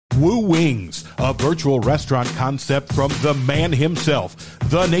Woo Wings, a virtual restaurant concept from the man himself,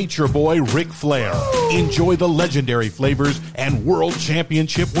 the Nature Boy Ric Flair. Enjoy the legendary flavors and world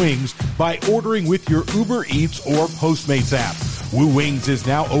championship wings by ordering with your Uber Eats or Postmates app. Woo Wings is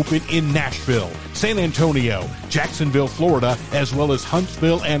now open in Nashville, San Antonio, Jacksonville, Florida, as well as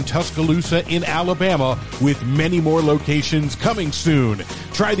Huntsville and Tuscaloosa in Alabama, with many more locations coming soon.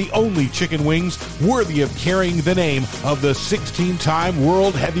 Try the only chicken wings worthy of carrying the name of the 16-time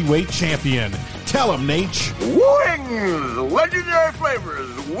world heavyweight champion. Tell him, Nate. Wings! Legendary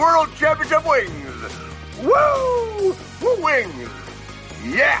flavors, world championship wings. Woo! Woo Wings!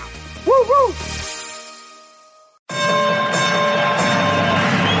 Yeah! Woo woo!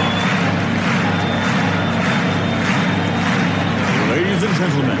 Ladies and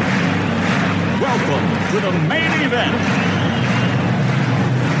gentlemen, welcome to the main event.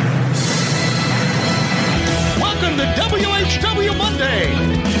 Welcome to WHW Monday.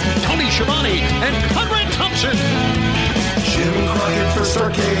 Tony Schiavone and Conrad Thompson. Jim Crockett First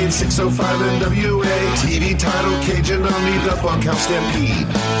Arcade, 605 NWA. TV title, Cajun Omni, the Bunkhouse Stampede.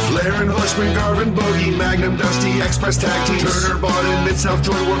 Flair and Horseman, Garvin, Bogey, Magnum, Dusty, Express Tag Team. Turner, Bond, Mid-South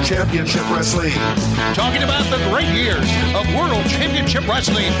Joint World Championship Wrestling. Talking about the great years of World Championship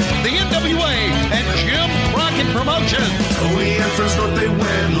Wrestling, the NWA, and Jim Crockett Promotions. Tony and Friends North, they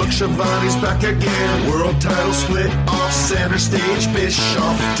win. Look, Schiavone's back again. World title split off center stage.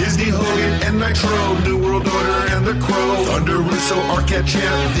 Bischoff, Disney, Hogan, and Nitro. New World Order and the Crow. Thunder, Russo, Arquette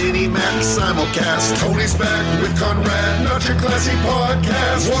Champ, Vinnie Mac, simulcast. Tony's back with Conrad, not your classy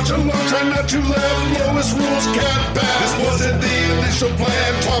podcast. Watch along, try not to laugh. Lowest rules can't pass. This wasn't the initial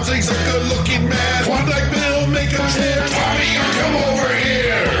plan. Tom Zigg's a good-looking man. Klondike Bill, make a chair. Tommy, you come over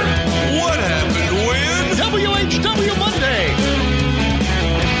here. What happened when? WHW Monday.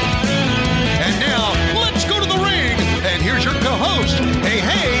 And now, let's go to the ring. And here's your co-host. Hey,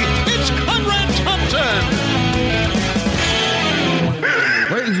 it's Conrad Thompson.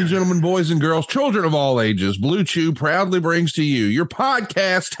 Ladies and gentlemen, boys and girls, children of all ages, Blue Chew proudly brings to you your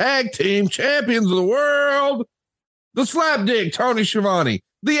podcast tag team champions of the world, the slapdick Tony Schiavone,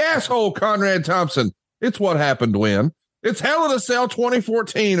 the asshole Conrad Thompson. It's what happened when. It's Hell in a Cell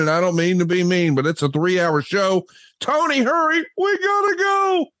 2014, and I don't mean to be mean, but it's a 3-hour show. Tony, hurry, we gotta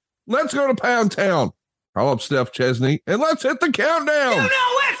go. Let's go to Pound Town. Call up Steph Chesney, and let's hit the countdown. You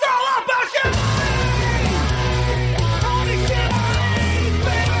know it's all about you!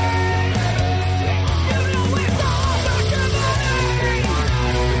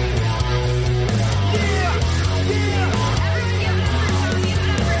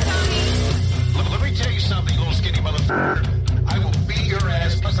 I will beat your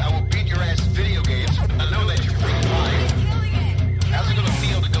ass, plus I will beat your ass in video games. I know that you're freaking lying. How's it going to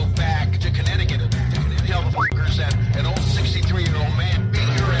feel to go back to Connecticut and tell the fuckers that an old 63-year-old man beat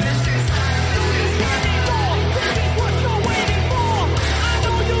your ass?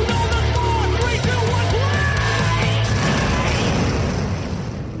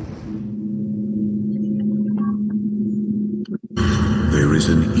 There is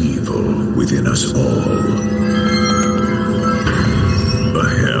an evil within us all. A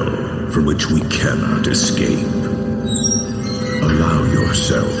hell from which we cannot escape. Allow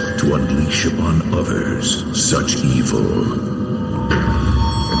yourself to unleash upon others such evil,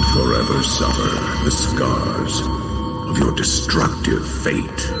 and forever suffer the scars of your destructive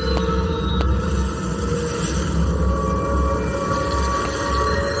fate.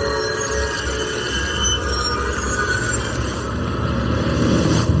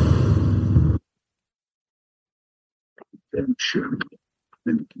 Adventure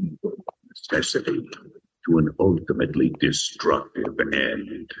and evil necessity to an ultimately destructive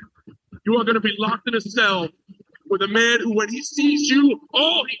end. You are going to be locked in a cell with a man who, when he sees you,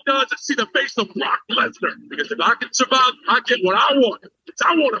 all he does is see the face of Brock Lesnar. Because if I can survive, I get what I want.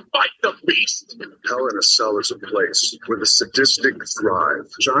 I want to fight the beast. Hell in a Cell is a place where the sadistic thrive.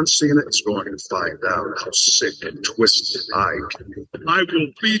 John Cena is going to find out how sick and twisted I can be. I will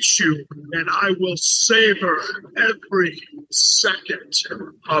beat you, and I will savor every second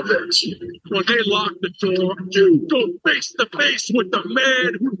of it. When they lock the door, you go face to face with the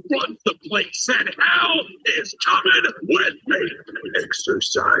man who runs the place, and hell is coming with me.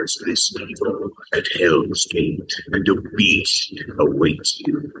 Exercise this evil at Hell's Gate, and a beast awaits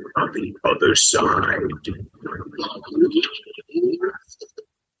you on the other side.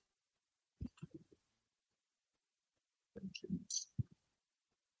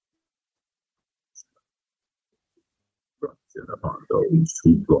 Upon those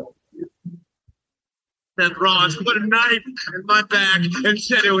who wrong you. Seth Rollins put a knife in my back and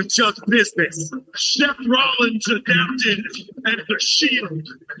said it was just business. Seth Rollins adapted, and the Shield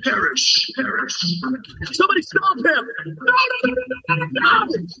perish. Somebody stop him! No!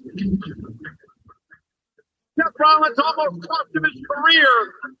 Seth Rollins almost cost him his career.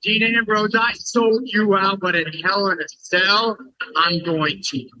 Dean Ambrose, I sold you out, but in Hell in a Cell, I'm going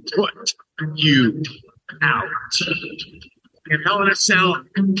to put you out. In Hell in a Cell,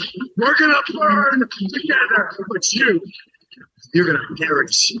 we're going to burn together, but you're going to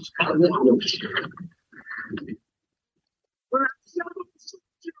perish alone.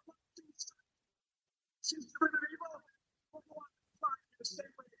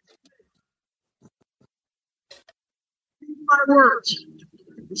 My words.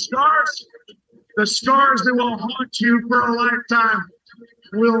 The scars that will haunt you for a lifetime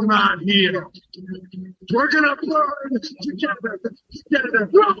will not heal. We're gonna burn together.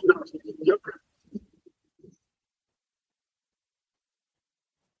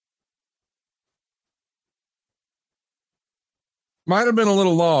 Might have been a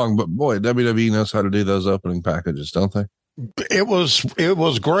little long, but boy, WWE knows how to do those opening packages, don't they? It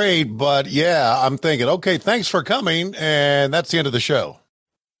was great, but yeah, I'm thinking, okay, thanks for coming, and that's the end of the show.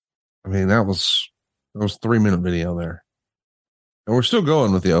 I mean, that was a 3-minute video there. And we're still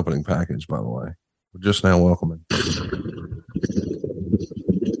going with the opening package, by the way. We're just now welcoming.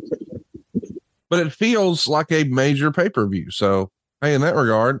 But it feels like a major pay-per-view. So, hey, in that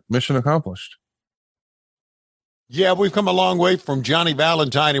regard, mission accomplished. Yeah, we've come a long way from Johnny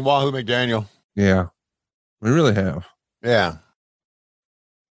Valentine and Wahoo McDaniel. Yeah, we really have. Yeah.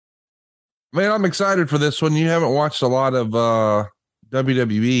 Man, I'm excited for this one. You haven't watched a lot of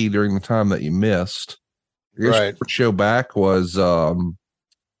WWE during the time that you missed. Your right. Show back was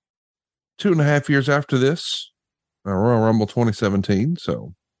 2.5 years after this, Royal Rumble 2017.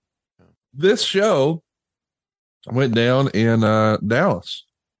 So this show went down in Dallas.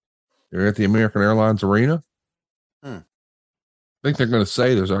 They're at the American Airlines Arena. I think they're going to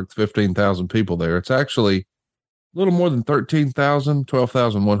say there's like 15,000 people there. It's actually a little more than 13,000,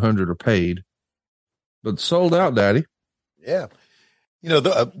 12,100 are paid, but sold out, Daddy. Yeah. You know,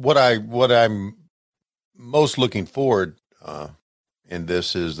 what I'm most looking forward in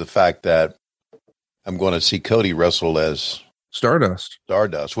this is the fact that I'm going to see Cody wrestle as Stardust,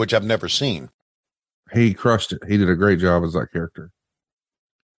 which I've never seen. He crushed it. He did a great job as that character.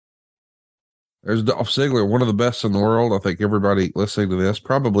 There's Dolph Ziggler, one of the best in the world. I think everybody listening to this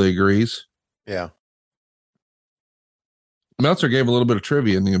probably agrees. Yeah. Meltzer gave a little bit of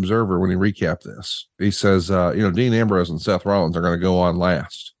trivia in The Observer when he recapped this. He says, Dean Ambrose and Seth Rollins are going to go on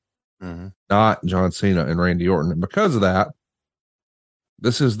last, not John Cena and Randy Orton. And because of that,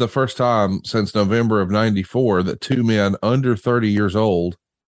 this is the first time since November of 94 that two men under 30 years old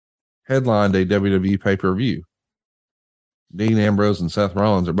headlined a WWE pay-per-view. Dean Ambrose and Seth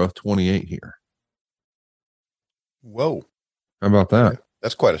Rollins are both 28 here. Whoa. How about that?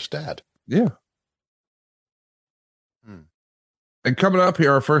 That's quite a stat. Yeah. And coming up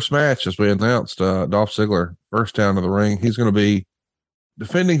here, our first match, as we announced, Dolph Ziggler, first down to the ring. He's going to be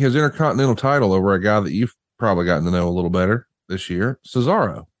defending his Intercontinental title over a guy that you've probably gotten to know a little better this year,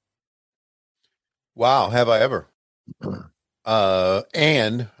 Cesaro. Wow, have I ever?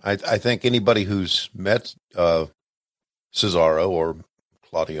 And I think anybody who's met Cesaro or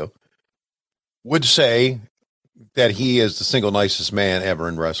Claudio would say that he is the single nicest man ever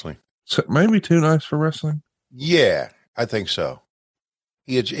in wrestling. So maybe too nice for wrestling? Yeah, I think so.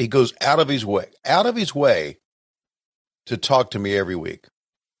 He goes out of his way to talk to me every week.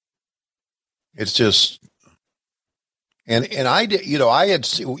 It's just, and I did,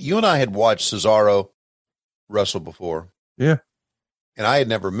 you and I had watched Cesaro wrestle before. Yeah. And I had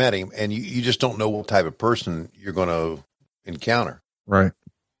never met him, and you just don't know what type of person you're going to encounter. Right.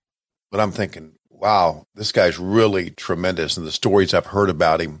 But I'm thinking, wow, this guy's really tremendous. And the stories I've heard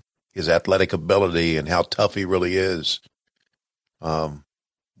about him, his athletic ability and how tough he really is.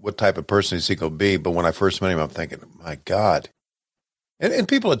 What type of person is he going to be? But when I first met him, I'm thinking, my God. And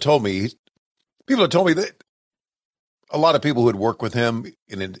people had told me that a lot of people who had worked with him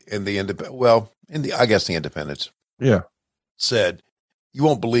in the independents. Yeah. Said, you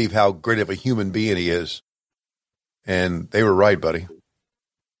won't believe how great of a human being he is. And they were right, buddy.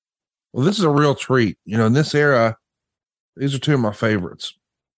 Well, this is a real treat. In this era, these are two of my favorites.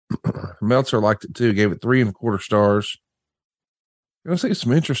 Meltzer liked it too, gave it 3.25 stars. You're going to see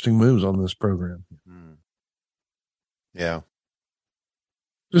some interesting moves on this program. Yeah.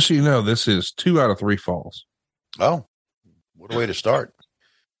 Just so you know, this is 2 out of 3 falls. Oh, what a way to start.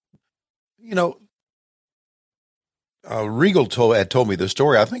 Regal had told me the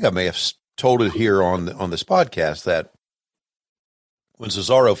story. I think I may have told it here on this podcast that when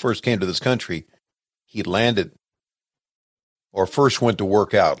Cesaro first came to this country, he landed or first went to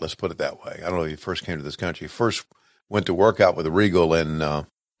work out. Let's put it that way. I don't know if he first came to this country. First went to work out with Regal and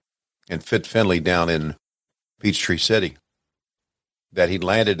Fit Finley down in Peachtree City. That he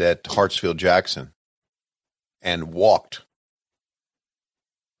landed at Hartsfield Jackson and walked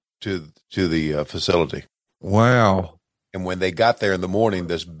to the facility. Wow. And when they got there in the morning,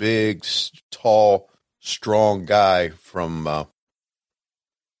 this big, tall, strong guy from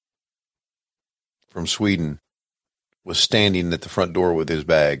Sweden was standing at the front door with his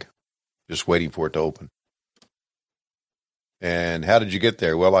bag, just waiting for it to open. And how did you get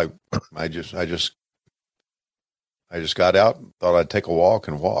there? Well, I just got out, thought I'd take a walk,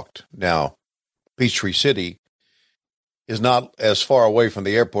 and walked. Now, Peachtree City is not as far away from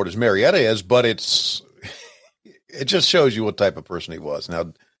the airport as Marietta is, but it just shows you what type of person he was, and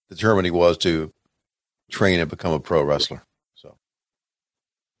how determined he was to train and become a pro wrestler. So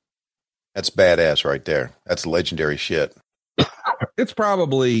that's badass right there. That's legendary shit. It's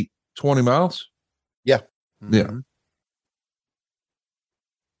probably 20 miles. Yeah. Mm-hmm. Yeah.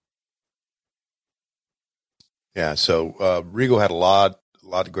 Yeah. So Regal had a lot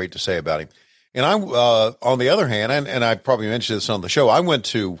great to say about him. And I, on the other hand, and I probably mentioned this on the show, I went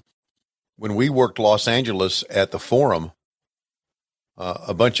to, when we worked Los Angeles at the Forum,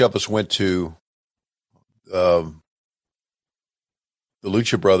 a bunch of us went to the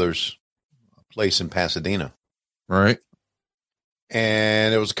Lucha Brothers place in Pasadena. Right.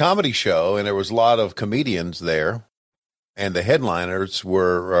 And it was a comedy show, and there was a lot of comedians there. And the headliners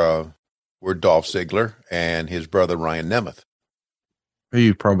were Dolph Ziggler and his brother Ryan Nemeth. Who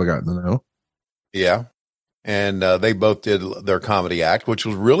you've probably gotten to know. Yeah. And they both did their comedy act, which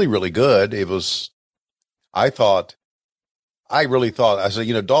was really, really good. It was, I really thought, I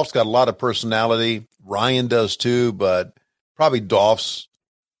said, Dolph's got a lot of personality. Ryan does too, but probably Dolph's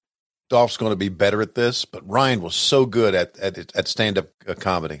going to be better at this. But Ryan was so good at stand-up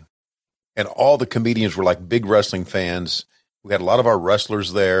comedy. And all the comedians were like big wrestling fans. We had a lot of our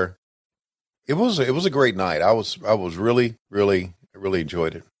wrestlers there. It was a great night. I was really, really, really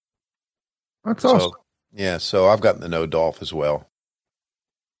enjoyed it. That's awesome. Yeah, so I've gotten to know Dolph as well.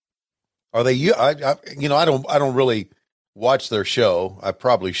 Are they? I don't really watch their show. I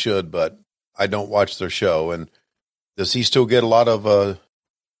probably should, but I don't watch their show. And does he still get a lot of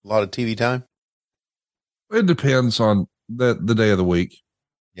TV time? It depends on the day of the week.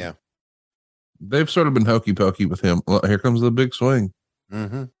 Yeah, they've sort of been hokey pokey with him. Well, here comes the big swing.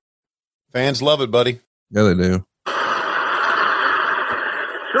 Mm-hmm. Fans love it, buddy. Yeah, they do.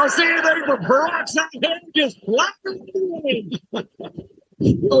 Don't see anything but peroxide head just flapping.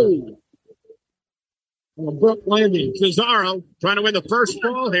 Oh. Brooke landing. Cesaro trying to win the first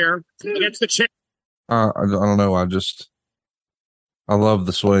fall here against the champ. I don't know. I love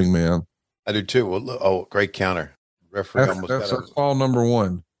the swing, man. I do too. Oh, great counter. Referee that's fall number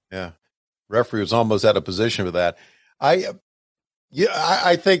one. Yeah. Referee was almost out of position for that. I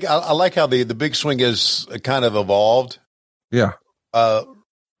think I like how the big swing is kind of evolved. Yeah.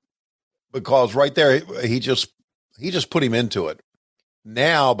 Because right there, he just put him into it.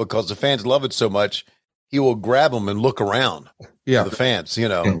 Now, because the fans love it so much, he will grab them and look around. Yeah, the fans.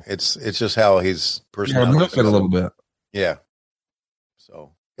 It's just how his personality. Milk it a little bit. Yeah.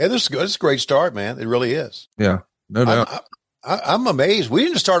 So this is good. It's a great start, man. It really is. Yeah, no doubt. I'm amazed. We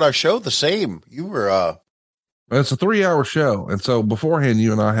didn't start our show the same. You were. It's a 3-hour show, and so beforehand,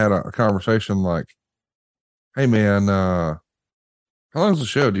 you and I had a conversation like, "Hey, man, how long's the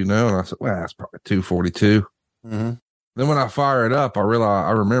show? Do you know?" And I said, "Well, it's probably 2:42." Mm-hmm. Then when I fire it up, I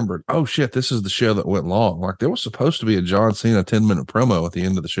remembered, oh shit, this is the show that went long. Like there was supposed to be a John Cena 10-minute promo at the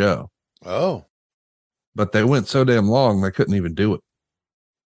end of the show. Oh, but they went so damn long they couldn't even do it.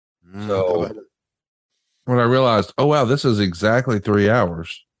 So when I realized, oh wow, this is exactly 3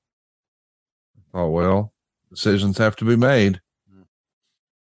 hours. Oh well, decisions have to be made.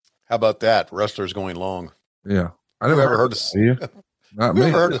 How about that? Wrestlers going long. Yeah, I never heard of you. Not me.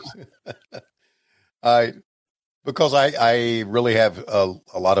 Heard of because I really have a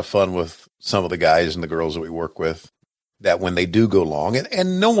lot of fun with some of the guys and the girls that we work with. That when they do go long,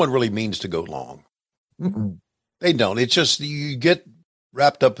 and no one really means to go long. Mm-mm. They don't. It's just you get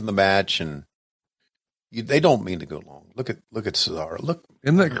wrapped up in the match, and they don't mean to go long. Look at Cesaro. Look,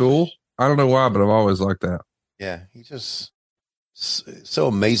 isn't that cool? I don't know why, but I've always liked that. Yeah, he's just so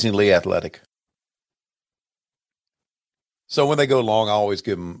amazingly athletic. So when they go long, I always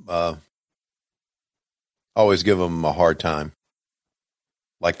give them a hard time.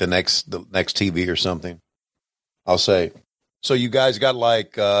 Like the next TV or something, I'll say, So you guys got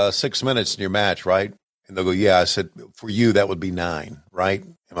like 6 minutes in your match, right? And they'll go, yeah. I said, for you, that would be 9, right?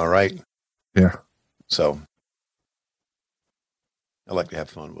 Am I right? Yeah. So I like to have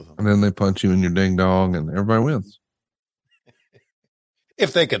fun with them. And then they punch you in your ding dong and everybody wins.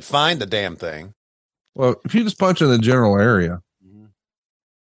 If they could find the damn thing. Well, if you just punch in the general area.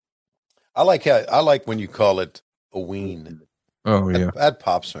 I like when you call it a ween. Oh, yeah. That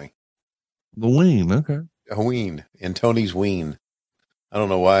pops me. The ween. Okay. A ween. In Tony's ween. I don't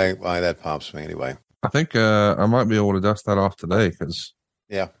know why that pops me anyway. I think I might be able to dust that off today because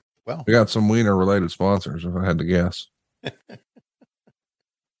yeah, well, we got some wiener related sponsors. If I had to guess.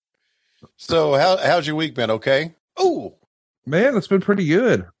 So how's your week been? Okay. Oh man, it's been pretty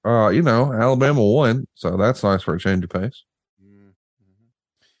good. Alabama won, so that's nice for a change of pace.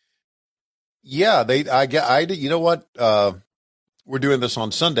 Yeah, you know what? We're doing this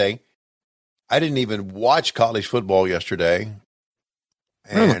on Sunday. I didn't even watch college football yesterday.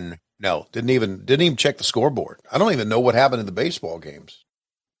 And really? No, didn't even check the scoreboard. I don't even know what happened in the baseball games.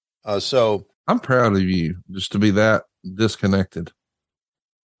 So I'm proud of you just to be that disconnected.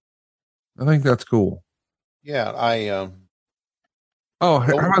 I think that's cool. Yeah, how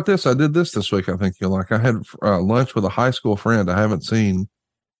about this? I did this week. I think you'll like. I had lunch with a high school friend I haven't seen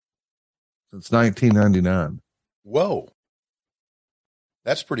since 1999. Whoa,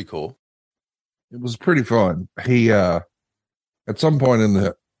 that's pretty cool. It was pretty fun. He at some point in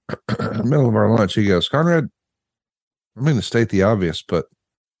the middle of our lunch, he goes, Conrad, I mean to state the obvious, but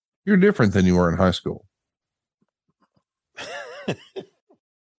you're different than you were in high school.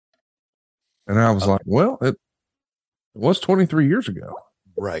 And I was like, well, it was 23 years ago.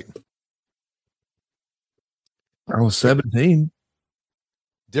 Right. I was 17.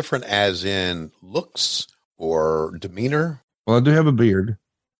 Different as in looks or demeanor? Well, I do have a beard.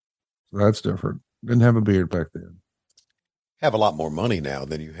 So that's different. Didn't have a beard back then. Have a lot more money now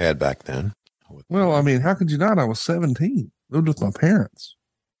than you had back then. Well, I mean, how could you not? I was 17. Lived with my parents.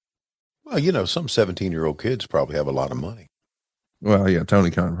 Well, some 17-year-old kids probably have a lot of money. Well, yeah,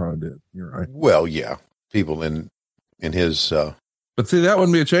 Tony Khan probably did. You're right. Well, yeah. People in his but see, that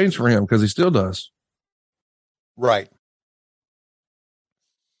wouldn't be a change for him because he still does. Right.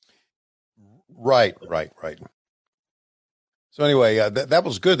 So anyway, that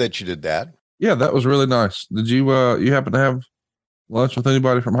was good that you did that. Yeah, that was really nice. Did you you happen to have lunch with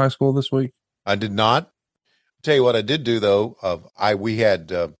anybody from high school this week? I did not. I'll tell you what I did do though. We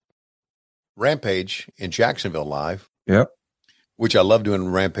had Rampage in Jacksonville live. Yep. Which I love doing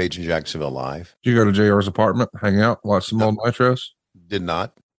Rampage in Jacksonville live. Did you go to JR's apartment, hang out, watch some old Nitros? Did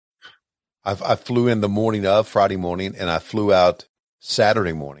not. I flew in the morning of Friday morning, and I flew out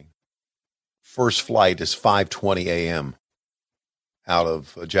Saturday morning. First flight is 5:20 a.m. out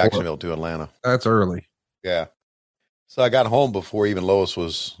of Jacksonville to Atlanta. That's early. Yeah. So I got home before even Lois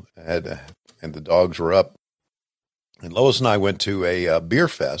and the dogs were up. And Lois and I went to a beer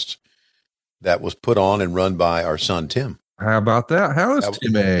fest that was put on and run by our son Tim. How about that? How is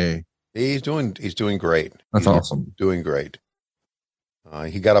Timmy? He's doing great. That's awesome. Doing great.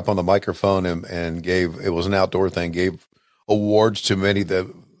 He got up on the microphone and it was an outdoor thing, gave awards to many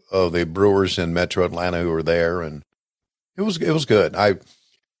of the brewers in Metro Atlanta who were there. And it was good.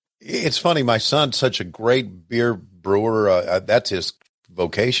 It's funny. My son's such a great beer brewer. That's his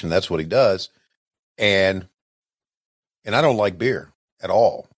vocation. That's what he does. And I don't like beer at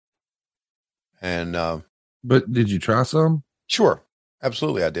all. And, but did you try some? Sure.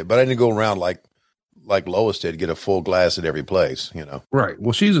 Absolutely. I did. But I didn't go around like Lois did, get a full glass at every place, Right.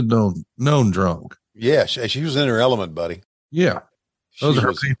 Well, she's a known drunk. Yeah. She was in her element, buddy. Yeah. Those are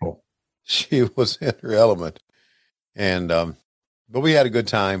her people. She was in her element. And, but we had a good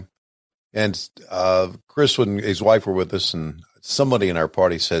time. And, Chris and his wife were with us, and somebody in our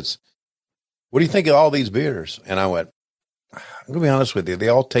party says, what do you think of all these beers? And I went, I'm going to be honest with you. They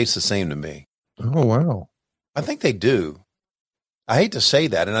all taste the same to me. Oh, wow. I think they do. I hate to say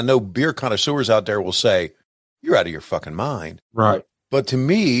that. And I know beer connoisseurs out there will say, you're out of your fucking mind. Right. But to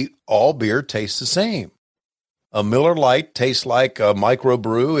me, all beer tastes the same. A Miller Lite tastes like a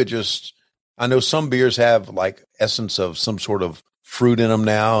microbrew. I know some beers have like essence of some sort of fruit in them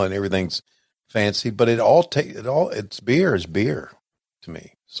now and everything's fancy, but it's beer is beer to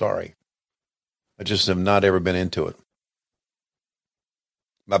me. Sorry. I just have not ever been into it.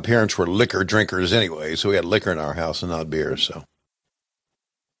 My parents were liquor drinkers anyway, so we had liquor in our house and not beer, so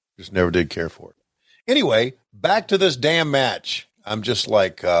just never did care for it. Anyway, back to this damn match. I'm just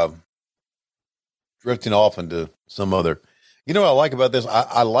like drifting off into some other. You know what I like about this?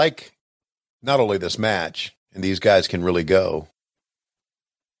 I like not only this match, and these guys can really go.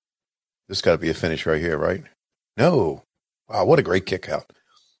 This got to be a finish right here, right? No. Wow, what a great kick out.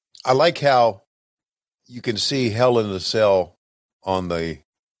 I like how you can see Hell in a Cell on the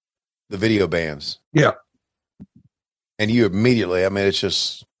video bands. Yeah. And you immediately, I mean, it's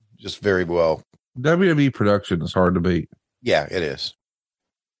just very well. WWE production is hard to beat. Yeah, it is.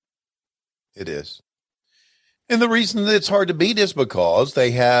 It is. And the reason that it's hard to beat is because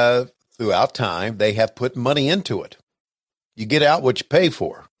they have, throughout time, they have put money into it. You get out what you pay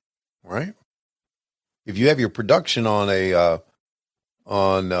for, right? If you have your production on a,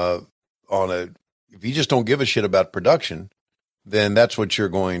 if you just don't give a shit about production, then that's what you're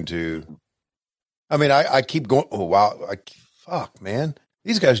going to. I mean, I keep going. Oh, wow. Fuck, man.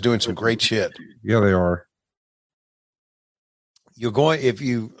 These guys doing some great shit. Yeah, they are. You're going,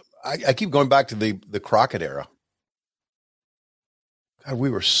 I keep going back to the Crockett era. God, we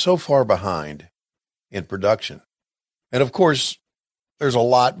were so far behind in production. And of course, there's a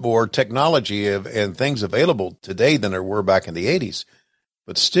lot more technology and things available today than there were back in the 80s.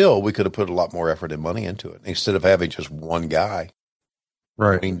 But still, we could have put a lot more effort and money into it instead of having just one guy.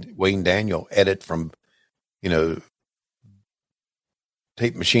 Right. Wayne Daniel edit from,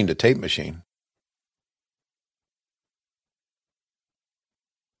 tape machine to tape machine.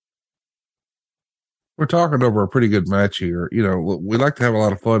 We're talking over a pretty good match here. We like to have a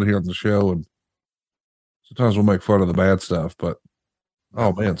lot of fun here on the show, and sometimes we'll make fun of the bad stuff, but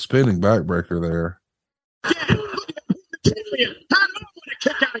oh man, spinning backbreaker there.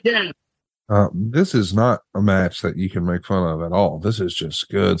 This is not a match that you can make fun of at all. This is just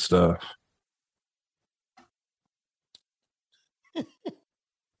good stuff.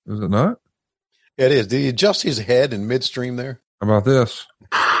 Is it not? It is. Did he adjust his head in midstream there? How about this?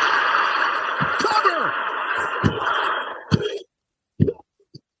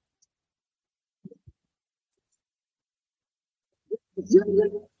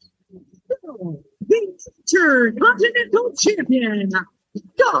 Future Continental Champion,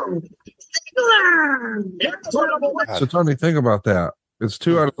 Dolph Ziggler. So Tony, think about that. It's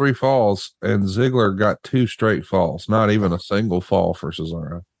 2 out of 3 falls, and Ziggler got 2 straight falls, not even a single fall for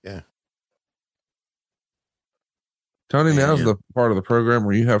Cesaro. Yeah. Tony, now's the part of the program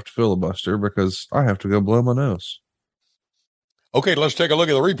where you have to filibuster because I have to go blow my nose. Okay, let's take a look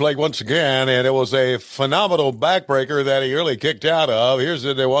at the replay once again, and it was a phenomenal backbreaker that he really kicked out of. Here's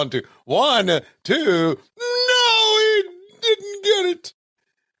the 1, 2, 1, 2. No, he didn't get it.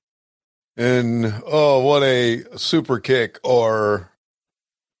 And oh, what a super kick and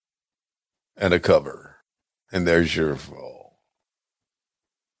a cover. And there's your fall.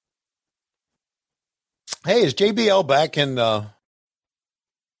 Hey, is JBL back in? Are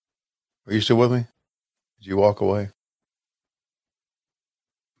you still with me? Did you walk away?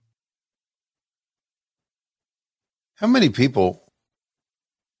 How many people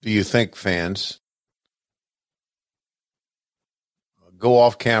do you think, fans, go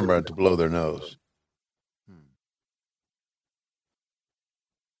off camera to blow their nose?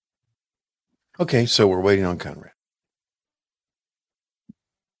 Okay, so we're waiting on Conrad.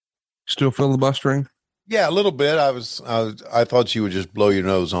 Still filibustering? Yeah, a little bit. I thought you would just blow your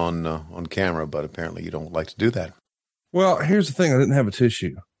nose on camera, but apparently you don't like to do that. Well, here's the thing: I didn't have a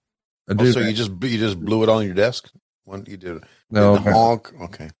tissue. So you just blew it on your desk when you did it? No, okay. Honk.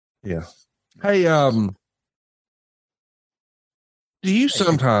 Okay. Yeah. Hey, do you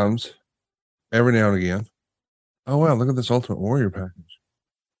sometimes, every now and again? Oh wow! Look at this Ultimate Warrior package.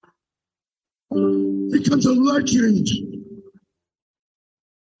 Becomes a legend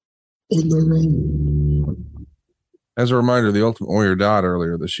on their own. As a reminder, the Ultimate Warrior died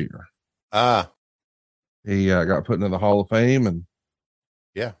earlier this year. He got put into the Hall of Fame, and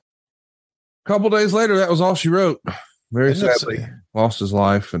yeah, a couple days later, that was all she wrote. Very sadly, lost his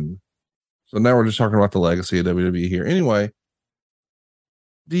life, and so now we're just talking about the legacy of WWE here. Anyway,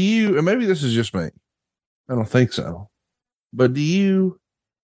 do you? And maybe this is just me. I don't think so, but do you?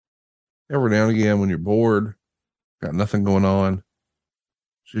 Every now and again, when you're bored, got nothing going on,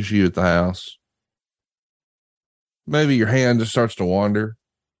 it's just you at the house, maybe your hand just starts to wander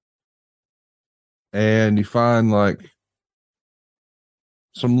and you find like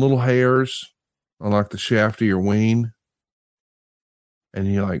some little hairs on like the shaft of your wing, and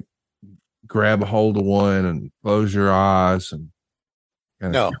you like grab a hold of one and close your eyes and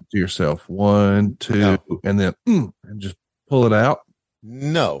kind of to yourself 1, 2, and then and just pull it out.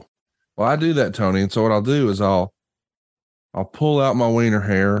 No. Well, I do that, Tony. And so what I'll do is I'll pull out my wiener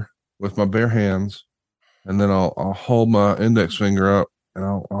hair with my bare hands, and then I'll hold my index finger up and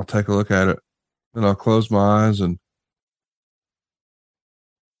I'll take a look at it. Then I'll close my eyes and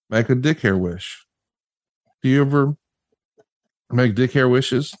make a dick hair wish. Do you ever make dick hair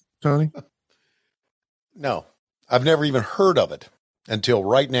wishes, Tony? No, I've never even heard of it until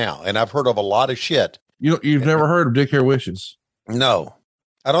right now. And I've heard of a lot of shit. You've never heard of Dick Hair Wishes? No,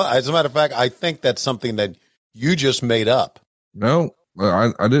 I don't. As a matter of fact, I think that's something that you just made up. No,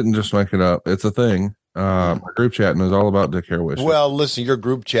 I didn't just make it up. It's a thing. My group chat knows all about Dick Hair Wishes. Well, listen, your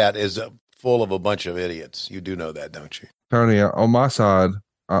group chat is full of a bunch of idiots. You do know that, don't you? Tony, on my side,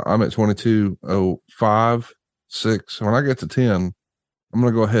 I'm at 22:05, 6. When I get to 10, I'm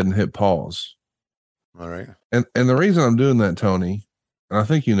going to go ahead and hit pause. All right. And the reason I'm doing that, Tony, and I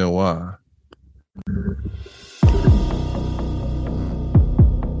think you know why.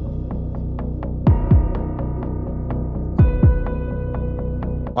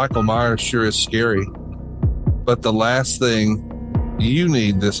 Michael Myers sure is scary, but the last thing you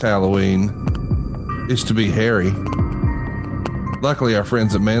need this Halloween is to be hairy. Luckily, our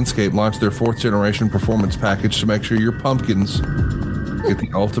friends at Manscaped launched their 4th generation performance package to make sure your pumpkins get the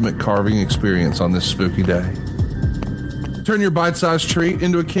ultimate carving experience on this spooky day. Turn your bite-sized treat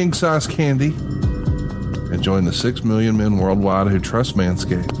into a king-size candy and join the 6 million men worldwide who trust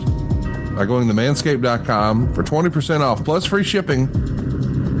Manscaped by going to manscaped.com for 20% off plus free shipping.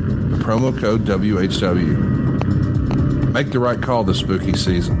 The promo code WHW. Make the right call this spooky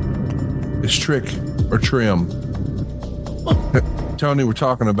season. It's trick or trim. Tony, we're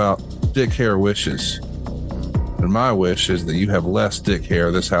talking about Dick Hair Wishes. And my wish is that you have less dick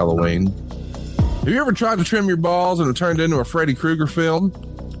hair this Halloween. Have you ever tried to trim your balls and it turned into a Freddy Krueger film?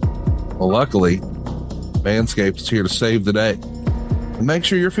 Well, luckily, Manscaped is here to save the day. And make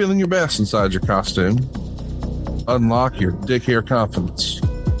sure you're feeling your best inside your costume. Unlock your dick hair confidence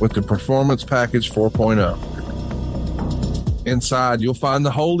with the Performance Package 4.0. Inside, you'll find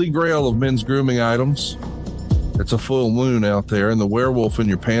the holy grail of men's grooming items. It's a full moon out there, and the werewolf in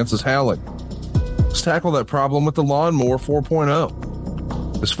your pants is howling. Let's tackle that problem with the Lawnmower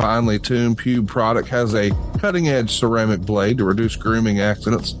 4.0. This finely tuned pube product has a cutting-edge ceramic blade to reduce grooming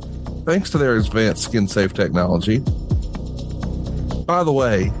accidents, thanks to their advanced skin-safe technology. By the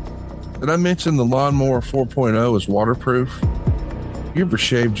way, did I mention the Lawnmower 4.0 is waterproof? You ever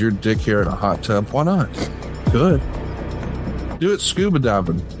shaved your dick hair in a hot tub? Why not? Good. Do it scuba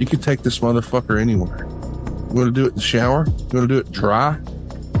diving. You can take this motherfucker anywhere. You want to do it in the shower? You want to do it dry?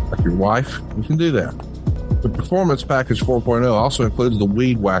 Like your wife? You can do that. The Performance Package 4.0 also includes the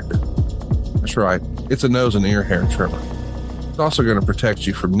Weed Whacker. That's right. It's a nose and ear hair trimmer. It's also going to protect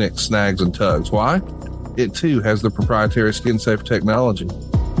you from nicks, snags, and tugs. Why? It too has the proprietary skin-safe technology.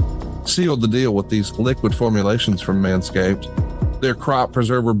 Sealed the deal with these liquid formulations from Manscaped. Their crop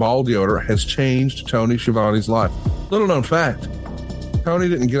preserver ball deodorant has changed Tony Schiavone's life. Little known fact, Tony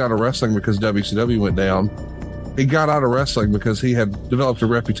didn't get out of wrestling because WCW went down. He got out of wrestling because he had developed a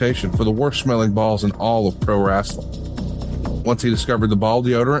reputation for the worst smelling balls in all of pro wrestling. Once he discovered the ball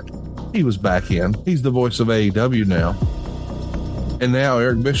deodorant, he was back in. He's the voice of AEW now. And now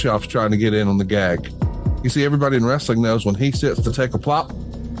Eric Bischoff's trying to get in on the gag. You see, everybody in wrestling knows when he sits to take a plop,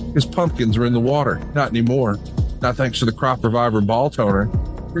 his pumpkins are in the water. Not anymore. Not thanks to the Crop Reviver ball toner.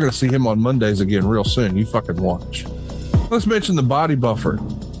 You're going to see him on Mondays again real soon. You fucking watch. Let's mention the Body Buffer.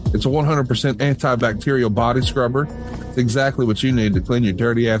 It's a 100% antibacterial body scrubber. It's exactly what you need to clean your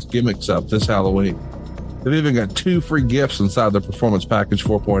dirty ass gimmicks up this Halloween. They've even got 2 free gifts inside the Performance Package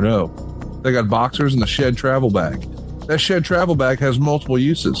 4.0. They got boxers and a Shed travel bag. That Shed travel bag has multiple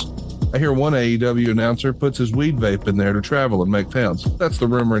uses. I hear one AEW announcer puts his weed vape in there to travel and make pounds. That's the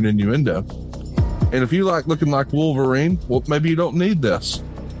rumor and innuendo. And if you like looking like Wolverine, well, maybe you don't need this.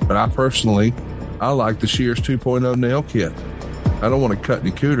 But I like the Shears 2.0 nail kit. I don't want to cut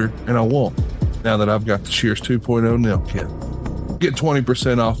any cooter, and I won't, now that I've got the Shears 2.0 nail kit. Get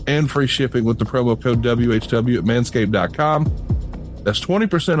 20% off and free shipping with the promo code WHW at manscaped.com. That's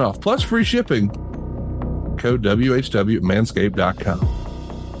 20% off plus free shipping. Code WHW at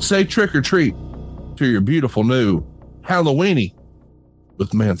manscaped.com. Say trick or treat to your beautiful new Halloweeny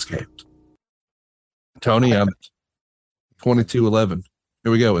with Manscaped. Tony, I'm 22:11.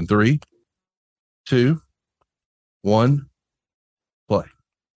 Here we go in 3, 2, 1. Play.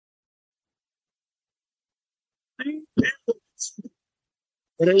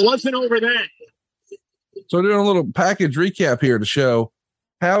 But it wasn't over then. So doing a little package recap here to show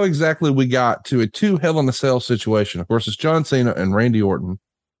how exactly we got to a 2 Hell in a Cell situation. Of course, it's John Cena and Randy Orton.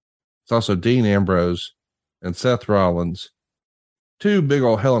 It's also Dean Ambrose and Seth Rollins. 2 big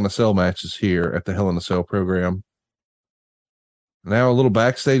old Hell in a Cell matches here at the Hell in a Cell program. Now a little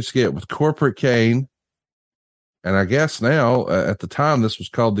backstage skit with Corporate Kane. And I guess now, at the time, this was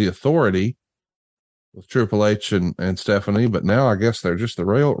called The Authority with Triple H and Stephanie. But now I guess they're just the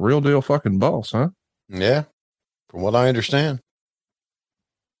real deal fucking boss, huh? Yeah, from what I understand.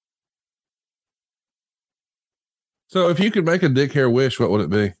 So if you could make a dick hair wish, what would it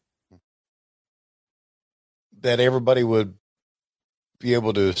be? That everybody would be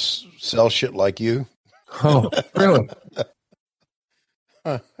able to sell shit like you. Oh, really?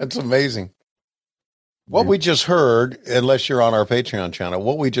 That's amazing. What we just heard, unless you're on our Patreon channel,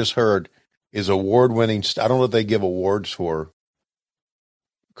 what we just heard is award-winning. I don't know if they give awards for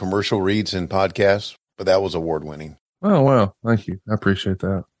commercial reads and podcasts, but that was award-winning. Oh, wow. Thank you. I appreciate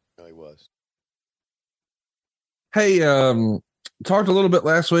that. It really was. Hey, talked a little bit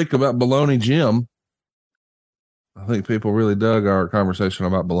last week about Baloney Jim. I think people really dug our conversation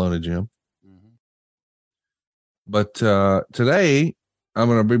about Baloney Jim. Mm-hmm. But today, I'm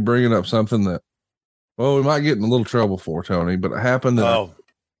going to be bringing up something that, well, we might get in a little trouble for, Tony, but it happened. I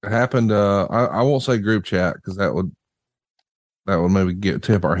won't say group chat because that would maybe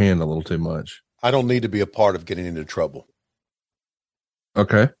tip our hand a little too much. I don't need to be a part of getting into trouble.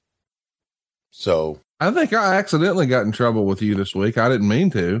 Okay. So I think I accidentally got in trouble with you this week. I didn't mean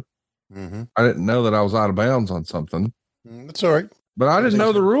to. Mm-hmm. I didn't know that I was out of bounds on something. That's all right. But I didn't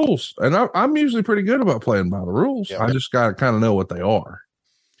know the rules. And I'm usually pretty good about playing by the rules. Yeah. I just got to kind of know what they are.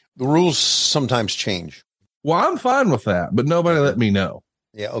 The rules sometimes change. Well, I'm fine with that, but nobody let me know.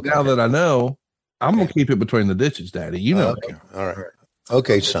 Yeah. Okay. Now that I know, I'm going to keep it between the ditches, Daddy. You know. Okay. All right.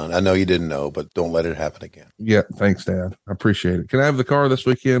 Okay, son. I know you didn't know, but don't let it happen again. Yeah. Thanks, Dad. I appreciate it. Can I have the car this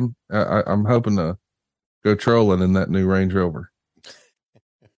weekend? I'm hoping to go trolling in that new Range Rover.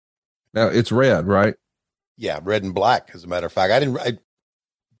 Now it's red, right? Yeah. Red and black. As a matter of fact,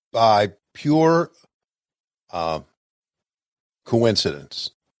 by pure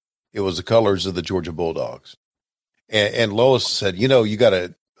coincidence, it was the colors of the Georgia Bulldogs. And Lois said, you got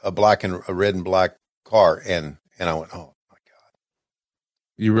a black and a red and black car. And I went, oh my God.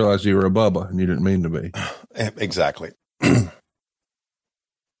 You realized you were a Bubba and you didn't mean to be. Exactly.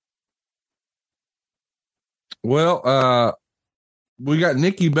 Well, we got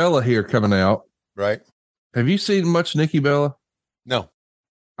Nikki Bella here coming out. Right. Have you seen much Nikki Bella? No.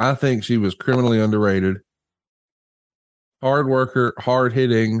 I think she was criminally underrated. Hard worker, hard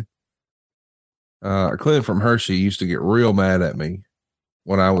hitting. Clint from Hershey used to get real mad at me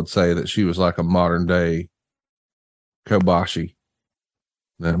when I would say that she was like a modern day Kobashi.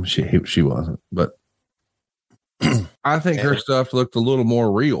 No, she wasn't, but I think her stuff looked a little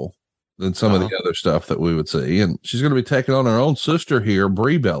more real than some of the other stuff that we would see. And she's going to be taking on her own sister here,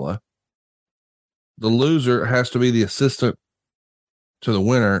 Brie Bella. The loser has to be the assistant to the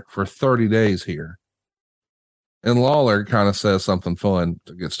winner for 30 days here. And Lawler kind of says something fun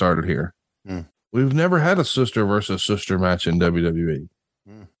to get started here. We've never had a sister versus sister match in WWE.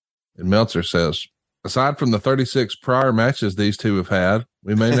 And Meltzer says, aside from the 36 prior matches these two have had,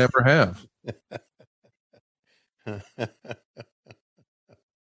 we may never have.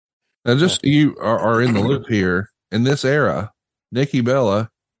 Now, just you are in the loop here. In this era, Nikki Bella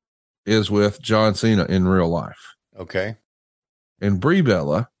is with John Cena in real life. Okay. And Brie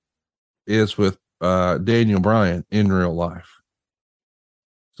Bella is with Daniel Bryan in real life.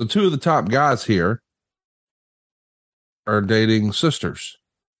 So two of the top guys here are dating sisters.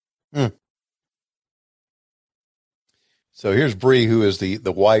 So here's Brie, who is the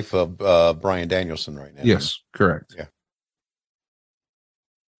wife of Bryan Danielson right now. Yes, correct. Yeah.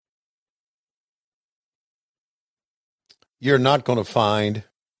 You're not going to find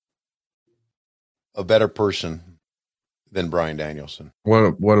a better person than Bryan Danielson.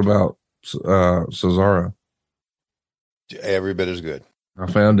 What about Cesaro? Every bit as good. I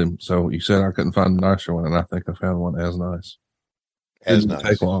found him. So you said I couldn't find a nicer one, and I think I found one as nice. As Didn't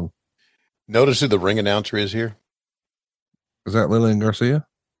nice. take long. Notice who the ring announcer is here. Is that Lillian Garcia?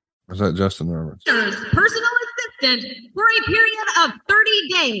 Or is that Justin Roberts? Personal assistant for a period of 30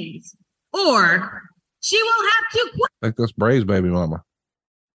 days, or she will have to quit. I think that's Bray's baby mama.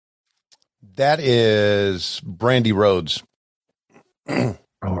 That is Brandy Rhodes. Oh,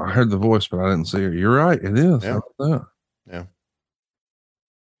 I heard the voice, but I didn't see her. You're right. It is. Yeah. How about that? Yeah.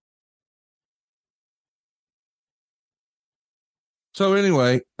 So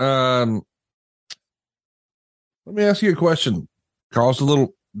anyway, let me ask you a question. Caused a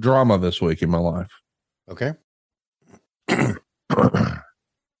little drama this week in my life. Okay. I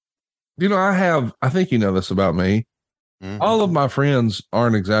think you know this about me. Mm-hmm. All of my friends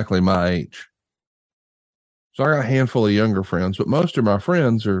aren't exactly my age. So I got a handful of younger friends, but most of my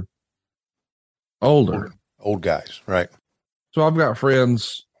friends are older. Old guys, right? So I've got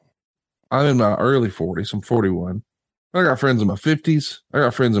friends. I'm in my early 40s. I'm 41. I got friends in my 50s. I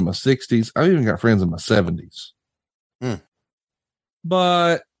got friends in my 60s. I've even got friends in my 70s.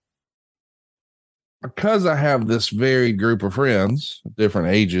 But because I have this varied group of friends, different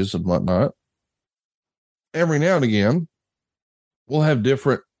ages and whatnot, every now and again, we'll have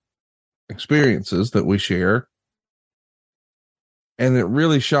different experiences that we share. And it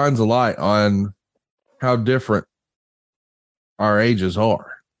really shines a light on how different our ages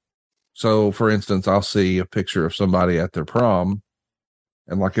are. So, for instance, I'll see a picture of somebody at their prom.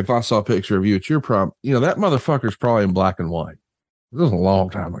 And like if I saw a picture of you at your prom, that motherfucker's probably in black and white. This was a long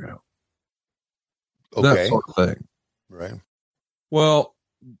time ago. Okay. That sort of thing. Right. Well,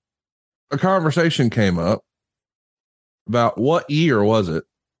 a conversation came up about what year was it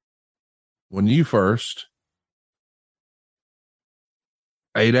when you first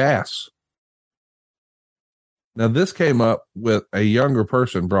ate ass. Now, this came up with a younger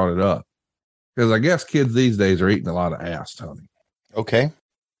person brought it up because I guess kids these days are eating a lot of ass, Tony. Okay.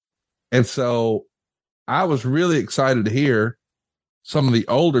 And so I was really excited to hear some of the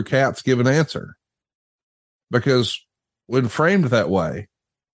older cats give an answer because when framed that way,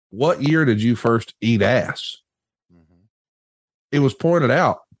 what year did you first eat ass? Mm-hmm. It was pointed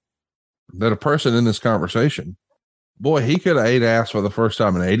out that a person in this conversation, boy, he could have ate ass for the first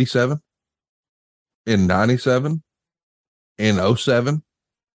time in 87, in 97, in 07,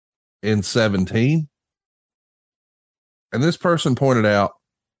 in 17. And this person pointed out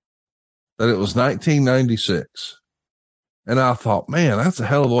that it was 1996. And I thought, man, that's a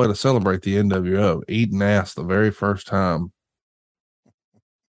hell of a way to celebrate the NWO, eating ass the very first time.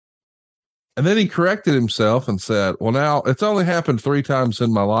 And then he corrected himself and said, well, now it's only happened 3 times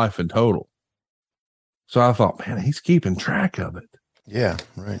in my life in total. So I thought, man, he's keeping track of it. Yeah,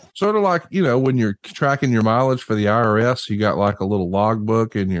 right. Sort of like, when you're tracking your mileage for the IRS, you got like a little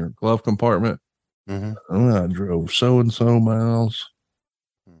logbook in your glove compartment. Mm-hmm. Oh, I drove so-and-so miles.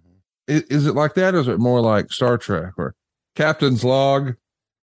 Mm-hmm. Is it like that? Or is it more like Star Trek or Captain's Log?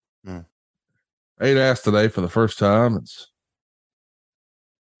 Ate ass today for the first time. It's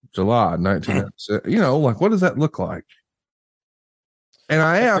July 1996. Like, what does that look like? And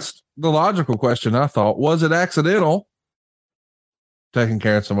I asked the logical question, I thought, was it accidental? Taking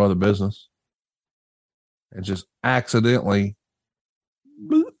care of some other business and just accidentally,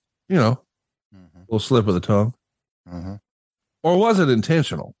 little slip of the tongue. Mm-hmm. Or was it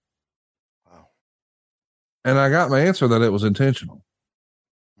intentional? Wow. And I got my answer that it was intentional.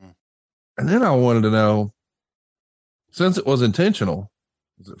 Mm. And then I wanted to know, since it was intentional,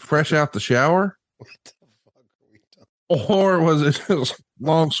 was it fresh out the shower? What the fuck are we doing? Or was it just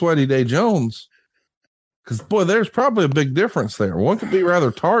long, sweaty day Jones? Because, boy, there's probably a big difference there. One could be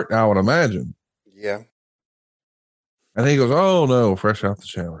rather tart, I would imagine. Yeah. And he goes, oh, no, fresh out the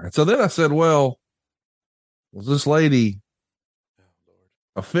shower. And so then I said, well, was this lady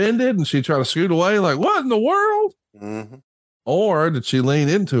offended and she tried to scoot away like, what in the world? Mm-hmm. Or did she lean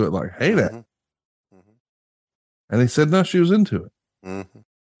into it like, hey, that? Mm-hmm. And he said, no, she was into it. Mm-hmm.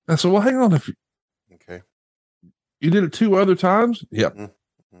 I said, well, hang on. Okay. You did it 2 other times? Yep. Mm-hmm.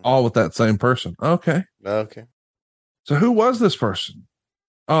 All with that same person. Okay. Okay. So who was this person?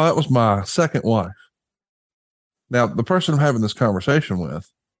 Oh, that was my second wife. Now, the person I'm having this conversation with,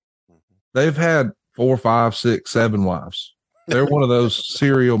 they've had 4, 5, 6, 7 wives. They're one of those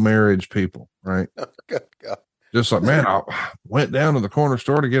serial marriage people, right? Oh, good God. Just like, man, I went down to the corner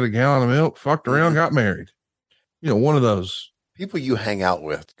store to get a gallon of milk, fucked around, got married. One of those people you hang out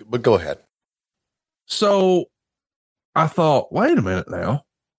with. But go ahead. So I thought, wait a minute now.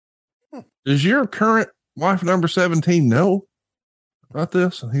 Does your current wife number 17 know about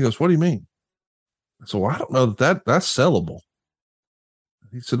this? And he goes, what do you mean? I said, well, I don't know that's sellable.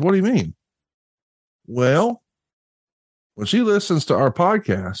 He said, what do you mean? Well, when she listens to our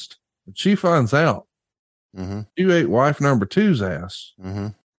podcast, she finds out you ate wife number 2's ass,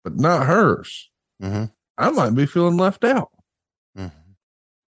 but not hers. Mm-hmm. I might be feeling left out. Mm-hmm.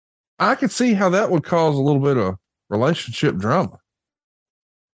 I could see how that would cause a little bit of relationship drama.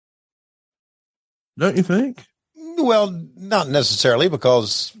 Don't you think? Well, not necessarily,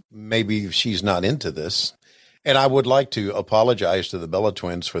 because maybe she's not into this. And I would like to apologize to the Bella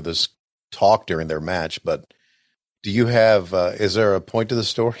Twins for this talk during their match, but do you have, is there a point to the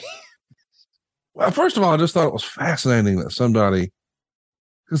story? Well, first of all, I just thought it was fascinating that somebody,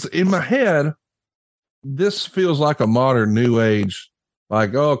 because in my head, this feels like a modern new age,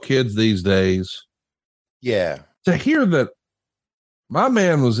 like, oh, kids these days. Yeah. To hear that my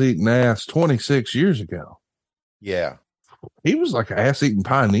man was eating ass 26 years ago. Yeah. He was like an ass eating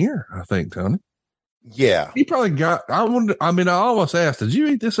pioneer, I think, Tony. Yeah. He probably got, I almost asked, did you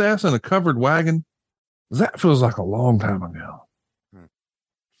eat this ass in a covered wagon? That feels like a long time ago.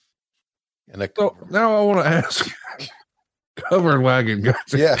 So now I want to ask, covered wagon.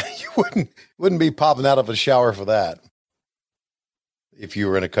 Gotcha. Yeah. You wouldn't be popping out of a shower for that if you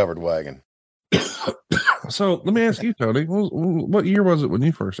were in a covered wagon. So let me ask you, Tony, what year was it when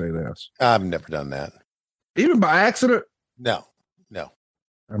you first ate ass? I've never done that. Even by accident? No.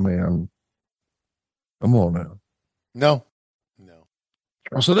 I mean, I'm on now. No.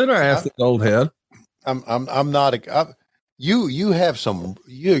 So then I asked the old head. I'm not you have some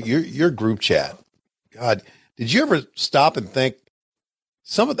your group chat. God, did you ever stop and think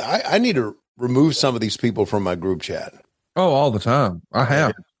I need to remove some of these people from my group chat? Oh, all the time. I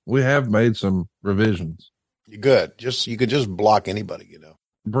have. We have made some revisions. You're good. You could just block anybody, you know.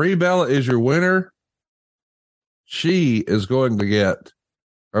 Brie Bella is your winner. She is going to get.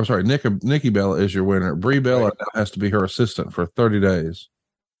 I'm sorry, Nikki Bella is your winner. Brie Bella now has to be her assistant for 30 days.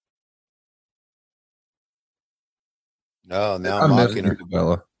 No, now I'm mocking her.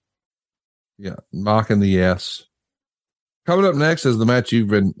 Bella. Yeah, mocking the yes. Coming up next is the match you've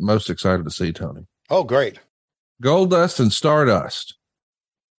been most excited to see, Tony. Oh, great. Goldust and Stardust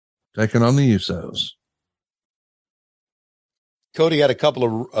taking on the Usos. Cody had a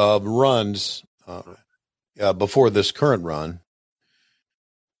couple of runs before this current run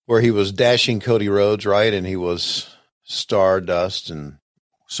where he was dashing Cody Rhodes, right? And he was Stardust. And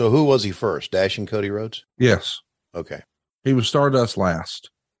so who was he first? Dashing Cody Rhodes? Yes. Okay. He was Stardust last.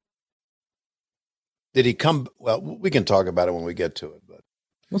 Did he come? Well, we can talk about it when we get to it. But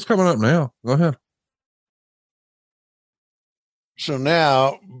what's coming up now? Go ahead. So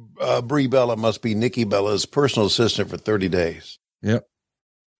now Brie Bella must be Nikki Bella's personal assistant for 30 days. Yep.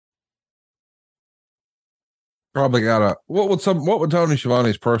 Probably got what would Tony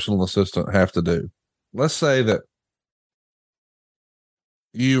Schiavone's personal assistant have to do? Let's say that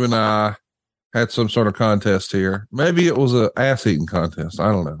you and I had some sort of contest here. Maybe it was a ass eating contest.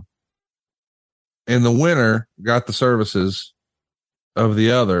 I don't know. And the winner got the services of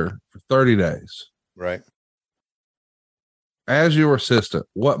the other for 30 days. Right. As your assistant,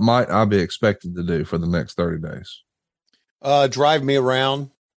 what might I be expected to do for the next 30 days? Drive me around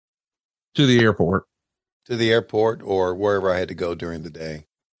to the airport. Or wherever I had to go during the day.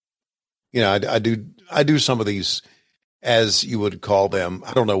 You know, I do some of these, as you would call them.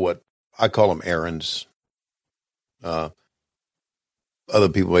 I don't know what I call them, errands. Other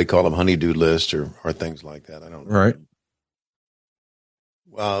people may call them honey-do list or things like that. I don't know.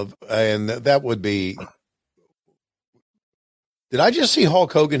 Right. And that would be. Did I just see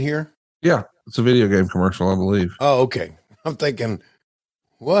Hulk Hogan here? Yeah, it's a video game commercial, I believe. Oh, okay. I'm thinking,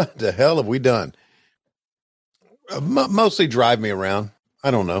 what the hell have we done? Mostly drive me around.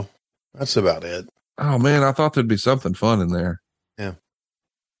 I don't know. That's about it. Oh man, I thought there'd be something fun in there. Yeah.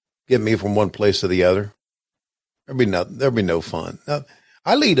 Get me from one place to the other. There'd be no fun.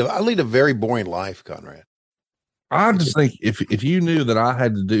 I lead a very boring life, Conrad. I just think if you knew that I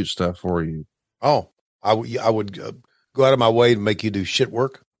had to do stuff for you. Oh, I would go out of my way to make you do shit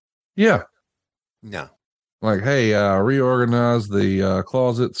work. Yeah. No. Like, hey, reorganize the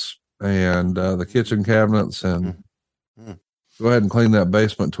closets and the kitchen cabinets and go ahead and clean that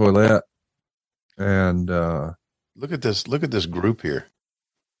basement toilet. And look at this group here.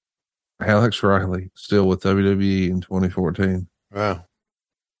 Alex Riley still with WWE in 2014. Wow.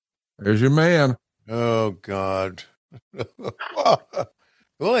 There's your man. Oh God.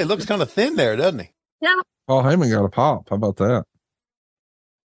 Well, he looks kind of thin there, doesn't he? Yeah. Paul Heyman got a pop. How about that?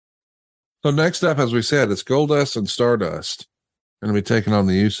 So next up, as we said, it's Goldust and Stardust going to be taking on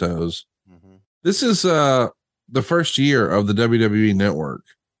the Usos. Mm-hmm. This is the first year of the WWE Network.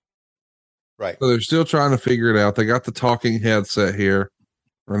 Right. So they're still trying to figure it out. They got the talking headset here.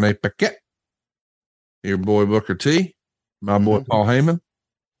 Renee Paquette, your boy Booker T, my boy Paul Heyman,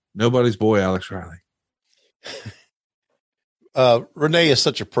 nobody's boy Alex Riley. Renee is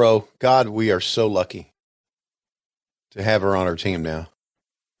such a pro. God, we are so lucky to have her on our team now.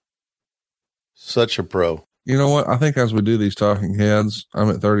 Such a pro. You know what? I think as we do these talking heads, I'm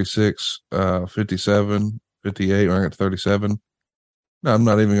at 36, 57, 58. When I get to 37. No, I'm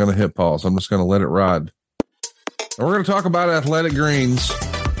not even going to hit pause. I'm just going to let it ride. And we're going to talk about athletic greens.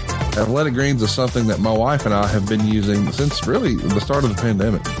 Athletic greens is something that my wife and I have been using since really the start of the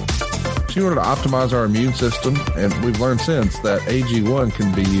pandemic. She wanted to optimize our immune system, and we've learned since that AG1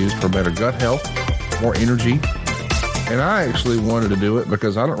 can be used for better gut health, more energy. And I actually wanted to do it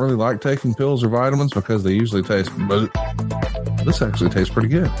because I don't really like taking pills or vitamins because they usually taste, but this actually tastes pretty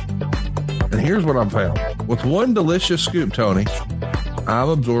good. And here's what I've found. With one delicious scoop, Tony, I'm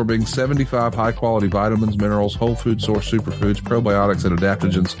absorbing 75 high-quality vitamins, minerals, whole food source superfoods, probiotics, and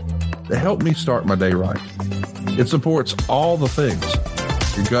adaptogens that help me start my day right. It supports all the things: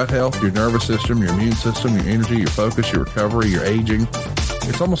 your gut health, your nervous system, your immune system, your energy, your focus, your recovery, your aging.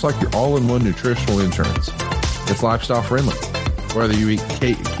 It's almost like your all-in-one nutritional insurance. It's lifestyle friendly. Whether you eat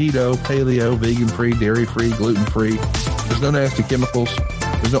keto, paleo, vegan-free, dairy-free, gluten-free, there's no nasty chemicals,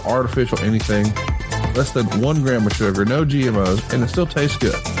 there's no artificial anything, less than 1 gram of sugar, no GMOs, and it still tastes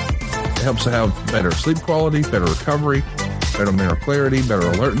good. It helps to have better sleep quality, better recovery, better mental clarity, better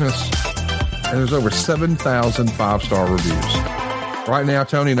alertness, and there's over 7,000 5-star reviews. Right now,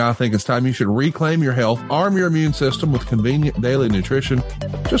 Tony and I think it's time you should reclaim your health, arm your immune system with convenient daily nutrition,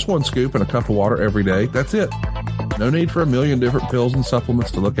 just 1 scoop and a cup of water every day. That's it. No need for a million different pills and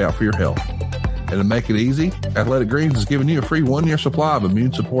supplements to look out for your health. And to make it easy, Athletic Greens is giving you a free 1-year supply of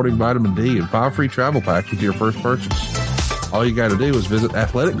immune-supporting vitamin D and 5 free travel packs with your first purchase. All you got to do is visit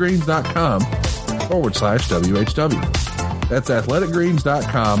athleticgreens.com/WHW. That's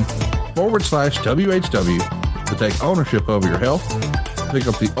athleticgreens.com/WHW to take ownership over your health, pick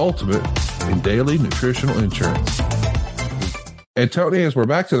up the ultimate in daily nutritional insurance. And Tony, as we're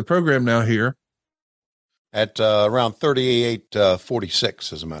back to the program now here. At around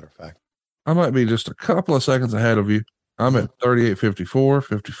 38:46, as a matter of fact. I might be just a couple of seconds ahead of you. I'm at 38:54,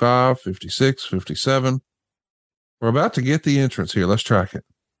 55, 56, 57. We're about to get the entrance here. Let's track it.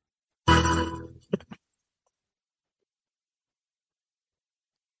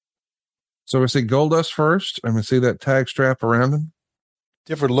 So we see Goldust first, and we see that tag strap around him.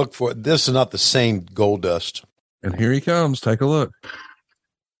 Different look for it. This is not the same Goldust. And here he comes. Take a look.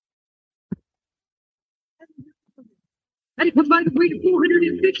 At a combined weight of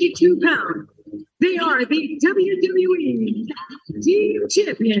 452 pounds, they are the WWE Tag Team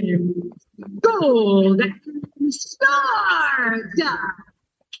Champions, Gold Stardust.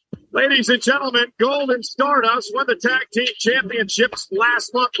 Ladies and gentlemen, Gold and Stardust won the Tag Team Championships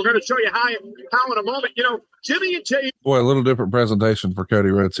last month. We're going to show you how in a moment. You know, Jimmy and Jay. Boy, a little different presentation for Cody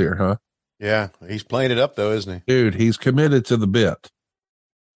Rhodes here, huh? Yeah, he's playing it up, though, isn't he? Dude, he's committed to the bit.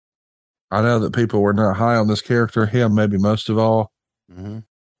 I know that people were not high on this character, him maybe most of all. Mm-hmm.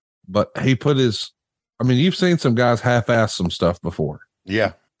 But he put his, I mean, you've seen some guys half-ass some stuff before.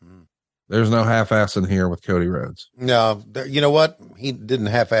 Yeah. There's no half-ass in here with Cody Rhodes. No, you know what? He didn't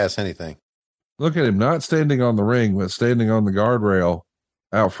half-ass anything. Look at him, not standing on the ring, but standing on the guardrail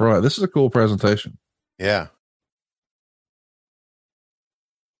out front. This is a cool presentation. Yeah.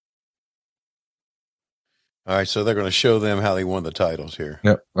 All right, so they're going to show them how they won the titles here.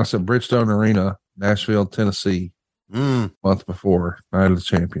 Yep. I said Bridgestone Arena, Nashville, Tennessee, month before, Night of the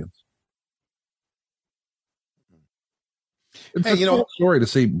Champions. It's a cool story to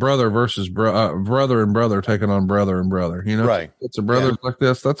see brother versus brother and brother taking on brother and brother. You know, right? It's a brothers like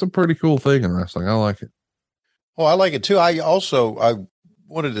this. That's a pretty cool thing in wrestling. I like it. Oh, I like it too. I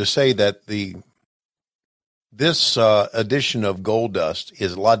wanted to say that this edition of Goldust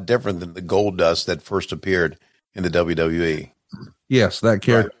is a lot different than the Goldust that first appeared in the WWE. Yes, that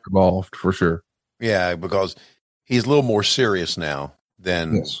character evolved for sure. Yeah, because he's a little more serious now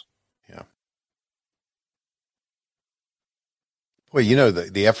than. Yes. Well, you know,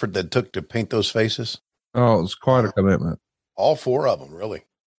 the effort that took to paint those faces. Oh, it was quite a commitment. All 4 of them, really.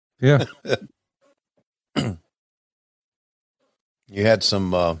 Yeah. You had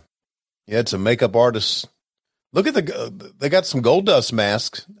some makeup artists. Look at they got some Goldust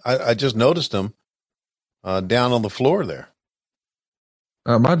masks. I just noticed them down on the floor there.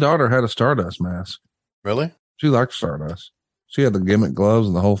 My daughter had a Stardust mask. Really? She liked Stardust. She had the gimmick gloves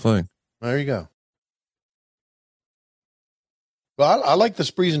and the whole thing. There you go. Well, I like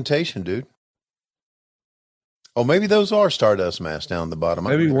this presentation, dude. Oh, maybe those are Stardust masks down the bottom.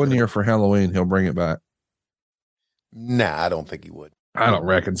 Maybe 1 year for Halloween, he'll bring it back. Nah, I don't think he would. I don't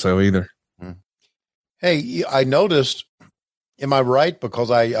reckon so either. Hey, I noticed, am I right? Because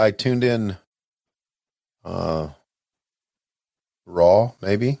I tuned in Raw,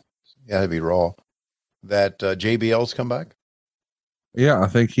 maybe? Yeah, it'd be Raw. That JBL's come back? Yeah, I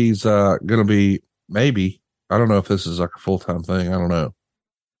think he's going to be, maybe. I don't know if this is like a full-time thing. I don't know.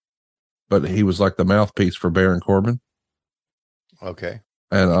 But he was like the mouthpiece for Baron Corbin. Okay.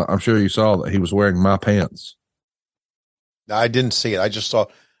 And I'm sure you saw that he was wearing my pants. I didn't see it. I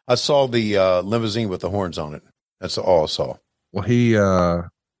saw the limousine with the horns on it. That's all I saw. Well, he had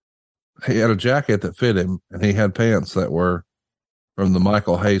a jacket that fit him, and he had pants that were from the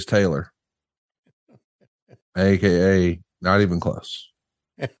Michael Hayes Taylor, AKA not even close.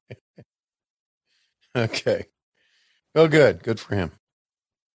 Okay. Well, good. Good for him.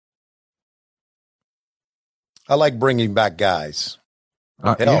 I like bringing back guys.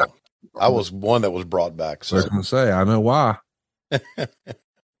 Hell, yeah. I was one that was brought back. So. I was going to say, I know why.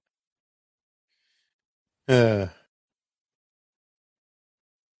 I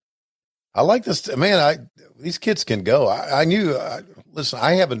like this, man. These kids can go. I knew. Listen,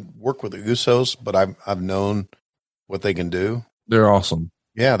 I haven't worked with the Usos, but I've known what they can do. They're awesome.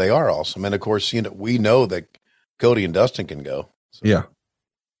 Yeah, they are awesome. And of course, we know that Cody and Dustin can go. So. Yeah.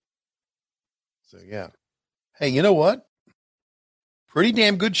 So, yeah. Hey, you know what? Pretty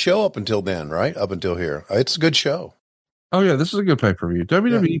damn good show up until then, right? Up until here. It's a good show. Oh, yeah, this is a good pay-per-view.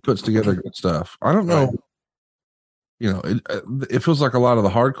 WWE puts together good stuff. I don't know. Right. It feels like a lot of the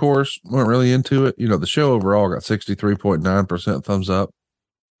hardcores weren't really into it. The show overall got 63.9% thumbs up,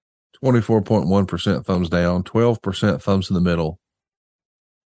 24.1% thumbs down, 12% thumbs in the middle.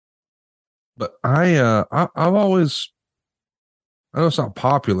 But I've always, I know it's not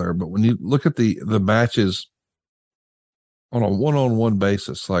popular, but when you look at the matches on a one-on-one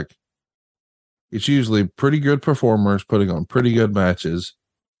basis, like it's usually pretty good performers putting on pretty good matches.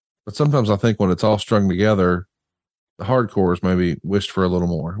 But sometimes I think when it's all strung together, the hardcores maybe wished for a little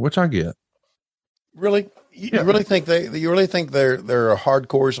more, which I get. Really? You really think they're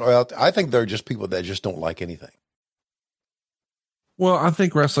hardcores are out there? I think they're just people that just don't like anything. Well, I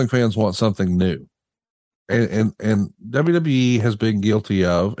think wrestling fans want something new. And WWE has been guilty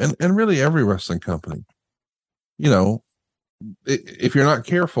of, and really every wrestling company, if you're not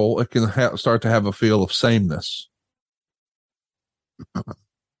careful, it can start to have a feel of sameness.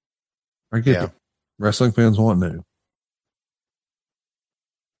 I get it. Wrestling fans want new.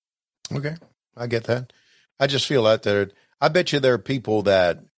 Okay. I get that. I just feel that I bet you there are people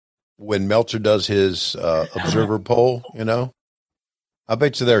that when Meltzer does his observer poll, I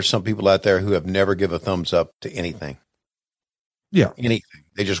bet you there are some people out there who have never given a thumbs up to anything. Yeah. Anything.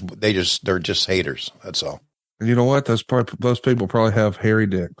 They're just haters. That's all. And you know what? Those people probably have hairy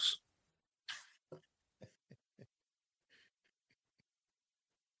dicks.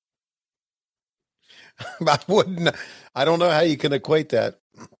 I don't know how you can equate that.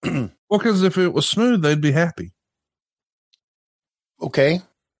 Well, because if it was smooth, they'd be happy. Okay.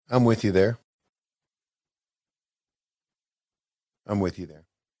 I'm with you there.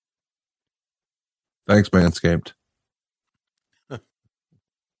 Thanks, Manscaped.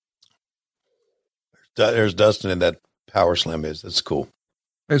 There's Dustin in that Power Slam is. That's cool.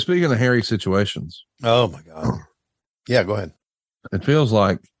 Hey, speaking of hairy situations. Oh, my God. Yeah, go ahead. It feels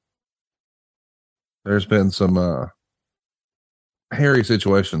like there's been some hairy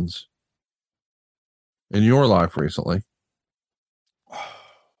situations in your life recently.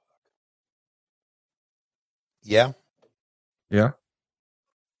 Yeah. Yeah.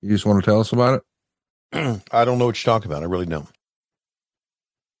 You just want to tell us about it? I don't know what you're talking about. I really don't.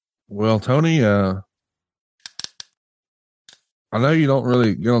 Well, Tony, I know you don't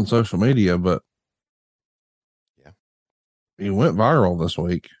really get on social media, but you went viral this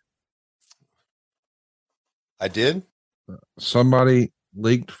week. I did? Somebody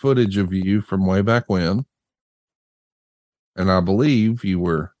leaked footage of you from way back when, and I believe you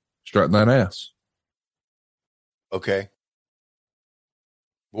were strutting that ass. Okay.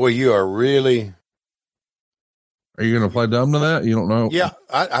 Boy, you are really... Are you going to play dumb to that? You don't know? Yeah,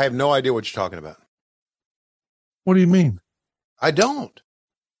 I have no idea what you're talking about. What do you mean? I don't.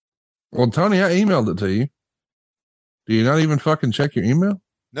 Well, Tony, I emailed it to you. Do you not even fucking check your email?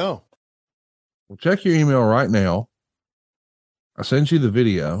 No. Well, check your email right now. I sent you the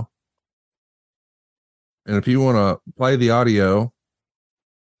video. And if you want to play the audio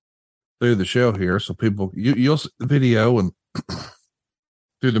through the show here, so people, you'll see the video, and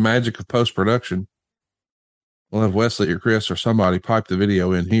through the magic of post-production, we'll have Wesley or Chris or somebody pipe the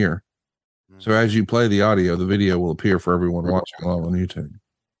video in here. So as you play the audio, the video will appear for everyone watching along on YouTube.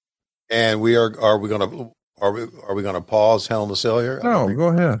 And we are we going to pause Hell in a Cell here? No, go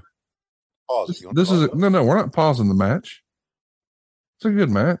ahead. Pause. No, we're not pausing the match. It's a good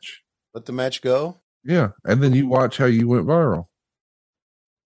match. Let the match go. Yeah. And then you watch how you went viral.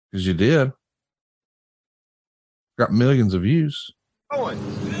 Because you did. Got millions of views.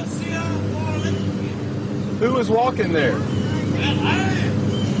 Who was walking there?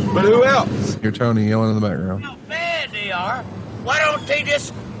 But who else? You're Tony yelling in the background. How bad they are. Why don't they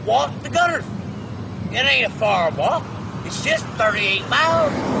just walk the gutters? It ain't a far walk. It's just 38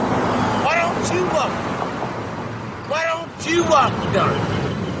 miles. Why don't you walk? Why don't you walk the gutters?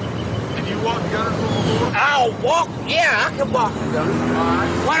 Can you walk the gutters before? I'll walk. Yeah, I can walk the gutters.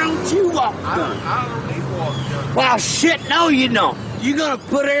 Right. Why don't you walk the gutters? I don't need to walk the gutters. Well, shit, no, you don't. You're going to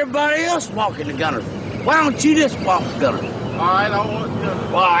put everybody else walking the gutters. Why don't you just walk the gutters? All right, I'll walk the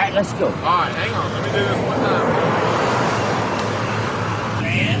gutters. All right, let's go. All right, hang on. Let me do this one time.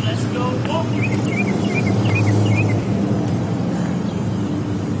 Man, let's go walking.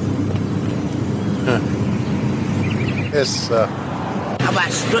 How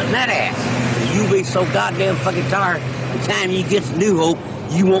about strutting that ass? You'll be so goddamn fucking tired. The time you get to New Hope,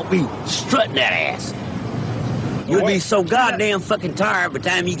 you won't be strutting that ass. You'll be so goddamn fucking tired by the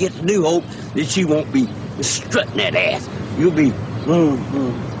time you get to New Hope that you won't be strutting that ass. You'll be.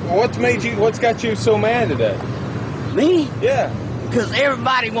 What's got you so mad today? Me? Yeah. Because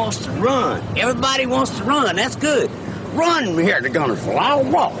everybody wants to run. Everybody wants to run. That's good. Run here at the Gunnersville. I'll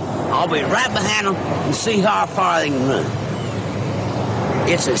walk. I'll be right behind them and see how far they can run.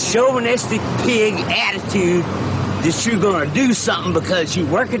 It's a chauvinistic pig attitude that you're going to do something because you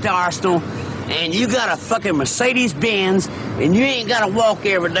work at the Arsenal and you got a fucking Mercedes-Benz and you ain't got to walk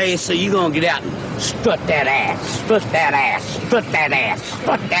every day, so you're going to get out and strut that ass, strut that ass, strut that ass,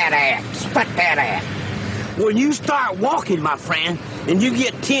 strut that ass, strut that ass. When you start walking, my friend, and you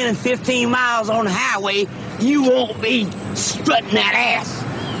get 10 and 15 miles on the highway, you won't be strutting that ass.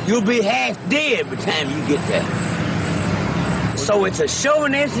 You'll be half dead by the time you get there. So it's a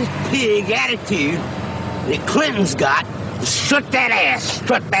chauvinistic pig attitude that Clinton's got. Strut that ass,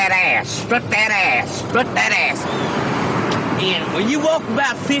 strut that ass, strut that ass, strut that ass. And when you walk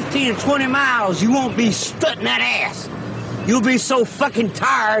about 15 or 20 miles, you won't be strutting that ass. You'll be so fucking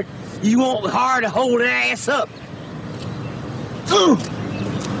tired, you won't be hard to hold that ass up.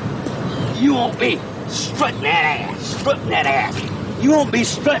 You won't be strutting that ass, strutting that ass. You won't be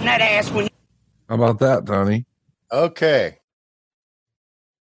strutting that ass when you... How about that, Tony? Okay.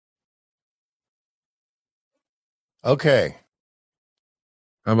 How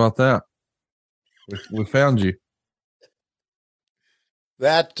about that? We found you.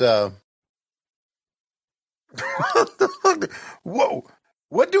 That, whoa.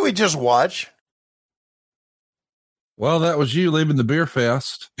 What do we just watch? Well, that was you leaving the beer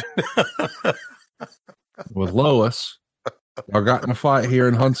fest with Lois. I got in a fight here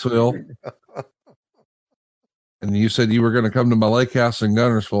in Huntsville. And you said you were going to come to my lake house in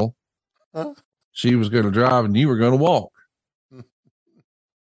Gunnersville. Huh? She was going to drive and you were going to walk. And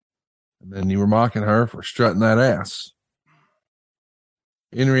then you were mocking her for strutting that ass.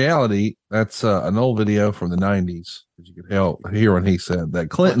 In reality, that's an old video from the 90s that you could hear when he said that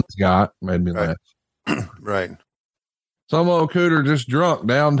Clinton's got made me laugh. Right. Some old cooter just drunk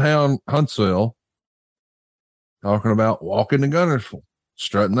downtown Huntsville talking about walking to Gunnersville,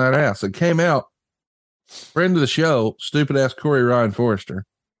 strutting that ass. It came out. Friend of the show, stupid ass Corey Ryan Forrester.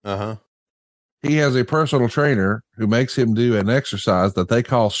 Uh-huh. He has a personal trainer who makes him do an exercise that they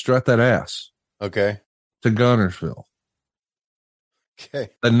call strut that ass. Okay. To Gunnersville. Okay.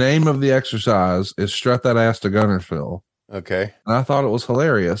 The name of the exercise is strut that ass to Gunnersville. Okay. And I thought it was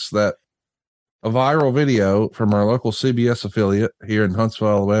hilarious that a viral video from our local CBS affiliate here in Huntsville,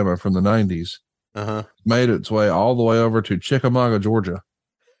 Alabama from the 90s made its way all the way over to Chickamauga, Georgia,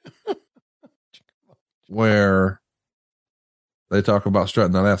 where they talk about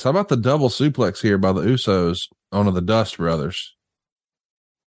strutting that ass. How about the double suplex here by the Usos onto the Dust Brothers?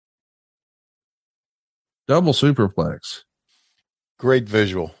 Double superplex. Great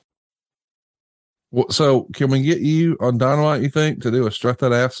visual. So can we get you on Dynamite, you think, to do a strut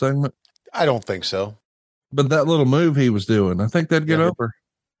that ass segment? I don't think so. But that little move he was doing, I think that'd get over.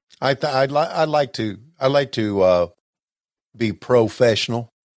 I'd like to be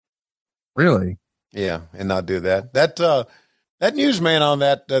professional. Really? Yeah, and not do that. That newsman on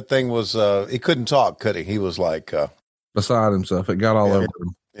that thing was he couldn't talk, could he? He was like beside himself. It got all over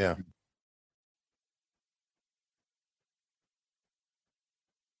him. Yeah.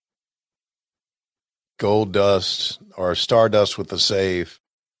 Gold dust or Stardust with the save.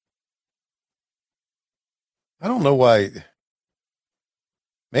 I don't know why.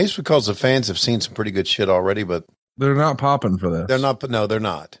 Maybe it's because the fans have seen some pretty good shit already, but they're not popping for this. They're not. No, they're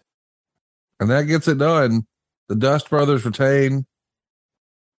not. And that gets it done. The Dust Brothers retain.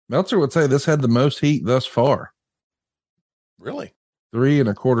 Meltzer would say this had the most heat thus far. Really?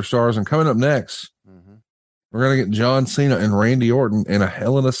 3.25 stars. And coming up next, we're going to get John Cena and Randy Orton in a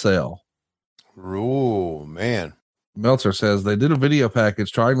Hell in a Cell. Ooh, man. Meltzer says they did a video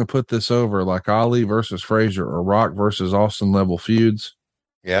package trying to put this over like Ali versus Frazier or Rock versus Austin level feuds.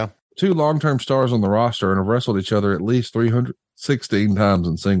 Yeah. 2 long-term stars on the roster and have wrestled each other at least 316 times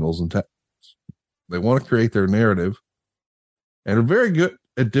in singles and tags. They want to create their narrative and are very good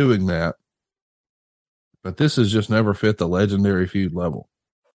at doing that. But this has just never fit the legendary feud level.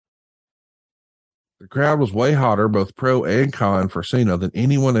 The crowd was way hotter, both pro and con, for Cena than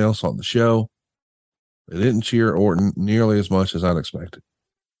anyone else on the show. They didn't cheer Orton nearly as much as I'd expected.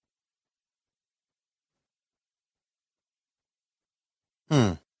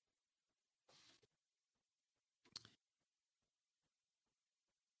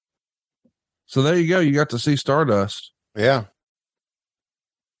 So there you go. You got to see Stardust. Yeah.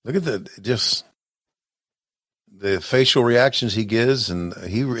 Look at the facial reactions he gives, and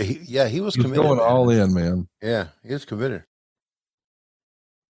he was He's committed. going man. all in, man. Yeah, he is committed.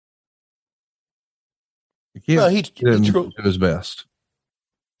 He can't Well, he do his best.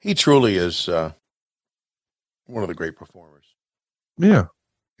 He truly is one of the great performers. Yeah.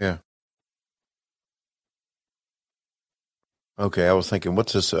 Yeah. Okay, I was thinking,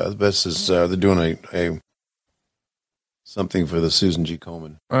 what's this? This is they're doing a something for the Susan G.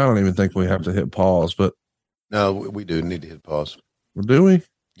 Komen. I don't even think we have to hit pause, but No, we do need to hit pause. do we?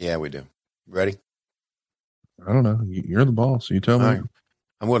 Yeah, we do. Ready? I don't know. You're the boss. You tell me. All right.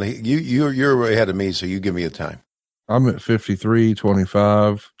 I'm going to you're ahead of me, so you give me a time. I'm at 53,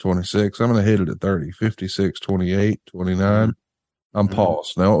 25, 26. I'm going to hit it at 30, 56, 28, 29. I'm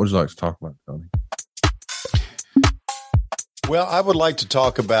paused. Now, what would you like to talk about, Tony? Well, I would like to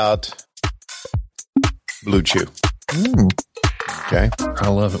talk about Blue Chew. Okay. I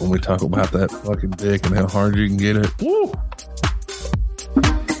love it when we talk about that fucking dick and how hard you can get it. Woo!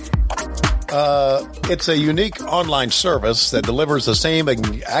 It's a unique online service that delivers the same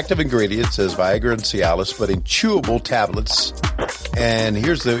active ingredients as Viagra and Cialis, but in chewable tablets. And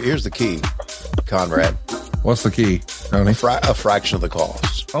here's the key, Conrad. What's the key, Tony? A fraction of the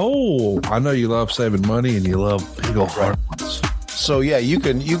cost. Oh, I know you love saving money and you love big old hard ones. So yeah, you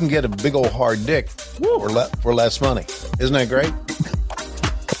can get a big old hard dick for less money. Isn't that great?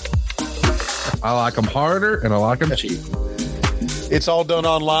 I like them harder and I like them cheap. It's all done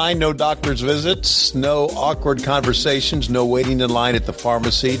online, no doctor's visits, no awkward conversations, no waiting in line at the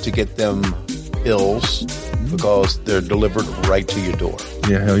pharmacy to get them pills because they're delivered right to your door.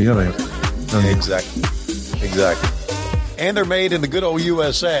 Yeah, hell yeah, they are. Exactly. And they're made in the good old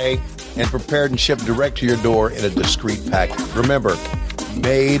USA and prepared and shipped direct to your door in a discreet package. Remember,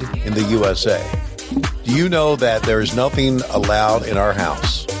 made in the USA. Do you know that there is nothing allowed in our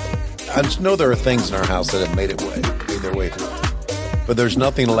house? I just know there are things in our house that have made their way through. But there's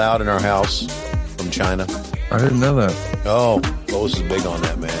nothing allowed in our house from China. I didn't know that. Oh, Lois is big on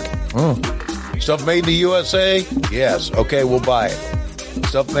that, man. Oh. Stuff made in the USA? Yes. Okay, we'll buy it.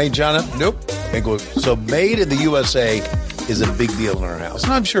 Stuff made in China? Nope. So made in the USA is a big deal in our house.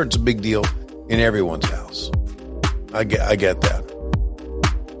 And I'm sure it's a big deal in everyone's house. I get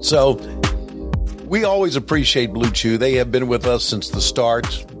that. So we always appreciate Blue Chew. They have been with us since the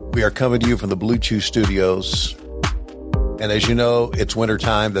start. We are coming to you from the Blue Chew studios. And as you know, it's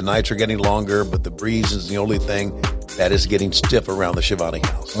wintertime. The nights are getting longer, but the breeze is the only thing that is getting stiff around the Shivani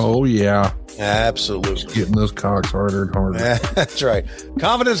house. Oh, yeah. Absolutely. Just getting those cocks harder and harder. That's right.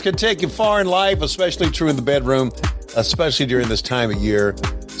 Confidence can take you far in life, especially true in the bedroom, especially during this time of year.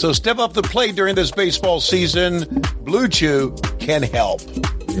 So step up the plate during this baseball season. Blue Chew can help.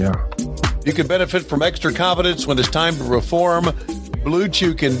 Yeah. You can benefit from extra confidence when it's time to reform. Blue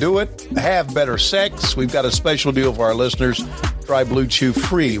Chew can do it. Have better sex. We've got a special deal for our listeners. Try Blue Chew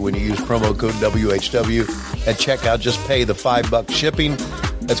free when you use promo code WHW at checkout. Just pay the $5 shipping.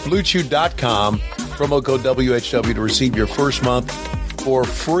 That's BlueChew.com. Promo code WHW to receive your first month for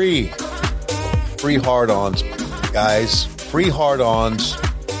free. Free hard-ons, guys. Free hard-ons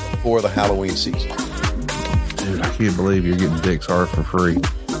for the Halloween season. Dude, I can't believe you're getting dicks hard for free.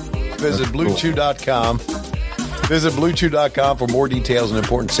 Visit BlueChew.com. Visit BlueChew.com for more details and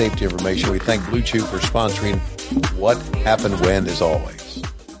important safety information. We thank Blue Chew for sponsoring What Happened When, as always.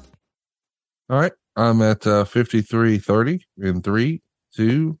 All right. I'm at 53:30 in 3,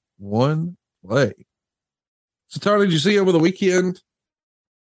 2, 1, play. So, Tony, did you see over the weekend?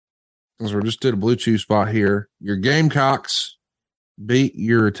 Because we just did a Blue Chew spot here. Your Gamecocks beat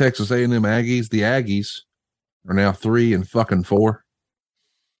your Texas A&M Aggies. The Aggies are now 3-4.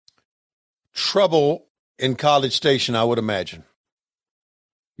 Trouble in College Station, I would imagine.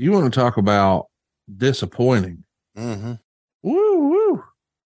 You want to talk about disappointing? Mm-hmm. Woo woo!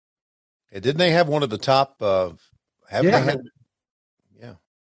 And didn't they have one of the top? They had? Yeah.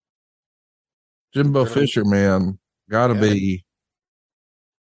 Jimbo Fisher, man, got to be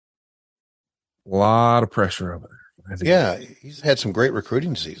a lot of pressure over there. Yeah, he's had some great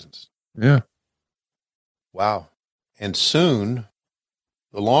recruiting seasons. Yeah. Wow. And soon,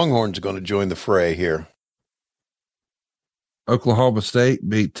 the Longhorns are going to join the fray here. Oklahoma State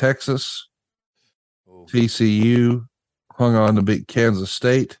beat Texas. TCU hung on to beat Kansas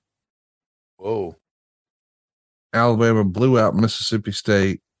State. Whoa. Alabama blew out Mississippi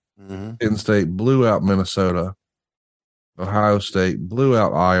State. Mm-hmm. Penn State blew out Minnesota. Ohio State blew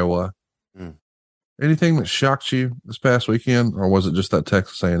out Iowa. Mm. Anything that shocked you this past weekend, or was it just that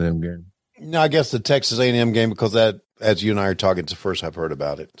Texas A&M game? No, I guess the Texas A&M game, because that, as you and I are talking, it's the first I've heard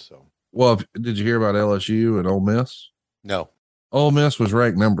about it. So, well, did you hear about LSU and Ole Miss? No. Ole Miss was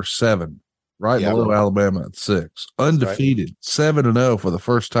ranked number 7 right below Alabama at 6. Undefeated, 7-0 for the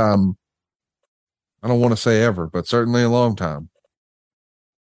first time. I don't want to say ever, but certainly a long time.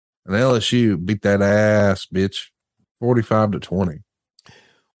 And LSU beat that ass, bitch, 45-20.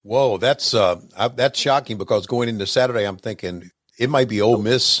 Whoa, that's shocking because going into Saturday, I'm thinking it might be Ole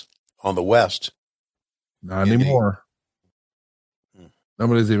Miss on the West. Not anymore.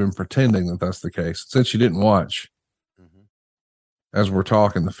 Nobody's even pretending that that's the case. Since you didn't watch, as we're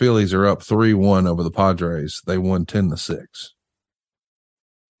talking, the Phillies are up 3-1 over the Padres. They won 10-6.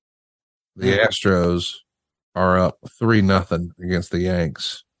 The Astros are up 3-0 against the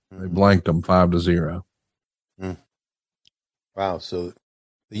Yanks. They blanked them 5-0. Wow. So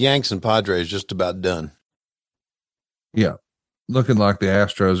the Yanks and Padres just about done. Yeah. Looking like the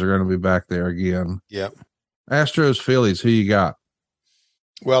Astros are going to be back there again. Yep. Astros, Phillies, who you got?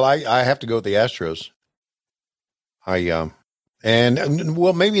 Well, I have to go with the Astros. Well,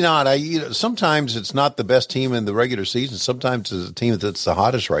 maybe not. Sometimes it's not the best team in the regular season. Sometimes it's a team that's the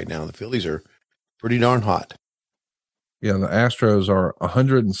hottest right now. The Phillies are pretty darn hot. Yeah, the Astros are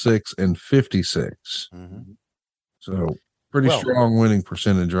 106-56. So pretty strong winning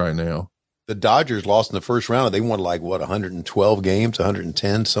percentage right now. The Dodgers lost in the first round. They won 112 games,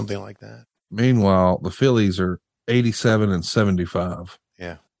 110, something like that. Meanwhile, the Phillies are 87-75.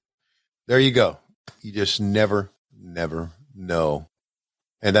 Yeah. There you go. You just never know.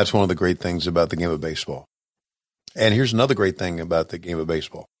 And that's one of the great things about the game of baseball. And here's another great thing about the game of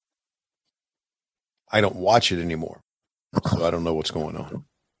baseball. I don't watch it anymore, so I don't know what's going on.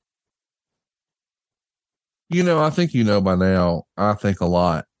 I think by now, I think a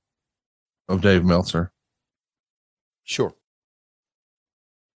lot of Dave Meltzer. Sure.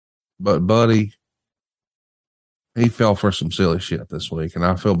 But, buddy, he fell for some silly shit this week, and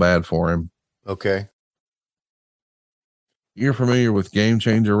I feel bad for him. Okay. You're familiar with Game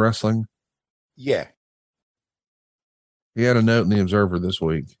Changer Wrestling? Yeah. He had a note in the Observer this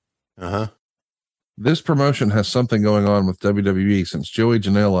week. Uh-huh. This promotion has something going on with WWE since Joey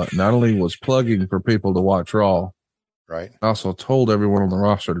Janela not only was plugging for people to watch Raw, right, also told everyone on the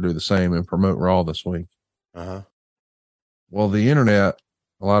roster to do the same and promote Raw this week. Uh-huh. Well, the internet,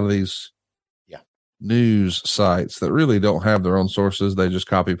 a lot of these news sites that really don't have their own sources, they just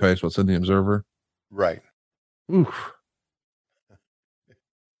copy paste what's in the Observer. Right. Oof.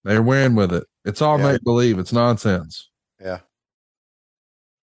 They're wearing with it. It's all make believe. It's nonsense. Yeah.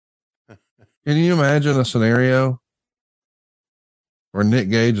 Can you imagine a scenario where Nick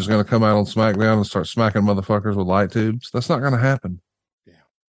Gage is going to come out on SmackDown and start smacking motherfuckers with light tubes? That's not going to happen. Yeah.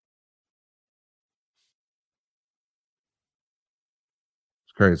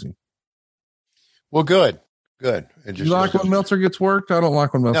 It's crazy. Well, good. You like when Meltzer gets worked? I don't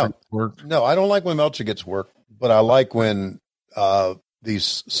like when Meltzer gets worked. No, I don't like when Meltzer gets worked, but I like when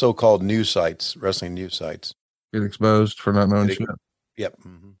these so-called news sites, wrestling news sites, get exposed for not knowing shit. Yep.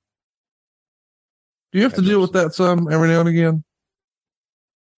 Mm-hmm. Do you have to deal with that some every now and again?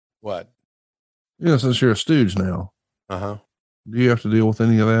 What? Since you're a stooge now. Uh-huh. Do you have to deal with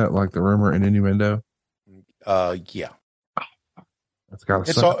any of that, like the rumor and innuendo? Yeah. That's got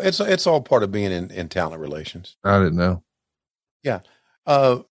to it's all part of being in talent relations. I didn't know. Yeah.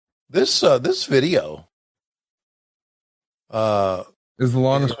 This video is the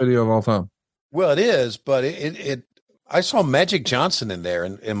longest video of all time. Well, it is, but I saw Magic Johnson in there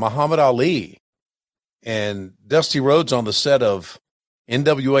and Muhammad Ali and Dusty Rhodes on the set of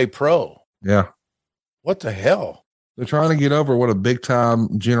NWA Pro. Yeah. What the hell? They're trying to get over what a big time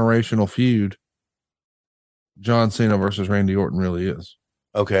generational feud John Cena versus Randy Orton really is.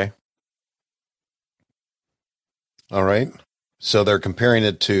 Okay. All right. So they're comparing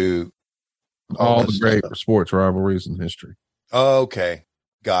it to all the great sports rivalries in history. Okay.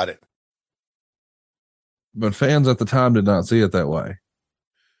 Got it. But fans at the time did not see it that way.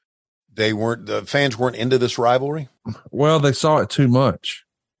 The fans weren't into this rivalry? Well, they saw it too much.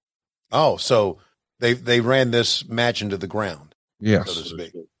 Oh, so they ran this match into the ground. Yes. So to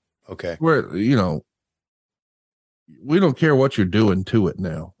speak. Okay. Where, we don't care what you're doing to it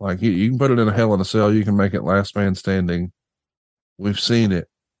now. Like you can put it in a Hell in a Cell. You can make it last man standing. We've seen it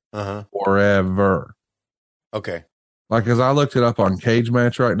forever. Okay. Like, as I looked it up on Cage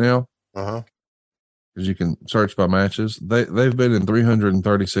Match right now, because you can search by matches, they've been in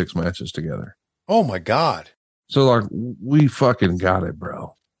 336 matches together. Oh my God. So like, we fucking got it,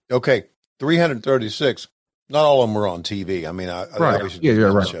 bro. Okay. 336. Not all of them were on TV. I mean, right. Yeah,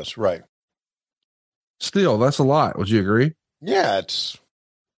 right. Just, right. Still, that's a lot. Would you agree? Yeah,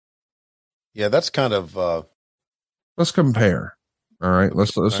 that's kind of, let's compare. All right.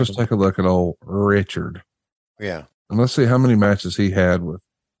 Let's just take a look at old Richard. Yeah. And let's see how many matches he had with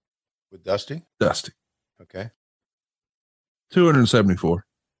With Dusty? Dusty. Okay. 274.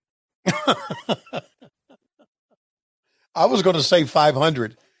 I was going to say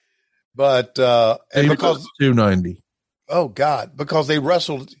 500, but and because 290. Oh God, because they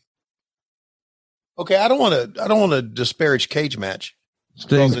wrestled. Okay, I don't want to disparage Cage Match.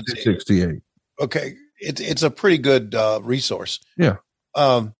 Sting 68. Okay, it's a pretty good resource. Yeah.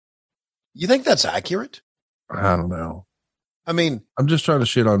 You think that's accurate? I don't know. I mean, I'm just trying to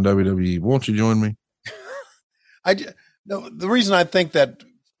shit on WWE. Won't you join me? No, the reason I think that,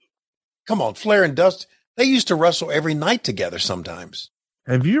 come on, Flair and Dust, they used to wrestle every night together sometimes.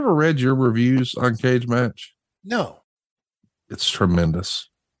 Have you ever read your reviews on Cage Match? No. It's tremendous.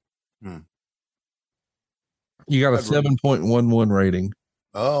 You got a 7.11 rating.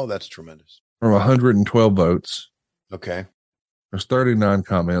 Oh, that's tremendous. From 112 votes. Okay. There's 39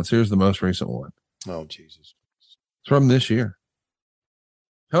 comments. Here's the most recent one. Oh, Jesus. It's from this year.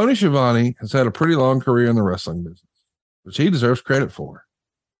 Tony Schiavone has had a pretty long career in the wrestling business, which he deserves credit for.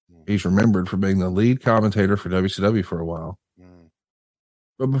 He's remembered for being the lead commentator for WCW for a while.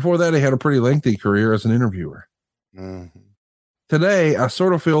 But before that, he had a pretty lengthy career as an interviewer. Today, I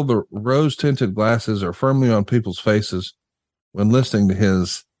sort of feel the rose-tinted glasses are firmly on people's faces when listening to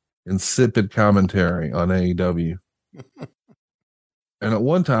his insipid commentary on AEW. And at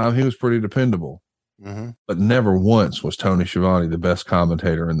one time, he was pretty dependable. But never once was Tony Schiavone the best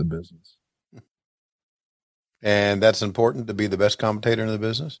commentator in the business. And that's important, to be the best commentator in the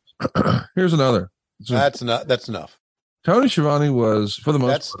business? Here's another. That's enough. Tony Schiavone was, for the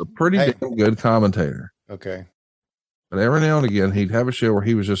most part, a pretty damn good commentator. Okay. But every now and again, he'd have a show where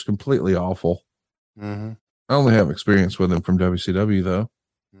he was just completely awful. I only have experience with him from WCW, though.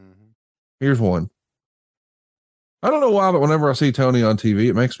 Here's one. I don't know why, but whenever I see Tony on TV,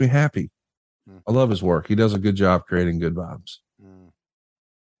 it makes me happy. I love his work. He does a good job creating good vibes.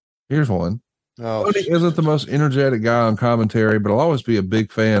 Here's one. Tony isn't the most energetic guy on commentary, but I'll always be a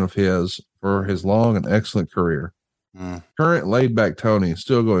big fan of his for his long and excellent career. Current laid-back Tony is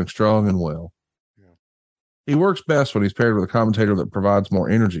still going strong and well. He works best when he's paired with a commentator that provides more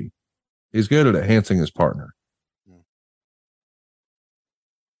energy. He's good at enhancing his partner.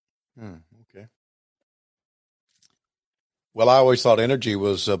 Okay. Well, I always thought energy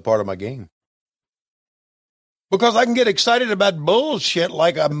was a part of my game. Because I can get excited about bullshit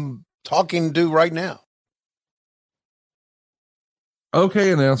like I'm talking to right now.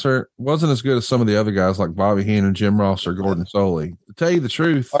 Okay, announcer wasn't as good as some of the other guys like Bobby Heenan, Jim Ross, or Gordon Soley. To tell you the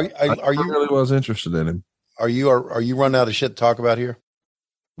truth, I really was interested in him. Are you running out of shit to talk about here?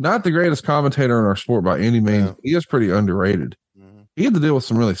 Not the greatest commentator in our sport by any means. Yeah. He is pretty underrated. He had to deal with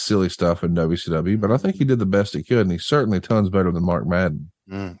some really silly stuff in WCW, but I think he did the best he could, and he's certainly tons better than Mark Madden.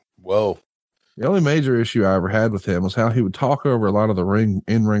 Whoa. The only major issue I ever had with him was how he would talk over a lot of the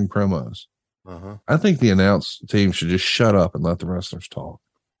in-ring promos. I think the announce team should just shut up and let the wrestlers talk.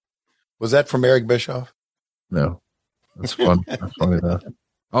 Was that from Eric Bischoff? No. That's fun. That's funny enough.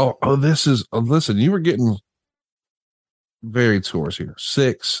 Oh, this is, listen, you were getting varied scores here.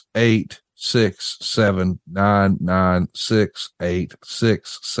 6, 8, 6, 7, 9, 9, 6, 8,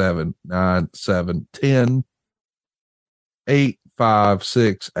 6, 7, 9, 7, 10, 8, 5,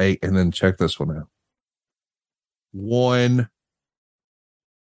 6, 8, and then check this one out. 1.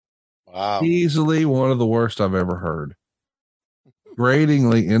 Wow. Easily one of the worst I've ever heard.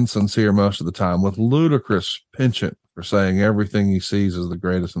 Gratingly insincere most of the time, with ludicrous penchant for saying everything he sees is the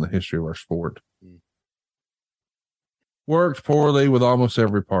greatest in the history of our sport. Worked poorly with almost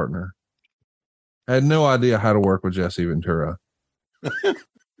every partner. Had no idea how to work with Jesse Ventura.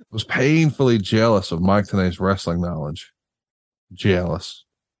 Was painfully jealous of Mike Tenay's wrestling knowledge. Jealous.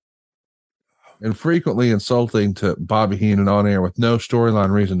 And frequently insulting to Bobby Heenan on air with no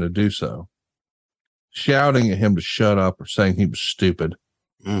storyline reason to do so. Shouting at him to shut up or saying he was stupid.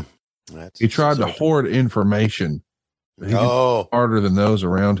 He tried to hoard information. But he was harder than those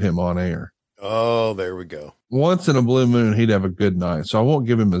around him on air. Oh, there we go. Once in a blue moon, he'd have a good night. So I won't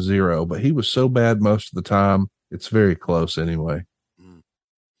give him a 0, but he was so bad most of the time. It's very close anyway.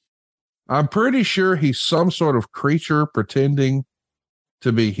 I'm pretty sure he's some sort of creature pretending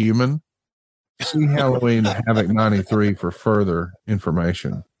to be human. See Halloween Havoc 93 for further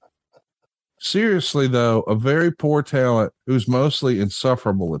information. Seriously, though, a very poor talent who's mostly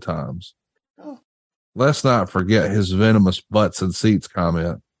insufferable at times. Let's not forget his venomous butts and seats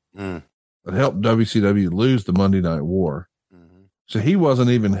comment that helped WCW lose the Monday Night War. So he wasn't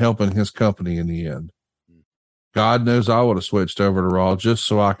even helping his company in the end. God knows I would have switched over to Raw just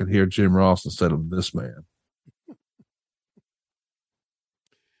so I could hear Jim Ross instead of this man.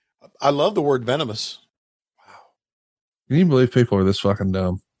 I love the word venomous. Can you believe people are this fucking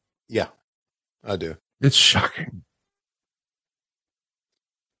dumb? Yeah, I do. It's shocking.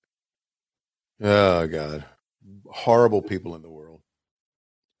 Oh, God. Horrible people in the world.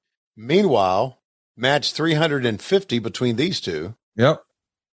 Meanwhile, match 350 between these two. Yep.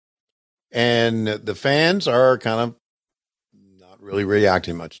 And the fans are kind of not really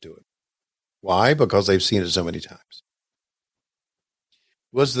reacting much to it. Why? Because they've seen it so many times.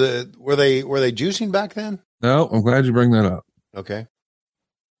 Were they juicing back then? No, I'm glad you bring that up. Okay.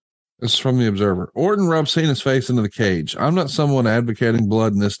 This is from the Observer. Orton rubs Cena's face into the cage. I'm not someone advocating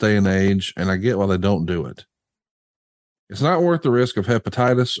blood in this day and age, and I get why they don't do it. It's not worth the risk of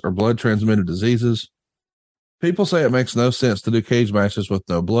hepatitis or blood transmitted diseases. People say it makes no sense to do cage matches with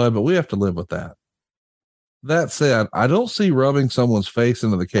no blood, but we have to live with that. That said, I don't see rubbing someone's face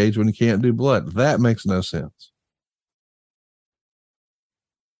into the cage when you can't do blood. That makes no sense.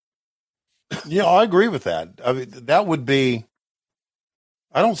 Yeah, I agree with that. I mean, that would be,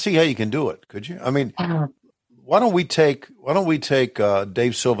 I don't see how you can do it. Could you? I mean, why don't we take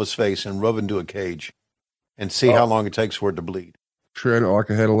Dave Silva's face and rub into a cage and see how long it takes for it to bleed? Shred it like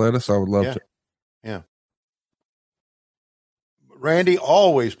a head of lettuce. I would love to. Yeah. Randy,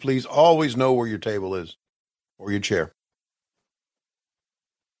 please always know where your table is or your chair.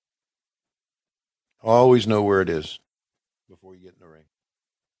 Always know where it is before you get in the ring.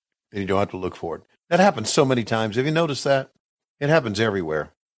 And you don't have to look for it. That happens so many times. Have you noticed that? It happens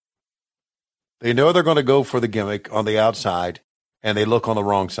everywhere. They know they're going to go for the gimmick on the outside, and they look on the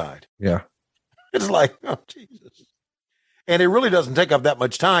wrong side. Yeah. It's like, oh, Jesus. And it really doesn't take up that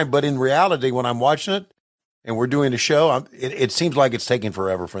much time, but in reality, when I'm watching it and we're doing the show, it seems like it's taking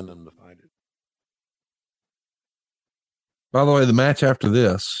forever for them to find it. By the way, the match after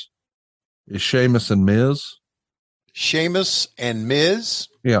this is Sheamus and Miz. Sheamus and Miz?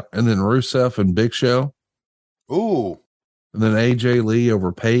 Yeah, and then Rusev and Big Show. Ooh. And then AJ Lee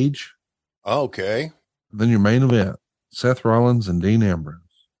over Paige. Okay. And then your main event, Seth Rollins and Dean Ambrose.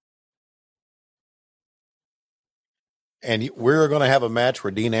 And we're going to have a match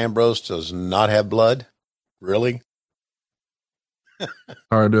where Dean Ambrose does not have blood? Really?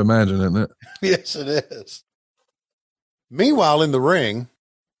 Hard to imagine, isn't it? Yes, it is. Meanwhile, in the ring.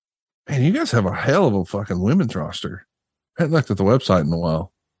 Man, you guys have a hell of a fucking women's roster. I hadn't looked at the website in a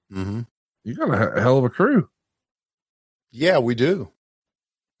while. Mm-hmm. You got a hell of a crew. Yeah, we do.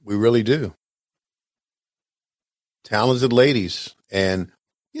 We really do. Talented ladies. And,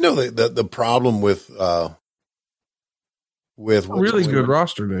 you know, the problem with a really good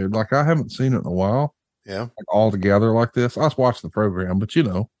roster, dude. Like, I haven't seen it in a while. Yeah. Like, all together like this. I was watching the program, but you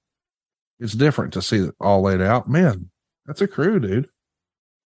know, it's different to see it all laid out. Man, that's a crew, dude.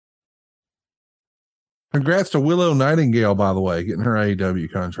 Congrats to Willow Nightingale, by the way, getting her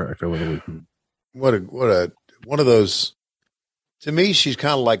AEW contract over the weekend. What a one of those. To me, she's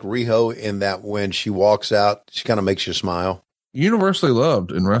kind of like Riho in that when she walks out, she kind of makes you smile. Universally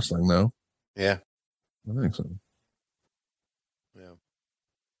loved in wrestling, though. Yeah, I think so. Yeah,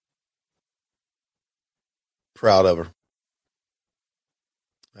 proud of her.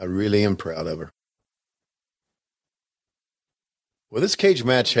 I really am proud of her. Well, this cage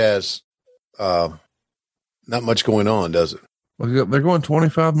match has not much going on, does it? Well, they're going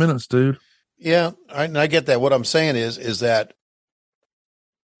 25 minutes, dude. Yeah, I get that. What I'm saying is that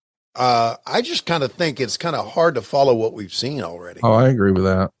I just kind of think it's kind of hard to follow what we've seen already. Oh, I agree with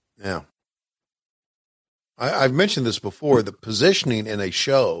that. Yeah. I've mentioned this before. The positioning in a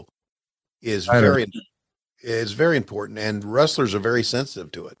show is very important, and wrestlers are very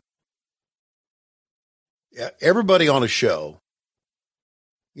sensitive to it. Yeah, everybody on a show,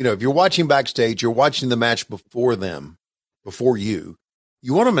 you know, if you're watching backstage, you're watching the match before you.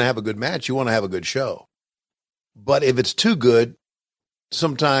 You want them to have a good match. You want to have a good show. But if it's too good,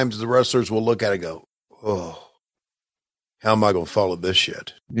 sometimes the wrestlers will look at it and go, oh, how am I going to follow this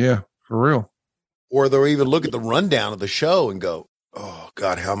shit? Yeah, for real. Or they'll even look at the rundown of the show and go, oh,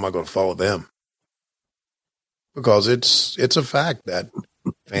 God, how am I going to follow them? Because it's a fact that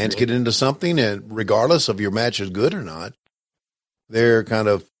fans get into something, and regardless of your match is good or not, they're kind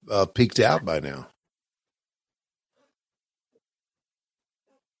of peaked out by now.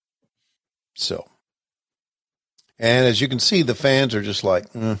 So, and as you can see, the fans are just like,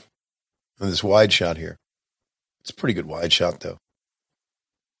 and this wide shot here. It's a pretty good wide shot, though.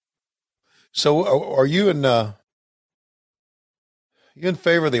 So, are you in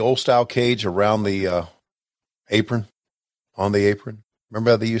favor of the old style cage around the apron, on the apron?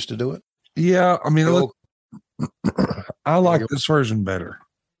 Remember how they used to do it? Yeah, I mean, I like this version better.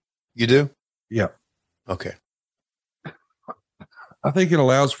 You do? Yeah. Okay. I think it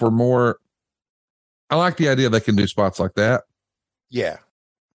allows for more. I like the idea they can do spots like that. Yeah.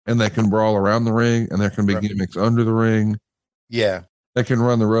 and they can brawl around the ring, and there can be Right. gimmicks under the ring. Yeah. They can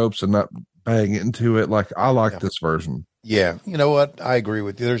run the ropes and not bang into it. Like, I like Yeah. this version. Yeah. You know what? I agree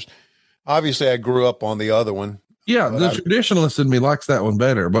with you. There's obviously I grew up on the other one. Yeah, But the I- traditionalist in me likes that one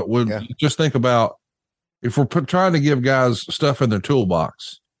better. But when Yeah. just think about if we're trying to give guys stuff in their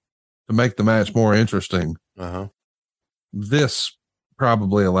toolbox to make the match more interesting, Uh-huh. this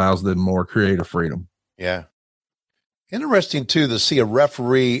probably allows them more creative freedom. Yeah. Interesting too to see a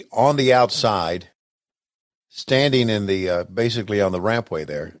referee on the outside standing in the basically on the rampway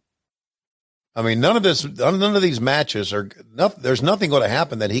there. I mean, none of these matches are there's nothing going to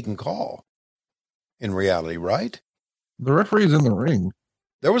happen that he can call in reality, right? The referee's in the ring.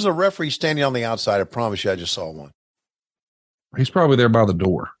 There was a referee standing on the outside. I promise you, I just saw one. He's probably there by the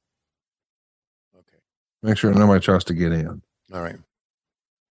door. Okay. Make sure nobody tries to get in. All right.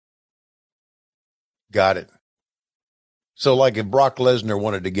 Got it. So like if Brock Lesnar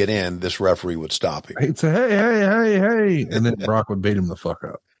wanted to get in, this referee would stop him. He'd say, hey. And then Brock would beat him the fuck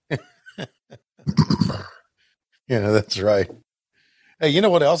up. Yeah, that's right. Hey, you know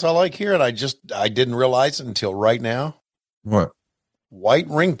what else I like here? And I didn't realize it until right now. What? White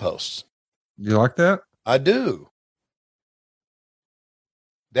ring posts. You like that? I do.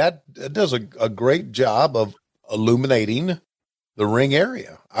 That does a great job of illuminating the ring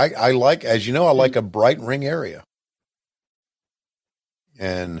area. I like, as you know, I like a bright ring area.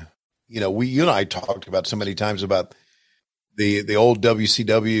 And, you know, you and I talked about so many times about the old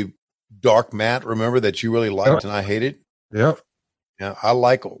WCW dark mat, remember, that you really liked and I hated? Yep. Yeah, I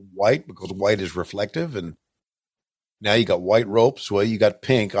like white because white is reflective, and now you got white ropes. Well, you got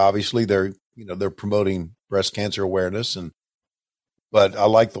pink. Obviously, they're promoting breast cancer awareness, but I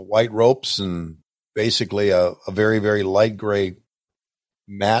like the white ropes and basically a very, very light gray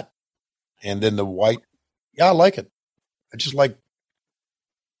mat, and then the white. Yeah, I like it. I just like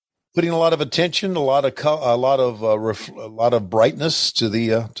putting a lot of attention, a lot of brightness to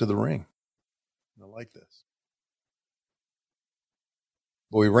the ring. I like this.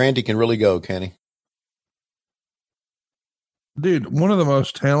 Boy, Randy can really go, can he? Dude, one of the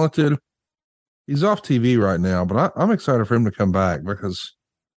most talented. He's off TV right now, but I'm excited for him to come back because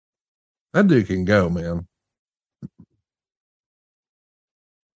that dude can go, man.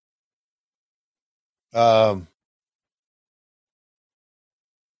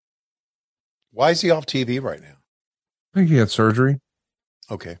 Why is he off TV right now? I think he had surgery.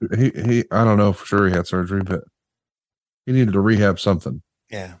 Okay. He I don't know for sure he had surgery, but he needed to rehab something.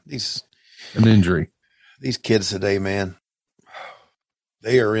 Yeah, an injury. These kids today, man,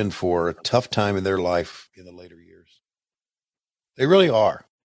 they are in for a tough time in their life in the later years. They really are.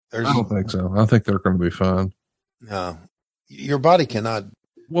 I don't think so. I think they're going to be fine. No, your body cannot.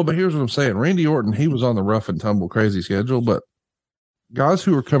 Well, but here's what I'm saying. Randy Orton, he was on the rough and tumble crazy schedule, but guys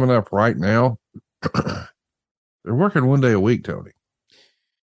who are coming up right now, they're working one day a week, Tony.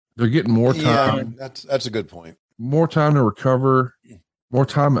 They're getting more time. Yeah, that's a good point. More time to recover, more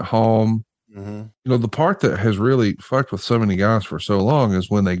time at home. Mm-hmm. You know, the part that has really fucked with so many guys for so long is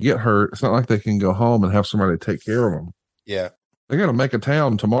when they get hurt, it's not like they can go home and have somebody take care of them. Yeah. They got to make a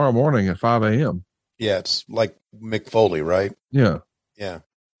town tomorrow morning at 5 a.m. Yeah, it's like Mick Foley, right? Yeah. Yeah.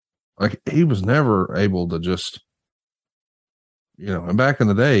 Like he was never able to just, and back in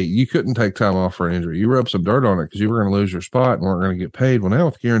the day, you couldn't take time off for an injury. You rub some dirt on it because you were going to lose your spot and weren't going to get paid. Well, now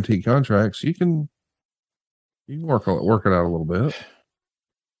with guaranteed contracts, you can work it out a little bit.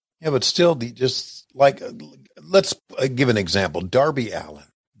 Yeah, but still, just like, let's give an example. Darby Allin,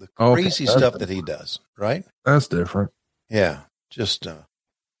 the crazy stuff that he does, right? That's different. Yeah. Just,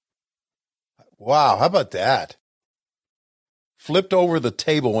 wow. How about that? Flipped over the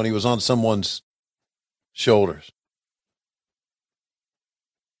table when he was on someone's shoulders.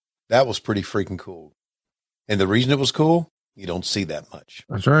 That was pretty freaking cool. And the reason it was cool, you don't see that much.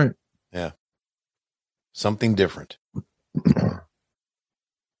 That's right. Yeah. Something different.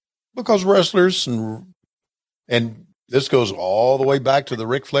 Because wrestlers and this goes all the way back to the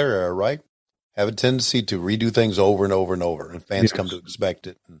Ric Flair era, right? Have a tendency to redo things over and over and over, and fans come to expect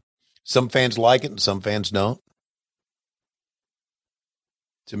it. And some fans like it and some fans don't.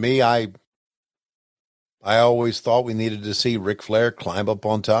 To me, I always thought we needed to see Ric Flair climb up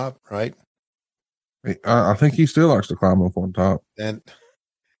on top, right? I think he still likes to climb up on top. And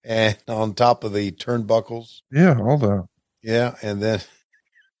on top of the turnbuckles. Yeah, all that. Yeah, and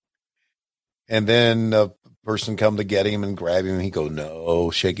then a person come to get him and grab him. And he goes,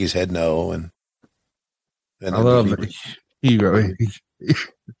 no, shake his head, no. And then I love it. He goes,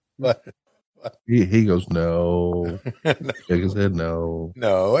 no. Shake his head, no.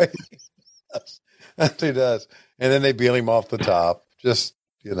 No. He does. And then they peel him off the top. Just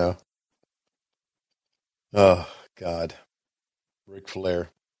you know. Oh, God. Ric Flair.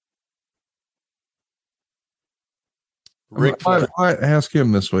 Ric Flair. I might ask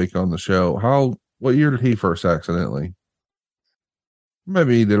him this week on the show. What year did he first accidentally?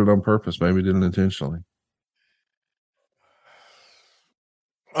 Maybe he did it on purpose. Maybe he did it intentionally.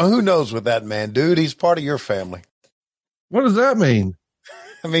 Who knows with that man, dude? He's part of your family. What does that mean?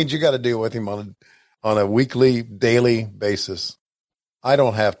 It means you got to deal with him on a weekly, daily basis. I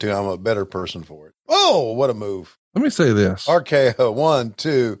don't have to. I'm a better person for it. Oh, what a move. Let me say this. RKO, 1,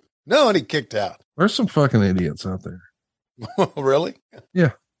 2. No, and he kicked out. There's some fucking idiots out there. Really?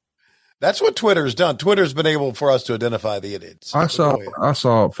 Yeah. That's what Twitter's done. Twitter's been able for us to identify the idiots. I saw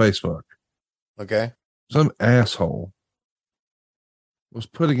Facebook. Okay. Some asshole was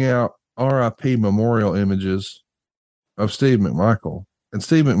putting out RIP memorial images of Steve McMichael, and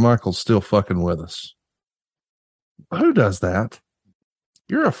Steve McMichael's still fucking with us. Who does that?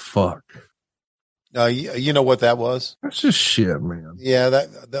 You're a fuck. You know what that was? That's just shit, man. Yeah,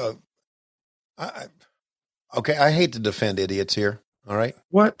 okay, I hate to defend idiots here. All right.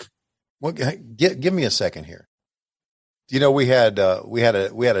 What? Give me a second here. You know, we had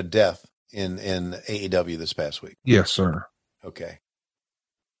a death in AEW this past week. Yes, sir. Okay.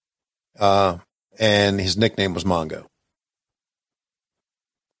 And his nickname was Mongo.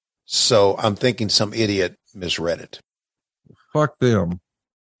 So I'm thinking some idiot misread it. Fuck them.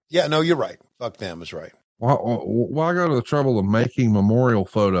 Yeah, no, you're right. Fuck them is right. Why go to the trouble of making memorial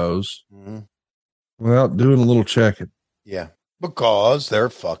photos without doing a little checking? Yeah, because they're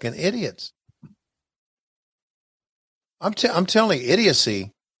fucking idiots. I'm telling you,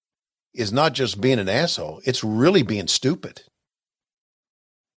 idiocy is not just being an asshole. It's really being stupid.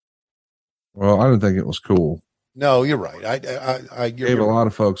 Well, I didn't think it was cool. No, you're right. I gave a lot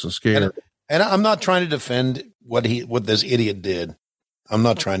of folks a scare. And I'm not trying to defend what this idiot did. I'm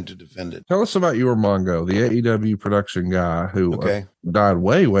not trying to defend it. Tell us about your Mongo, the AEW production guy who died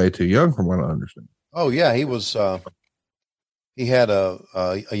way, way too young from what I understand. Oh yeah, he was. He had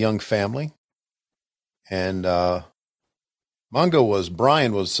a young family, and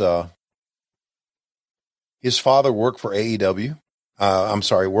Brian was. His father worked for AEW.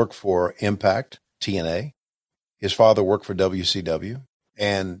 Worked for Impact TNA. His father worked for WCW,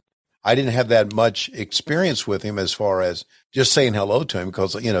 and I didn't have that much experience with him as far as just saying hello to him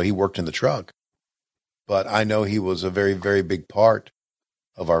because, he worked in the truck. But I know he was a very, very big part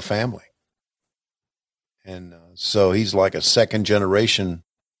of our family. And so he's like a second generation,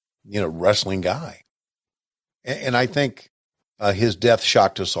 wrestling guy. And I think his death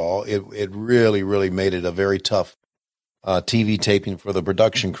shocked us all. It really, really made it a very tough TV taping for the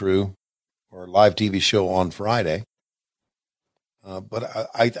production crew or live TV show on Friday. But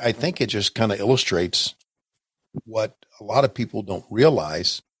I think it just kind of illustrates what a lot of people don't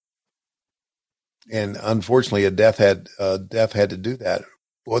realize. And unfortunately, a death had to do that.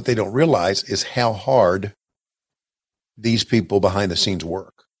 What they don't realize is how hard these people behind the scenes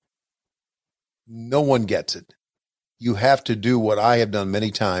work. No one gets it. You have to do what I have done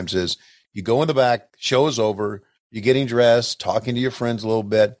many times is you go in the back, show is over, you're getting dressed, talking to your friends a little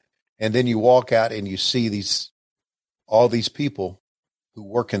bit, and then you walk out and you see all these people who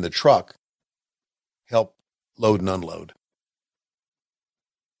work in the truck help load and unload.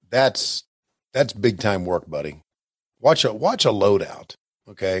 That's big time work, buddy. Watch a loadout.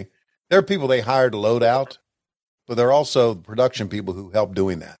 Okay. There are people they hire to load out, but there are also production people who help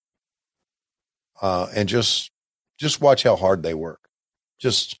doing that. And just watch how hard they work.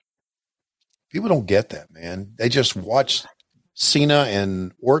 People don't get that, man. They just watch Cena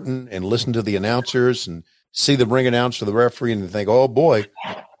and Orton and listen to the announcers and see the ring announcer, the referee, and think, oh boy,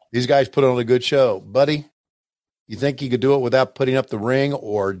 these guys put on a good show. Buddy, you think you could do it without putting up the ring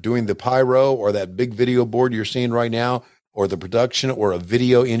or doing the pyro or that big video board you're seeing right now or the production or a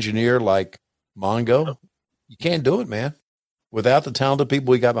video engineer like Mongo? You can't do it, man, without the talented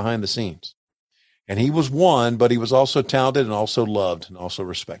people he got behind the scenes. And he was one, but he was also talented and also loved and also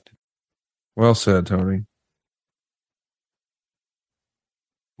respected. Well said, Tony.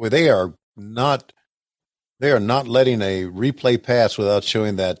 Well, they are not letting a replay pass without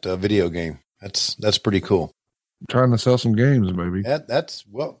showing that video game. That's pretty cool. I'm trying to sell some games, baby. That's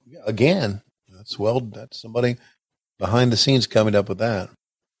somebody behind the scenes coming up with that.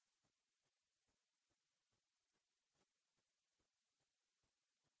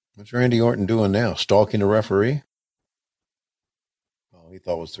 What's Randy Orton doing now? Stalking a referee? Oh, he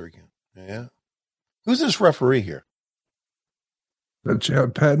thought it was 3 count. Yeah. Who's this referee here? That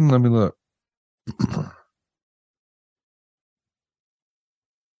Chad Patton? Let me look.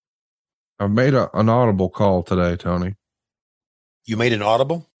 I've made an audible call today, Tony. You made an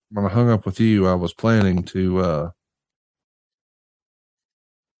audible? When I hung up with you, I was planning to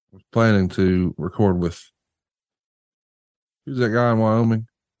record with, who's that guy in Wyoming?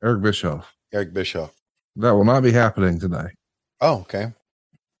 Eric Bischoff. Eric Bischoff. That will not be happening today. Oh, okay. A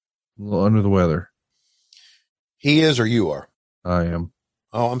little under the weather. He is, or you are? I am.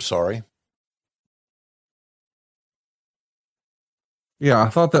 Oh, I'm sorry. Yeah, I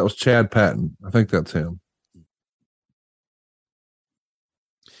thought that was Chad Patton. I think that's him.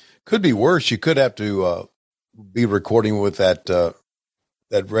 Could be worse. You could have to be recording with that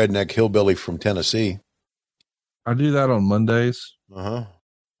redneck hillbilly from Tennessee. I do that on Mondays. Uh-huh.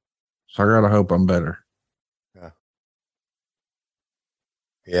 So I gotta hope I'm better.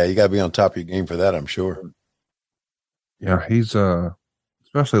 Yeah, you gotta be on top of your game for that, I'm sure. Yeah, he's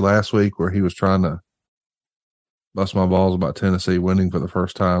especially last week where he was trying to bust my balls about Tennessee winning for the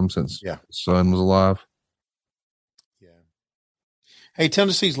first time since his son was alive. Yeah. Hey,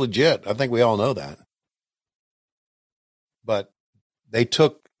 Tennessee's legit. I think we all know that. But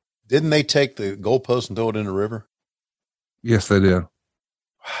didn't they take the goalpost and throw it in the river? Yes, they did.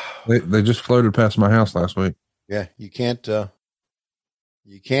 They just floated past my house last week. Yeah, you can't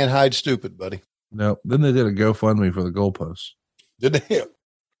hide stupid, buddy. No, then they did a GoFundMe for the goalposts. Did they?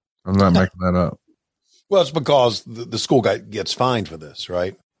 I'm not making that up. Well, it's because the school guy gets fined for this,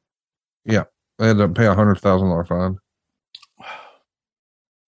 right? Yeah, they had to pay $100,000 fine.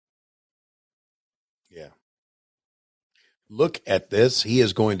 Yeah. Look at this. He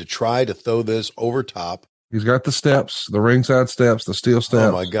is going to try to throw this over top. He's got the steps, the ringside steps, the steel steps.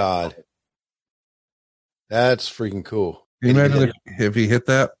 Oh my God. That's freaking cool. Can you imagine if he hit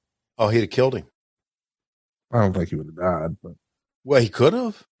that? Oh, he'd have killed him. I don't think he would have died, but well, he could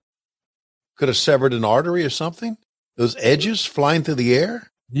have. Could have severed an artery or something. Those edges flying through the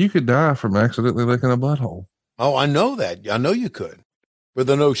air. You could die from accidentally licking a butthole. Oh, I know that. I know you could. With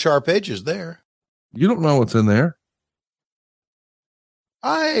the no sharp edges there. You don't know what's in there.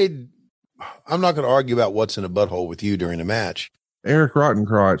 I'm not going to argue about what's in a butthole with you during a match. Eric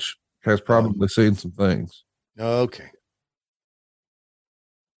Rottencrotch has probably seen some things. Okay.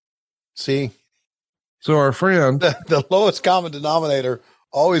 See? So our friend, the lowest common denominator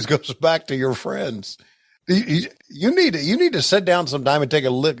always goes back to your friends. You need to sit down sometime and take a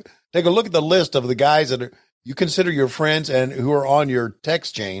look at the list of the guys that you consider your friends and who are on your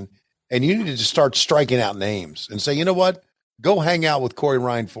text chain, and you need to just start striking out names and say, you know what? Go hang out with Corey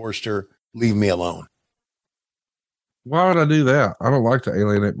Ryan Forster. Leave me alone. Why would I do that? I don't like to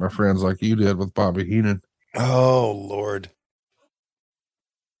alienate my friends like you did with Bobby Heenan. Oh, Lord.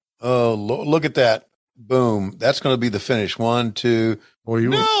 Oh, look at that. Boom. That's going to be the finish. 1, 2. Well, you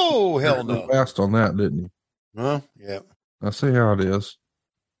no, hell no. Fast on that, didn't you? Huh? Yeah. I see how it is.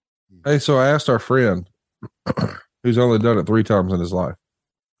 Hey, so I asked our friend who's only done it 3 times in his life.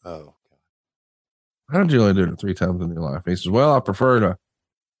 Oh. How did you only do it 3 times in your life? He says, well, I prefer to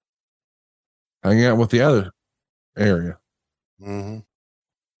hang out with the other area. Mm-hmm.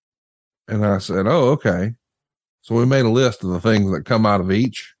 And I said, oh, okay. So we made a list of the things that come out of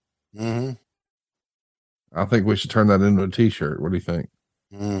each. Mm-hmm. I think we should turn that into a t-shirt. What do you think?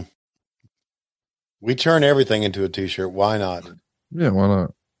 Mm. We turn everything into a t-shirt. Why not? Yeah, why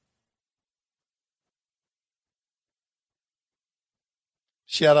not?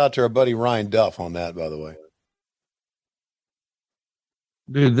 Shout out to our buddy Ryan Duff on that, by the way.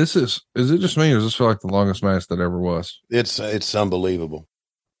 Dude, is it just me or does this feel like the longest match that ever was? It's unbelievable.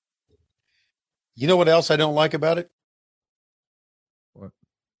 You know what else I don't like about it? What?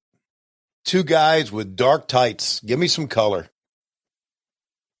 2 guys with dark tights. Give me some color.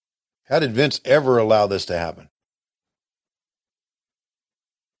 How did Vince ever allow this to happen?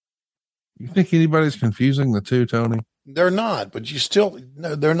 You think anybody's confusing the two, Tony? They're not, but you still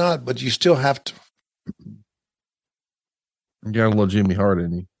have to. You got a little Jimmy Hart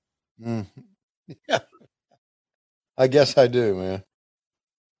in you. Yeah. I guess I do, man.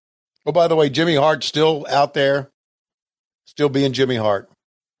 Oh, by the way, Jimmy Hart's still out there, still being Jimmy Hart.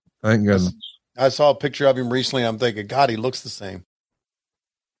 Thank goodness. I saw a picture of him recently. I'm thinking, God, he looks the same.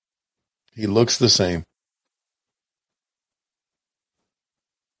 He looks the same.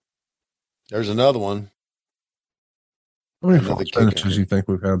 There's another one. How many false finishes you think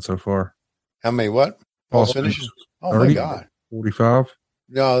we've had so far? How many what? False finishes? Oh, 30, my God. 45?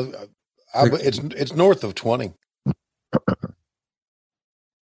 No, it's north of 20.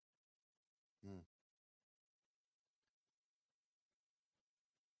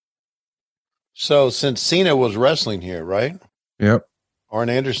 So since Cena was wrestling here, right? Yep. Arn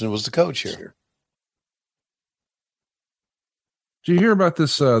Anderson was the coach here. Did you hear about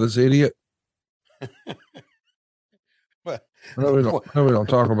this idiot? I know we don't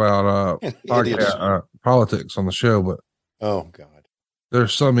talk about politics on the show, but oh God,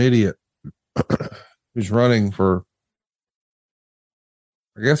 there's some idiot who's running for.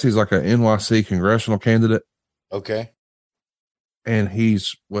 I guess he's like an NYC congressional candidate. Okay. And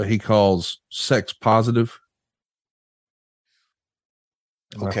he's what he calls sex positive.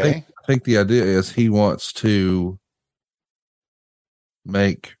 And okay. I think the idea is he wants to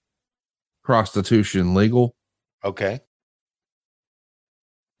make prostitution legal. Okay.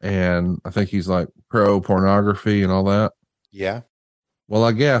 And I think he's like pro pornography and all that. Yeah. Well,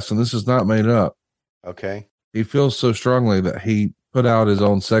 I guess, and this is not made up. Okay. He feels so strongly that he put out his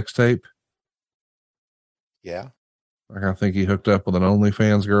own sex tape. Yeah. Like I think he hooked up with an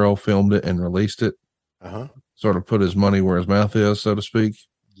OnlyFans girl, filmed it, and released it. Uh-huh. Sort of put his money where his mouth is, so to speak.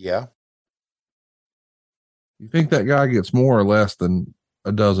 Yeah. You think that guy gets more or less than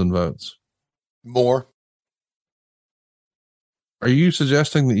a dozen votes? More. Are you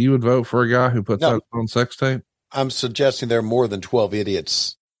suggesting that you would vote for a guy who puts out his own sex tape? I'm suggesting there are more than 12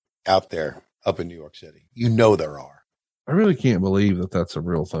 idiots out there up in New York City. You know there are. I really can't believe that that's a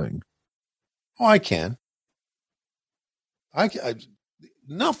real thing. Oh, I can.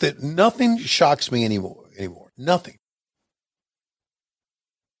 Nothing shocks me anymore. Nothing.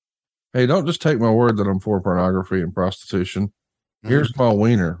 Hey, don't just take my word that I'm for pornography and prostitution. Here's my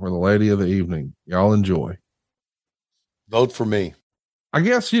wiener with the lady of the evening. Y'all enjoy. Vote for me. I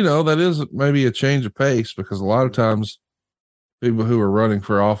guess, that is maybe a change of pace, because a lot of times people who are running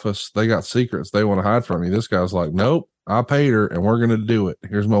for office, they got secrets they want to hide from you. This guy's like, nope, I paid her and we're going to do it.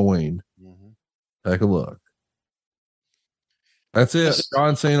 Here's my ween. Take a look. That's it.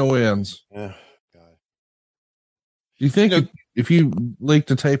 John Cena wins. Yeah. God. Do you think if you leaked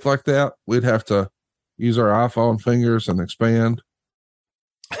a tape like that, we'd have to use our iPhone fingers and expand?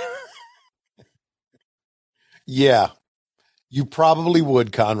 Yeah. You probably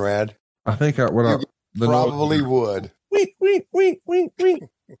would, Conrad. I think probably would. Wink.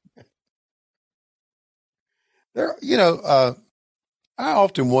 There, I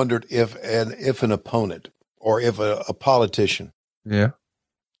often wondered if an opponent or if a politician,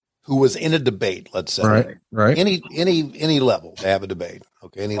 who was in a debate, let's say, right, any level, they have a debate,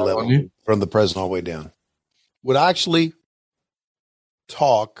 okay, any level from the president all the way down, would actually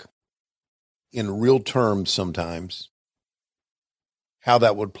talk in real terms sometimes, how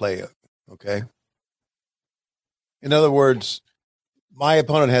that would play it, okay? In other words, my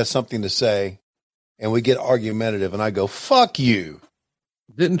opponent has something to say, and we get argumentative, and I go, fuck you.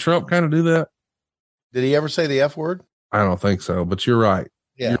 Didn't Trump kind of do that? Did he ever say the F word? I don't think so, but you're right.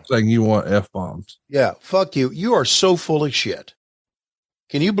 Yeah. You're saying you want F-bombs. Yeah, fuck you. You are so full of shit.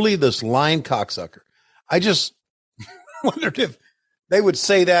 Can you believe this lying cocksucker? I just wondered if they would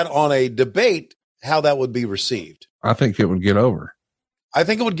say that on a debate, how that would be received. I think it would get over. I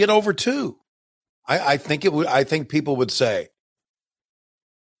think it would get over too. I think it would. I think people would say,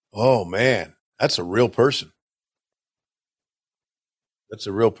 "Oh man, that's a real person. That's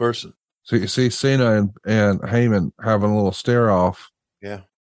a real person." So you see Cena and Heyman having a little stare off. Yeah.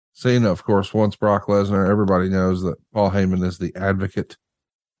 Cena, of course, wants Brock Lesnar. Everybody knows that Paul Heyman is the advocate.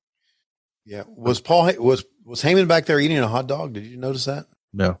 Yeah. Was Heyman back there eating a hot dog? Did you notice that?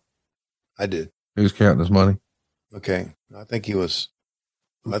 No. I did. He was counting his money. Okay. I think he was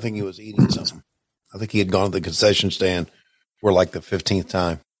eating something. I think he had gone to the concession stand for like the 15th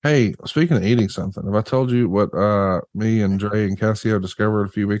time. Hey, speaking of eating something, have I told you what me and Dre and Cassio discovered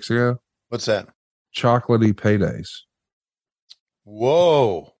a few weeks ago? What's that? Chocolatey paydays.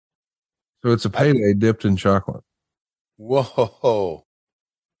 Whoa. So it's a payday dipped in chocolate. Whoa.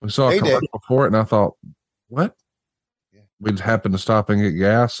 We saw a commercial for it, and I thought, what? Yeah. We'd happened to stop and get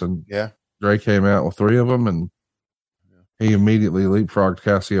gas, and Dre came out with 3 of them, and he immediately leapfrogged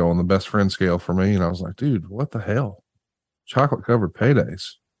Cassio on the best friend scale for me, and I was like, dude, what the hell? Chocolate covered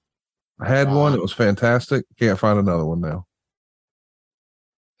paydays. I had one. It was fantastic. Can't find another one now.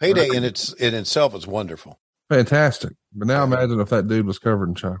 Payday in itself is wonderful. Fantastic. But now imagine if that dude was covered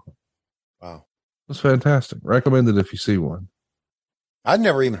in chocolate. Wow. It was fantastic. Recommend it if you see one. I'd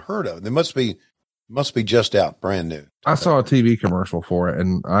never even heard of it. It must be just out, brand new. I saw a TV commercial for it,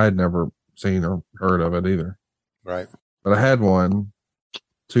 and I had never seen or heard of it either. Right. But I had one.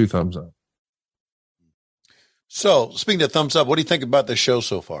 2 thumbs up. So, speaking of thumbs up, what do you think about the show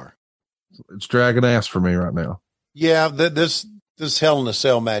so far? It's dragging ass for me right now. Yeah, this Hell in a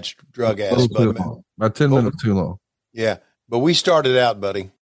Cell match drug ass. About 10 minutes too long. Yeah, but we started out, buddy.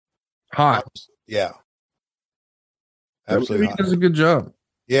 Hot. Yeah. Absolutely. He does a good job.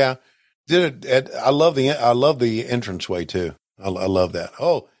 Yeah. Did it. I love the entranceway too. I love that.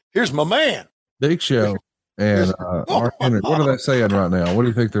 Oh, here's my man. Big Show And Mark Henry, what are they saying right now? What do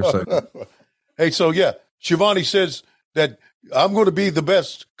you think they're saying? Hey, so yeah, Shivani says that I'm going to be the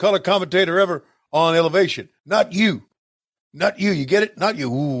best color commentator ever on Elevation. Not you. Not you. You get it? Not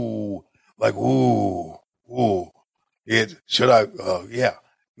you. Ooh. Like, ooh. Should I? Yeah.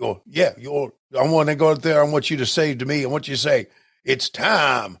 I want to go out there. I want you to say to me, I want you to say, it's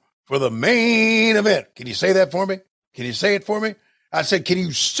time for the main event. Can you say that for me? Can you say it for me? I said, can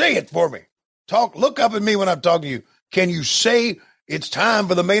you say it for me? Look up at me when I'm talking to you. Can you say it's time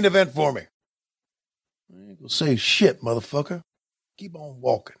for the main event for me? I ain't gonna say shit, motherfucker. Keep on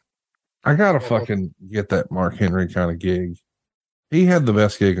walking. I gotta fucking get that Mark Henry kind of gig. He had the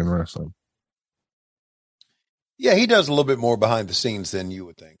best gig in wrestling. Yeah, he does a little bit more behind the scenes than you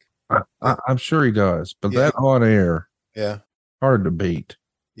would think. I'm sure he does, but that on air, hard to beat.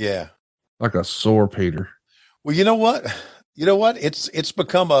 Yeah, like a sore Peter. Well, you know what? It's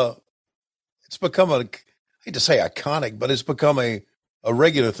become a I hate to say iconic, but it's become a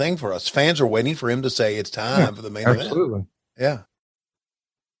regular thing for us. Fans are waiting for him to say it's time for the main event. Absolutely. Yeah.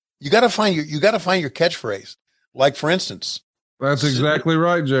 You got to find your catchphrase. Like, for instance, that's exactly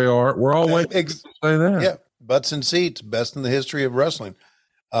right, JR. We're all waiting to say that. Yeah. Butts and seats, best in the history of wrestling.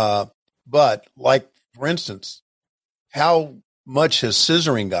 But like, for instance, how much has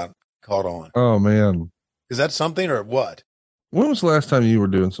scissoring got caught on? Oh man. Is that something or what? When was the last time you were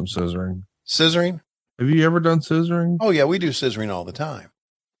doing some scissoring? Scissoring? Have you ever done scissoring? Oh yeah, we do scissoring all the time.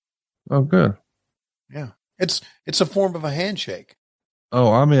 Oh, good. Yeah. It's a form of a handshake.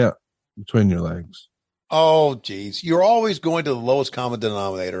 Oh, I meant between your legs. Oh, geez. You're always going to the lowest common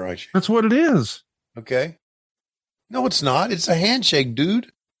denominator, aren't you? That's what it is. Okay. No, it's not. It's a handshake,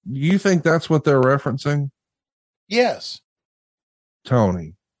 dude. You think that's what they're referencing? Yes.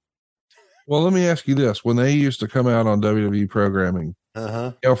 Tony. Well, let me ask you this. When they used to come out on WWE programming,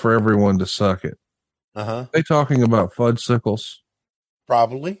 yell for everyone to suck it. They talking about fudgesicles?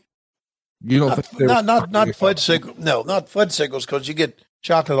 Probably. You don't not, think not fudgesicles? No, not fudgesicles, because you get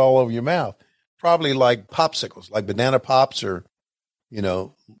chocolate all over your mouth. Probably like popsicles, like banana pops or,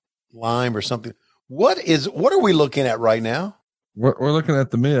 lime or something. What are we looking at right now? We're looking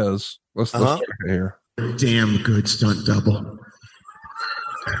at The Miz. Let's check it here. Damn good stunt double.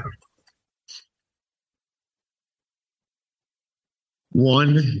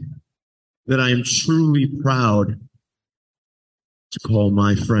 One that I am truly proud to call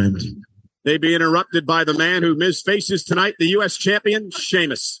my friend. They be interrupted by the man who Miz faces tonight, the U.S. champion,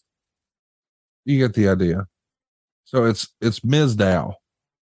 Sheamus. You get the idea. So it's Mizdow.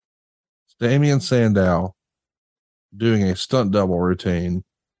 It's Damian Sandow doing a stunt double routine.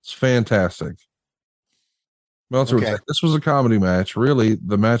 It's fantastic. Meltzer would say, this was a comedy match. Really,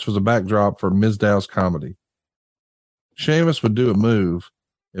 the match was a backdrop for Mizdow's comedy. Sheamus would do a move,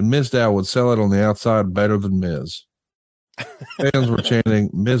 and Mizdow would sell it on the outside better than Miz. Fans were chanting,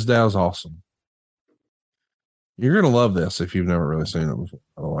 Mizdow's awesome. You're going to love this if you've never really seen it before,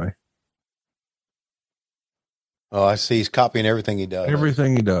 by the way. Oh, I see. He's copying everything he does.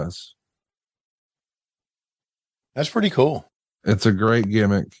 Everything he does. That's pretty cool. It's a great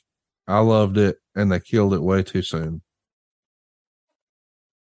gimmick. I loved it, and they killed it way too soon.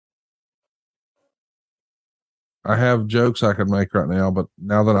 I have jokes I could make right now, but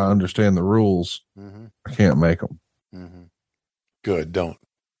now that I understand the rules, I can't make them. Good, don't.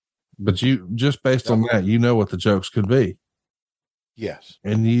 But you, just based on that, you know what the jokes could be. Yes.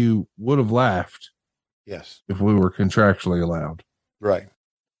 And you would have laughed. Yes. If we were contractually allowed. Right.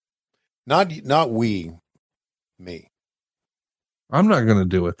 Not we, me. I'm not going to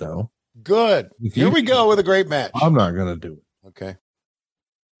do it, though. Good. Here we go with a great match. I'm not going to do it. Okay.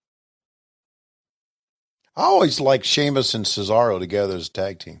 I always like Sheamus and Cesaro together as a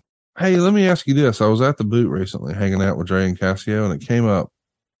tag team. Hey, let me ask you this. I was at the boot recently hanging out with Dre and Cassio, and it came up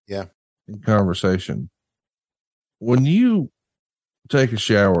in conversation. When you take a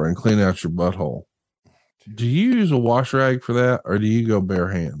shower and clean out your butthole, do you use a wash rag for that, or do you go bare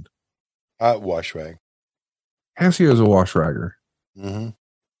hand? Wash rag. Cassio's a wash ragger.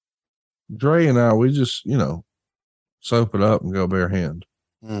 Dre and I, we just, soap it up and go bare hand.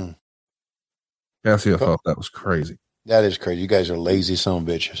 Cassio thought that was crazy. That is crazy. You guys are lazy son of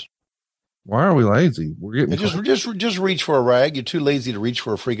bitches. Why are we lazy? We're getting just reach for a rag. You're too lazy to reach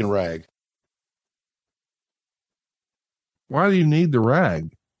for a freaking rag. Why do you need the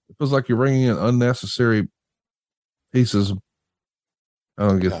rag? It feels like you're bringing in unnecessary pieces. I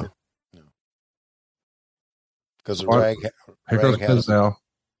don't get that. No. Because the rag. Here goes Miz now.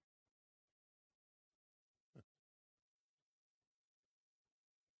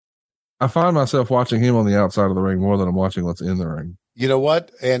 I find myself watching him on the outside of the ring more than I'm watching what's in the ring. You know what?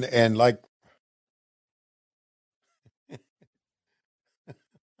 And like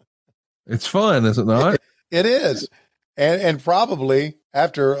It's fun, is it not? It is. And probably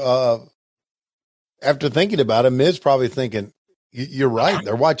after thinking about it, Miz probably thinking, you're right.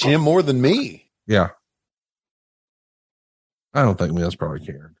 They're watching him more than me. Yeah. I don't think Miz probably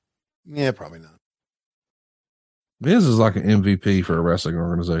cared. Yeah, probably not. Miz is like an MVP for a wrestling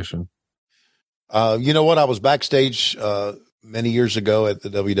organization. You know what? I was backstage many years ago at the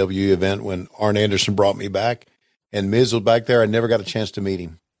WWE event when Arn Anderson brought me back, and Miz was back there. I never got a chance to meet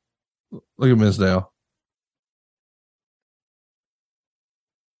him. Look at Miz now.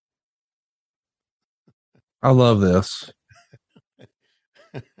 I love this.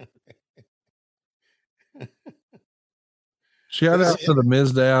 Shout out to the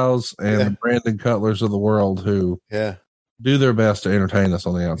Mizdows and the Brandon Cutlers of the world who do their best to entertain us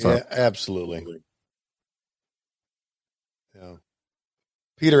on the outside. Yeah, absolutely. Yeah.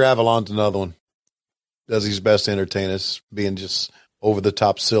 Peter Avalon's another one. Does his best to entertain us, being just over the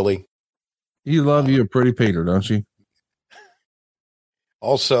top silly. You love you a pretty Peter, don't you?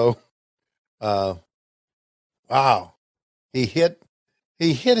 Also, wow. He hit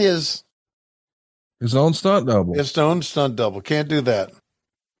his own stunt double. His own stunt double. Can't do that.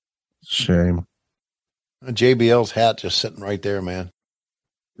 Shame. JBL's hat just sitting right there, man.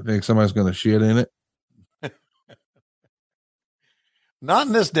 You think somebody's going to shit in it? Not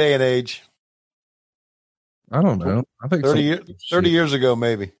in this day and age. I don't know. I think 30 years ago,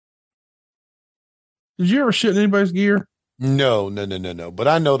 maybe. Did you ever shit in anybody's gear? No. But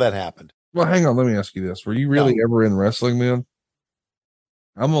I know that happened. Well, hang on. Let me ask you this. Were you really ever in wrestling then?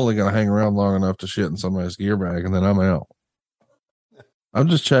 I'm only going to hang around long enough to shit in somebody's gear bag, and then I'm out. I'm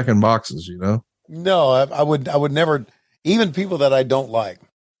just checking boxes, you know? No, I would never, even people that I don't like.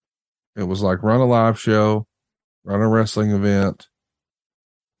 It was like run a live show, run a wrestling event,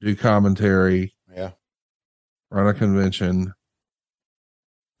 do commentary. Yeah. Run a convention,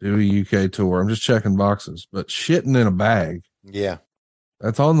 do a UK tour. I'm just checking boxes, but shitting in a bag. Yeah.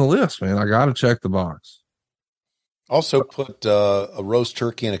 That's on the list, man. I got to check the box. Also put a roast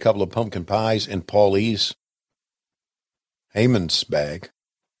turkey and a couple of pumpkin pies in Paulie's Heyman's bag.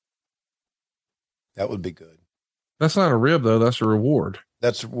 That would be good. That's not a rib though. That's a reward.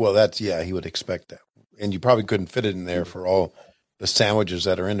 That's he would expect that. And you probably couldn't fit it in there for all the sandwiches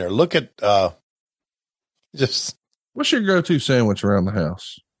that are in there. Look at, what's your go-to sandwich around the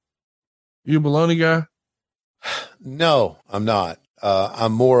house? You a bologna guy? No, I'm not.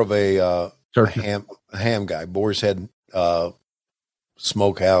 I'm more of a ham guy. Boar's Head,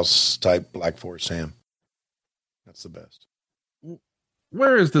 smokehouse type Black Forest ham. That's the best.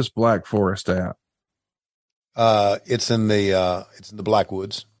 Where is this Black Forest at? It's in the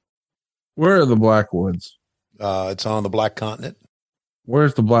Blackwoods. Where are the Blackwoods? It's on the Black Continent.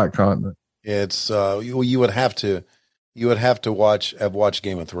 Where's the Black Continent? It's you would have to watch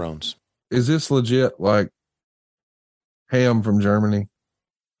Game of Thrones. Is this legit like ham from Germany?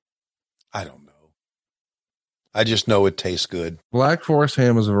 I don't know. I just know it tastes good. Black Forest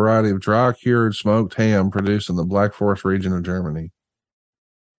ham is a variety of dry cured smoked ham produced in the Black Forest region of Germany.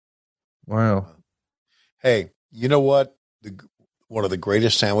 Wow. Hey, you know what? One of the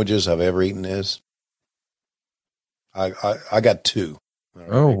greatest sandwiches I've ever eaten is. I got two. Right.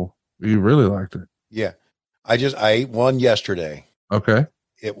 Oh, you really liked it? Yeah. I ate one yesterday. Okay.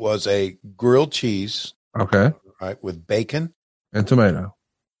 It was a grilled cheese. Okay. Right. With bacon. And tomato.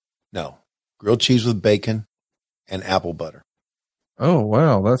 No. Grilled cheese with bacon and apple butter. Oh,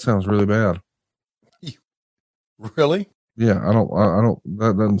 wow. That sounds really bad. Really? Yeah. I don't,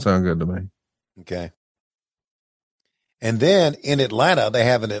 that doesn't sound good to me. Okay. And then in Atlanta, they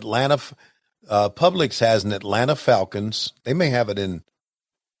have an Atlanta, Publix has an Atlanta Falcons. They may have it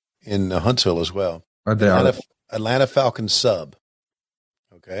in Huntsville as well. I doubt it. Atlanta Falcons sub.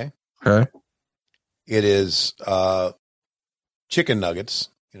 Okay. Okay. It is chicken nuggets,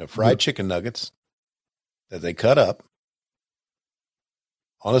 fried chicken nuggets that they cut up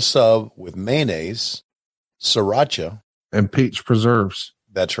on a sub with mayonnaise, sriracha, and peach preserves.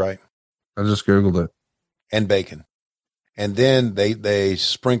 That's right. I just Googled it. And bacon. And then they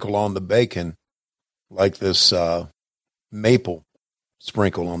sprinkle on the bacon like this maple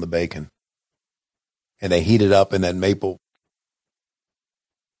sprinkle on the bacon. And they heat it up, and that maple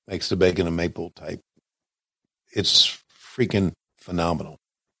makes the bacon a maple type. It's freaking phenomenal.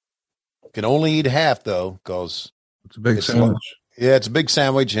 Can only eat half, though, because it's a big sandwich. It's a big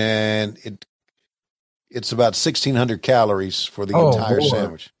sandwich, and it's about 1,600 calories for the entire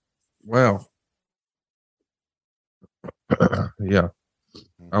sandwich. Wow. Yeah.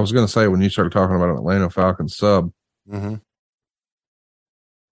 I was going to say, when you started talking about an Atlanta Falcons sub, it's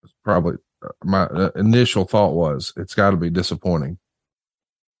probably my initial thought was it's got to be disappointing.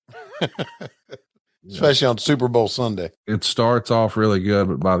 Especially on Super Bowl Sunday. It starts off really good,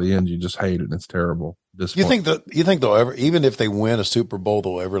 but by the end, you just hate it. And it's terrible. You think they'll ever, even if they win a Super Bowl,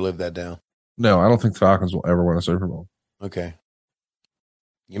 they'll ever live that down? No, I don't think the Falcons will ever win a Super Bowl. Okay.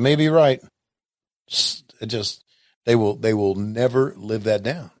 You may be right. They will never live that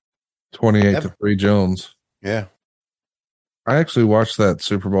down. 28-3 Jones. Yeah. I actually watched that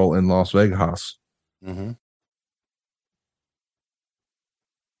Super Bowl in Las Vegas. Mm-hmm.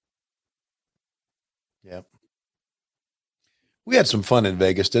 Yep. We had some fun in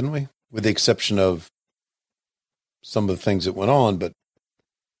Vegas, didn't we? With the exception of some of the things that went on, but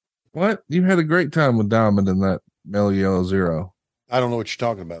what? You had a great time with Diamond in that Mellow Yellow Zero. I don't know what you're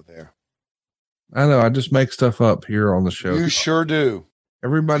talking about there. I know. I just make stuff up here on the show. You sure do.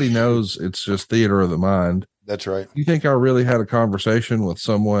 Everybody knows it's just theater of the mind. That's right. You think I really had a conversation with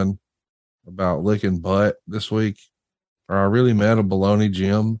someone about licking butt this week? Or I really met a baloney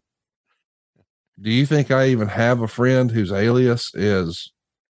Jim? Do you think I even have a friend whose alias is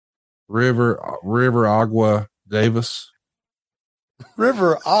River Agua Davis?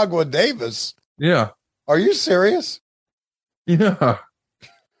 River Agua Davis? Yeah. Are you serious? Yeah.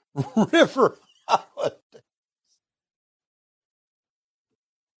 River Agua.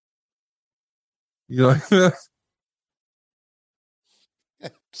 You like that?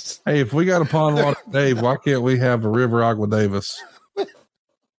 Hey, if we got a Pond Water Dave, why can't we have a River Agua Davis?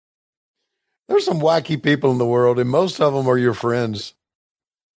 There's some wacky people in the world, and most of them are your friends.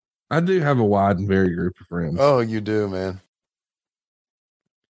 I do have a wide and varied group of friends. Oh, you do, man.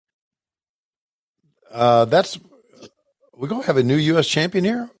 We're going to have a new U.S. champion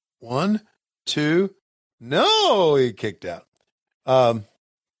here. 1, 2. No, he kicked out.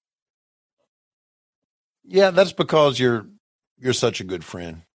 Yeah, that's because you're such a good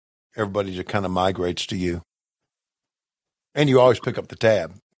friend. Everybody just kind of migrates to you. And you always pick up the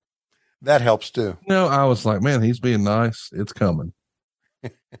tab. That helps too. No, I was like, man, he's being nice. It's coming.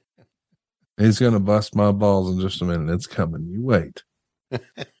 He's going to bust my balls in just a minute. It's coming. You wait. And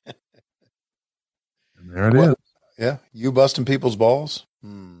there it is. Yeah. You busting people's balls?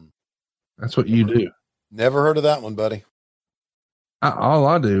 That's what you do. Never heard of that one, buddy. All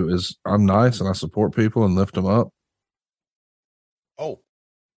I do is I'm nice and I support people and lift them up. Oh,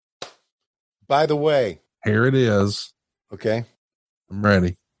 by the way. Here it is. Okay. I'm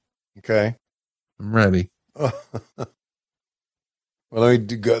ready. Okay. I'm ready. Well, let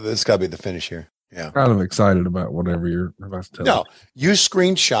me go. This got to be the finish here. Yeah. Kind of excited about whatever you're about to tell No, me. you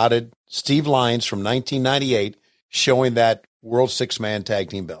screenshotted Steve Lyons from 1998 showing that World 6-Man Tag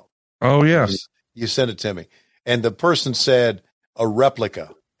Team belt. Oh, yeah. You sent it to me. And the person said a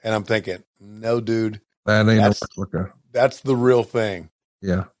replica. And I'm thinking, no, dude. That ain't a replica. That's the real thing.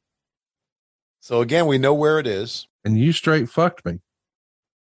 Yeah. So, again, we know where it is. And you straight fucked me.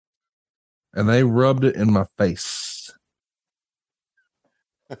 And they rubbed it in my face.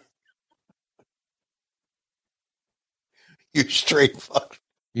 You straight fucked.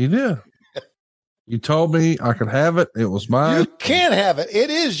 You did. You told me I could have it. It was mine. You can't have it. It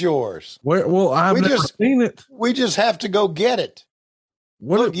is yours. Where? Well, I've never seen it. We just have to go get it.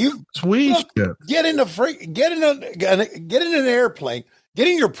 What sweet shit. Get in an airplane. Get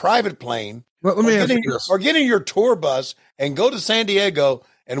in your private plane. Let me ask you this. Or get in your tour bus and go to San Diego,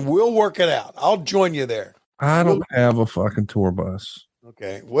 and we'll work it out. I'll join you there. I don't have a fucking tour bus.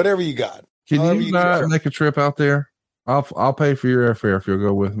 Okay, whatever you got. Can you not make a trip out there? I'll pay for your airfare if you'll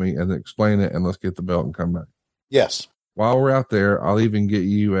go with me and explain it, and let's get the belt and come back. Yes. While we're out there, I'll even get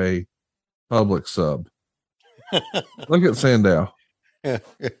you a public sub. Look at Sandow.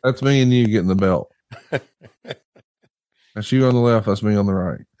 That's me and you getting the belt. That's you on the left. That's me on the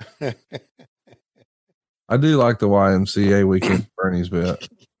right. I do like the YMCA weekend Bernie's bit.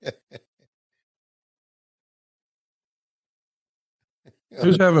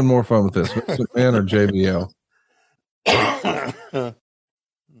 Who's having more fun with this, Vince McMahon or JBL?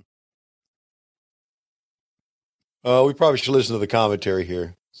 We probably should listen to the commentary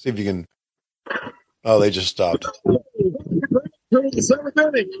here. See if you can. Oh, they just stopped. The seventh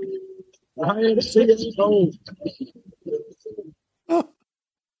inning.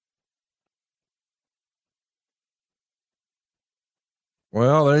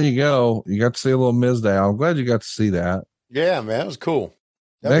 Well, there you go. You got to see a little Mizdow. I'm glad you got to see that. Yeah, man, it was cool.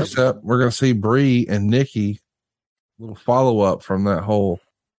 Next up, we're going to see Bree and Nikki. A little follow up from that whole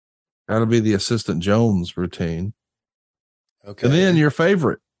got to be the Assistant Jones routine. Okay. And then your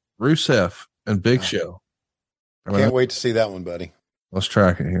favorite, Rusev and Big Show. Can't wait to see that one, buddy. Let's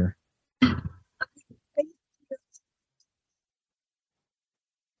track it here.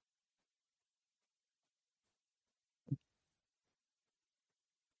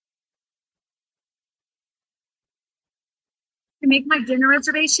 make my dinner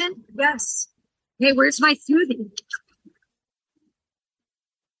reservation? Yes. Hey, where's my smoothie?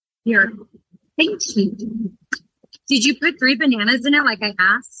 Here. Thank you. Did you put 3 bananas in it like I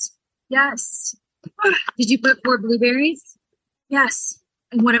asked? Yes. Did you put 4 blueberries? Yes.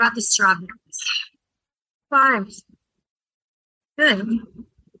 And what about the strawberries? 5. Good.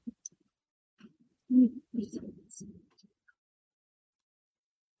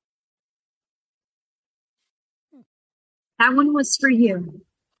 That one was for you.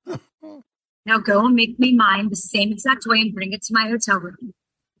 Now go and make me mine the same exact way and bring it to my hotel room.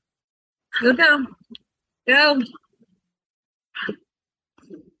 Go. Go.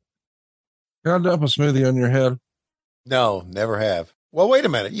 Can I dump a smoothie on your head? No, never have. Well, wait a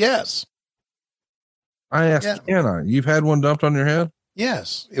minute. Yes. I asked, can I? You've had one dumped on your head?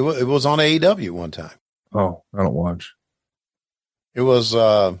 Yes. It was on AEW one time. Oh, I don't watch. It was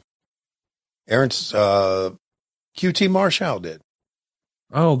Aaron's QT Marshall did.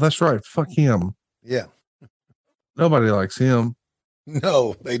 Oh, that's right. Fuck him. Yeah. Nobody likes him.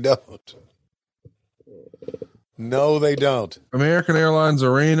 No, they don't. No, they don't. American Airlines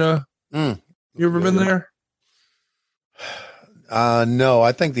Arena. You ever been there? No,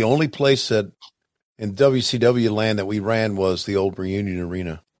 I think the only place that in WCW land that we ran was the old Reunion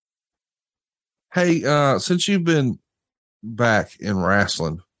Arena. Hey, since you've been back in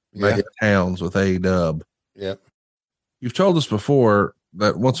wrestling, back in towns with AEW, you've told us before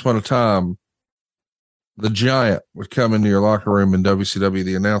that once upon a time, the Giant would come into your locker room in WCW,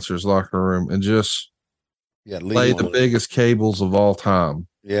 the announcer's locker room, and just play the biggest cables of all time.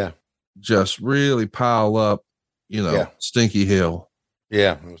 Yeah. Just really pile up, Stinky Hill.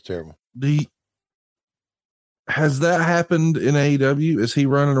 Yeah, it was terrible. Has that happened in AEW? Is he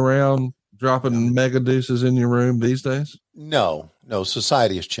running around dropping mega deuces in your room these days? No.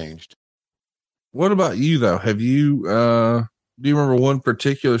 Society has changed. What about you though? Have you, do you remember one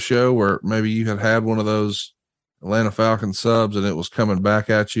particular show where maybe you had one of those Atlanta Falcons subs and it was coming back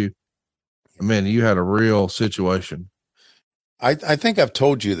at you? I mean, you had a real situation. I think I've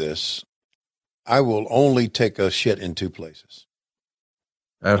told you this. I will only take a shit in 2 places.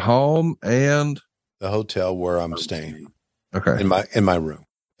 At home and the hotel where I'm staying. Okay. In my room.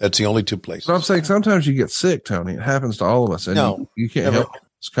 That's the only 2 places. So I'm saying sometimes you get sick, Tony. It happens to all of us. And you can't help it.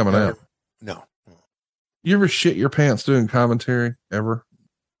 It's coming out. No. You ever shit your pants doing commentary ever?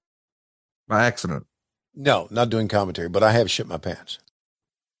 By accident? No, not doing commentary, but I have shit my pants.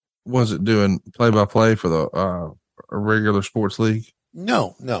 Was it doing play-by-play for the a regular sports league?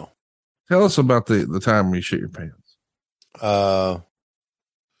 No. Tell us about the time when you shit your pants.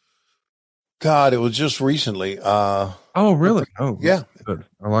 God, it was just recently. Oh, really? Oh, yeah. Good.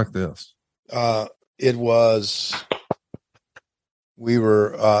 I like this. It was when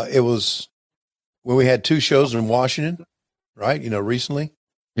we had 2 shows in Washington, right? Recently.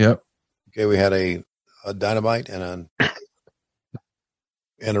 Yep. Okay. We had a Dynamite and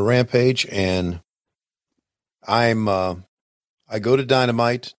a Rampage, and I go to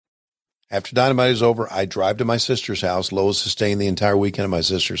Dynamite. After Dynamite is over, I drive to my sister's house. Lois is staying the entire weekend at my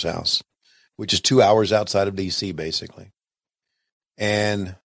sister's house, which is 2 hours outside of DC, basically.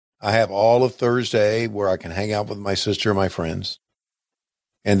 And I have all of Thursday where I can hang out with my sister and my friends.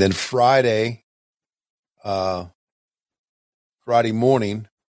 And then Friday morning,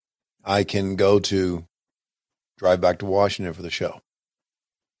 I can drive back to Washington for the show.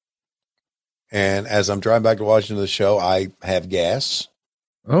 And as I'm driving back to Washington for the show, I have gas.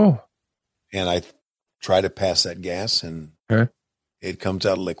 Oh. And I try to pass that gas, and it comes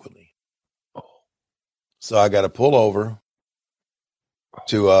out liquidly. So I got to pull over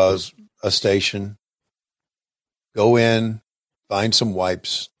to a station, go in, find some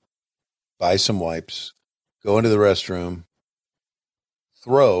wipes, buy some wipes, go into the restroom,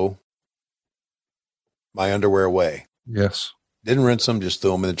 throw my underwear away. Yes. Didn't rinse them, just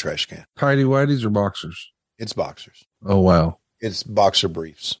threw them in the trash can. Tidy whities or boxers? It's boxers. Oh, wow. It's boxer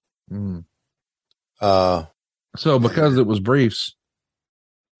briefs. Mm. So because it was briefs,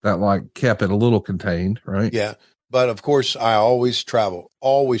 that kept it a little contained, right? Yeah. But of course, I always travel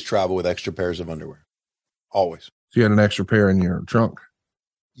with extra pairs of underwear. Always. So you had an extra pair in your trunk?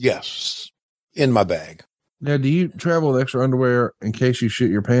 Yes. In my bag. Now, do you travel with extra underwear in case you shit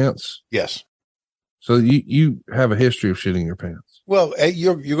your pants? Yes. So you have a history of shitting your pants? Well,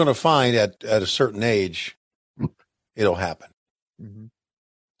 you're going to find at a certain age, it'll happen. Mm-hmm.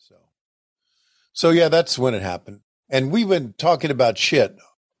 So yeah, that's when it happened. And we've been talking about shit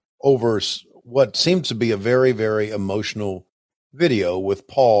over what seems to be a very, very emotional video with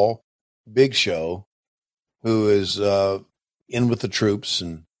Paul Big Show, who is in with the troops,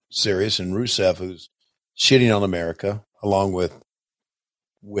 and Sirius, and Rusev, who's shitting on America. along with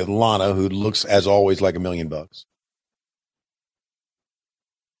Lana, who looks as always like $1 million.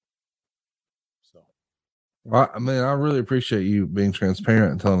 Well, I mean, I really appreciate you being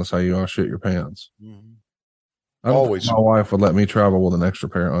transparent and telling us how you all shit your pants. Mm-hmm. I don't Always. think my wife would let me travel with an extra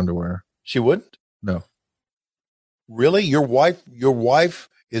pair of underwear. She wouldn't? No. Really? Your wife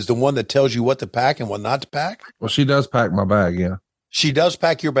is the one that tells you what to pack and what not to pack? Well, she does pack my bag, yeah. She does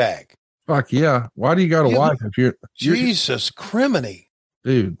pack your bag. Fuck yeah. Why do you got a wife if you're Jesus criminy.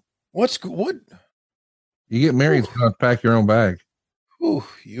 Dude. What? You get married, you have to pack your own bag. Ooh,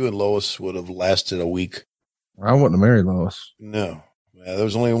 you and Lois would have lasted a week. I wouldn't have married Lois. No. Yeah, there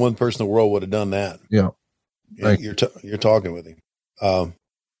was only one person in the world would have done that. Yeah. You're talking with him.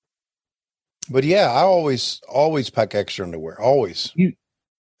 But yeah, I always pack extra underwear. Always.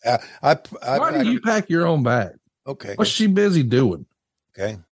 Why do you pack your own bag? Okay. What's she busy doing?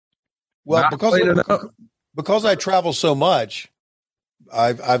 Okay. Well, because I travel so much,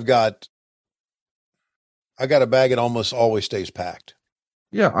 I got a bag that almost always stays packed.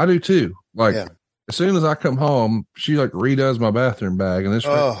 Yeah, I do too. Like as soon as I come home, she like redoes my bathroom bag and this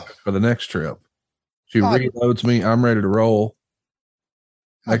for the next trip. She reloads me. I'm ready to roll.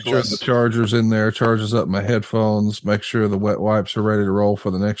 Make sure the charger's in there, charges up my headphones, make sure the wet wipes are ready to roll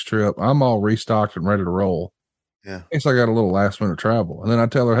for the next trip. I'm all restocked and ready to roll. Yeah. In case I got a little last minute travel. And then I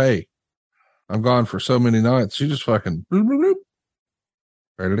tell her, hey, I'm gone for so many nights. She just fucking bloop, bloop, bloop,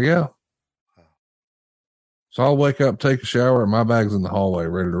 ready to go. So I'll wake up, take a shower, and my bag's in the hallway,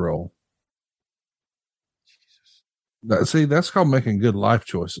 ready to roll. See, that's called making good life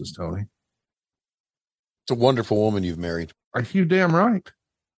choices, Tony. It's a wonderful woman you've married. Are you damn right?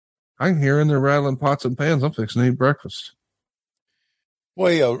 I can hear in there rattling pots and pans. I'm fixing to eat breakfast.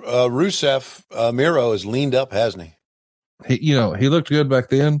 Well, Rusev Miro has leaned up, hasn't he? He looked good back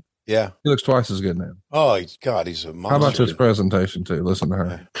then. Yeah. He looks twice as good now. Oh, he's a monster. How about his presentation, too? Listen to her.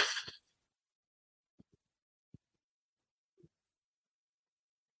 Yeah.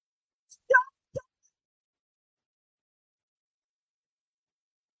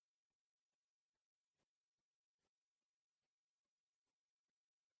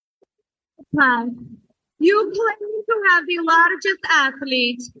 You claim to have the largest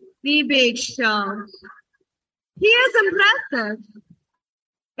athlete, the Big Show. He is impressive.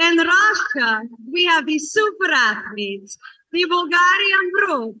 In Russia, we have the super athlete, the Bulgarian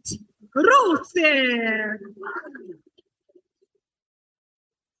brute, Rusev.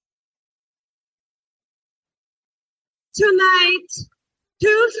 Tonight,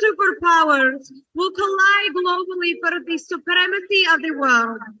 two superpowers will collide globally for the supremacy of the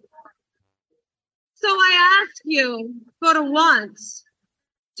world. So I ask you, for once,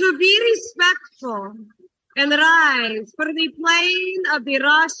 to be respectful and rise for the playing of the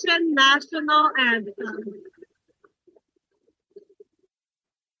Russian national anthem.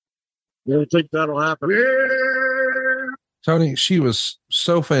 You don't think that'll happen? Yeah. Tony, she was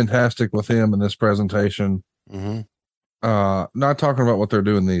so fantastic with him in this presentation. Mm-hmm. Not talking about what they're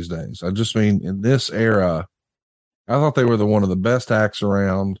doing these days. I just mean in this era, I thought they were one of the best acts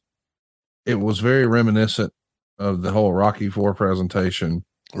around. It was very reminiscent of the whole Rocky IV presentation.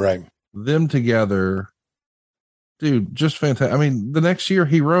 Right. Them together, dude, just fantastic. I mean, the next year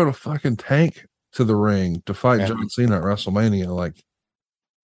he rode a fucking tank to the ring to fight John Cena at WrestleMania. Like,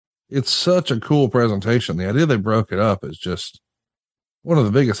 it's such a cool presentation. The idea they broke it up is just one of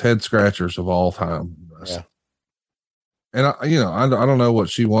the biggest head scratchers of all time. Yeah. And I don't know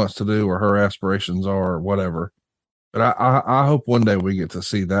what she wants to do or her aspirations are or whatever, but I hope one day we get to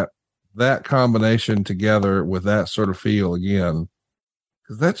see that combination together with that sort of feel again,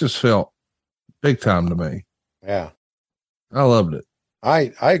 because that just felt big time to me. Yeah, I loved it.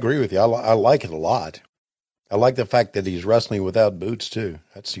 I agree with you. I like it a lot. I like the fact that he's wrestling without boots too.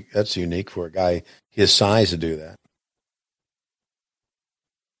 That's unique for a guy his size to do that.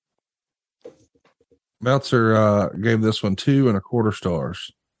 Meltzer gave this one 2.25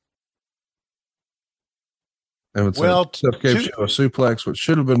 stars. And Steph gave Show a suplex, which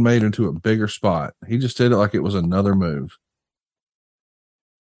should have been made into a bigger spot. He just did it like it was another move.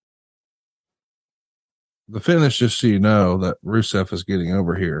 The finish, just so you know, that Rusev is getting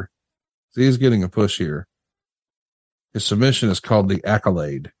over here. See, he's getting a push here. His submission is called the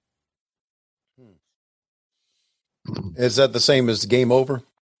Accolade. Is that the same as Game Over?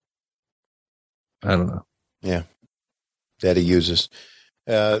 I don't know. Yeah, that he uses.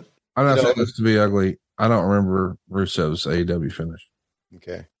 I'm not saying this to be ugly. I don't remember Rusev's AEW finish.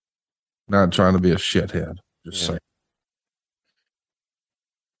 Okay. Not trying to be a shithead. Just saying.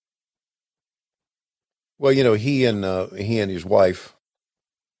 Well, he and his wife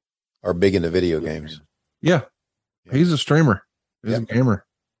are big into video games. Yeah. He's a streamer. He's a gamer.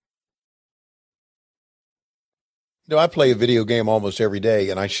 You know, I play a video game almost every day,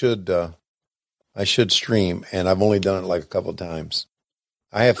 and I should stream, and I've only done it like a couple of times.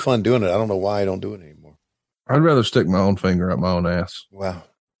 I have fun doing it. I don't know why I don't do it anymore. I'd rather stick my own finger up my own ass. Wow.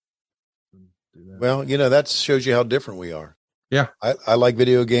 Well, you know, that shows you how different we are. Yeah. I like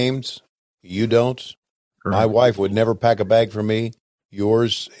video games. You don't. Correct. My wife would never pack a bag for me.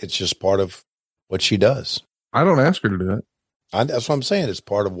 Yours, it's just part of what she does. I don't ask her to do it. That's what I'm saying. It's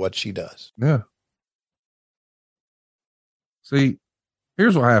part of what she does. Yeah. See,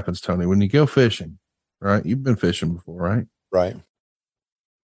 here's what happens, Tony. When you go fishing, right? You've been fishing before, right? Right.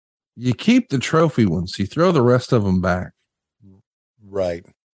 You keep the trophy ones. You throw the rest of them back. Right.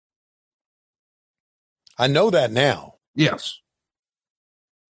 I know that now. Yes.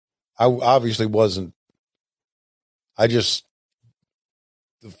 I obviously wasn't. The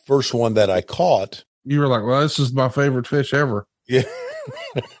first one that I caught. You were like, well, this is my favorite fish ever. Yeah.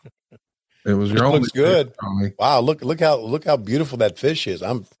 It was your It only looks good. fish, Tony. Wow. Look how beautiful that fish is.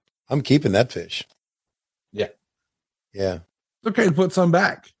 I'm keeping that fish. Yeah. Yeah. It's okay to put some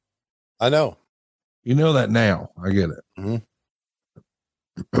back. I know. You know that now. I get it.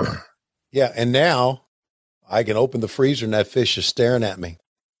 Mm-hmm. Yeah. And now I can open the freezer and that fish is staring at me.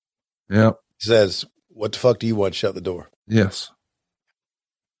 Yep. Says, what the fuck do you want? Shut the door. Yes.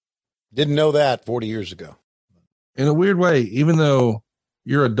 Didn't know that 40 years ago. In a weird way, even though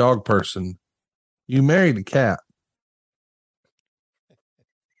you're a dog person, you married a cat.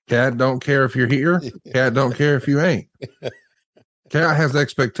 Cat don't care if you're here. Cat don't care if you ain't. Cat has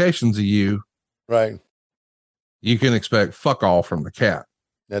expectations of you. Right. You can expect fuck all from the cat.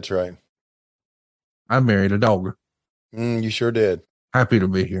 That's right. I married a dog. You sure did. Happy to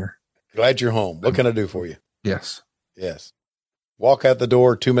be here. Glad you're home. What can I do for you? Yes. Yes. Walk out the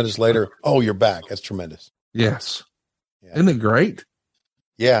door 2 minutes later. Oh, you're back. That's tremendous. Yes. Yeah. Isn't it great?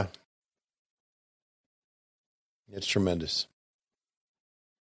 Yeah. It's tremendous.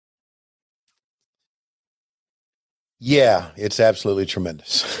 Yeah, it's absolutely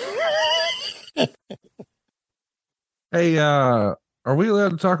tremendous. Hey, are we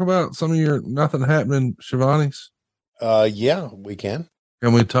allowed to talk about some of your nothing happening Shivani's? Yeah, we can.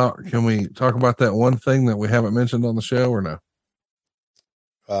 Can we talk about that one thing that we haven't mentioned on the show or no?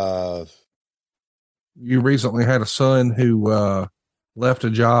 You recently had a son who left a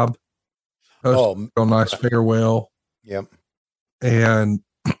job. Posted a nice farewell. Yep. And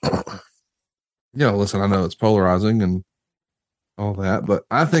listen, I know it's polarizing and all that, but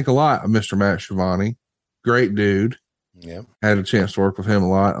I think a lot of Mr. Matt Schiavone. Great dude. Yeah. Had a chance to work with him a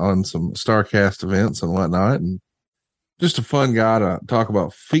lot on some StarCast events and whatnot, and just a fun guy to talk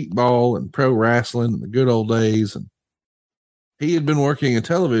about feetball and pro wrestling and the good old days. And he had been working in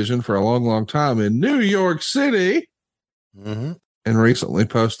television for a long, long time in New York City. Mm-hmm. And recently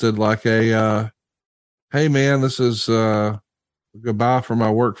posted like a, hey man, this is goodbye for my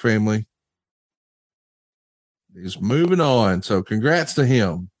work family. He's moving on. So congrats to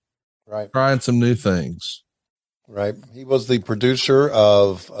him. Right. Trying some new things. Right. He was the producer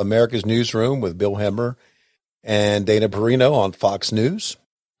of America's Newsroom with Bill Hemmer and Dana Perino on Fox News.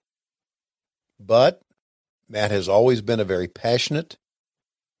 But Matt has always been a very passionate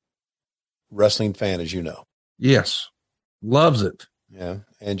wrestling fan, as you know. Yes. Loves it. Yeah.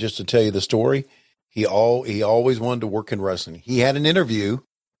 And just to tell you the story, he always wanted to work in wrestling. He had an interview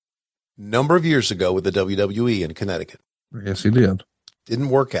a number of years ago with the WWE in Connecticut. Yes, he did. Didn't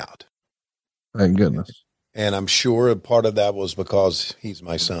work out. Thank goodness. And I'm sure a part of that was because he's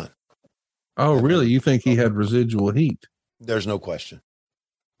my son. Oh, really? You think he had residual heat? There's no question.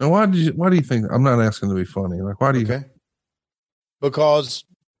 Now, why do you think? I'm not asking to be funny. Like, why do you? Okay. Because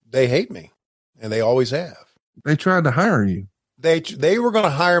they hate me, and they always have. They tried to hire you. They were going to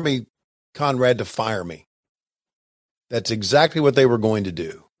hire me, Conrad, to fire me. That's exactly what they were going to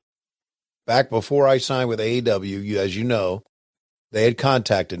do. Back before I signed with AEW, as you know, they had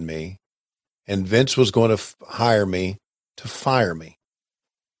contacted me, and Vince was going to hire me to fire me.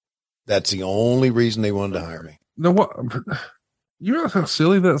 That's the only reason they wanted to hire me. No, what? You know how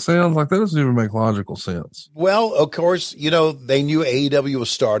silly that sounds? Like, that doesn't even make logical sense. Well, of course, they knew AEW was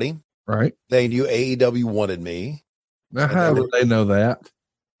starting. Right. They knew AEW wanted me. Now, how did they know that?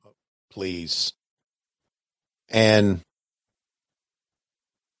 Please. And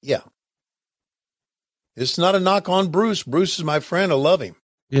yeah. It's not a knock on Bruce. Bruce is my friend. I love him.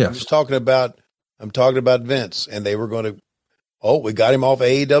 Yes. I'm talking about Vince, and they were going to, we got him off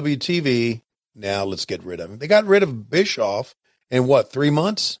AEW TV. Now let's get rid of him. They got rid of Bischoff in 3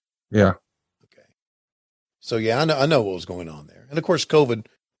 months? Yeah. Okay. So yeah, I know what was going on there. And of course, COVID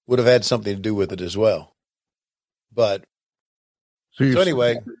would have had something to do with it as well. But So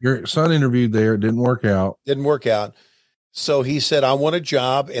anyway, your son interviewed there. It didn't work out. Didn't work out. So he said, I want a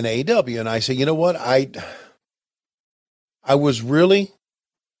job in AEW. And I said, you know what? I was really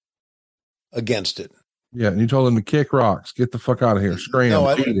against it. Yeah. And you told him to kick rocks, get the fuck out of here, scream. No,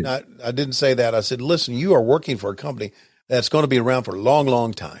 I didn't say that. I said, listen, you are working for a company that's going to be around for a long,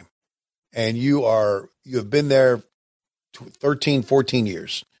 long time. And you have been there 13, 14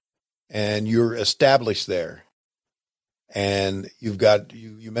 years and you're established there. And you've got,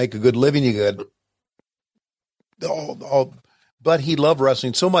 you make a good living. You got but he loved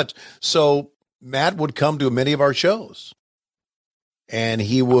wrestling so much. So Matt would come to many of our shows and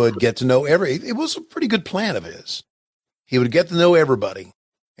he would get to know it was a pretty good plan of his. He would get to know everybody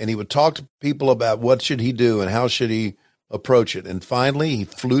and he would talk to people about what should he do and how should he approach it. And finally he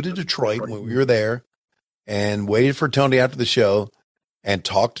flew to Detroit when we were there and waited for Tony after the show and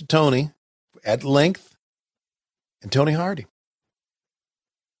talked to Tony at length. And Tony Hardy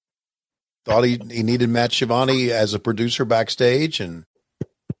thought he needed Matt Schiavone as a producer backstage and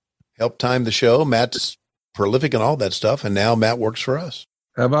helped time the show. Matt's prolific and all that stuff. And now Matt works for us.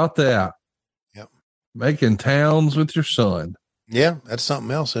 How about that? Yep. Making towns with your son. Yeah. That's something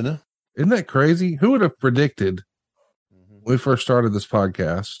else, isn't it? Isn't that crazy? Who would have predicted when we first started this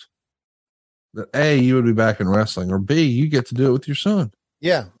podcast that A, you would be back in wrestling, or B, you get to do it with your son?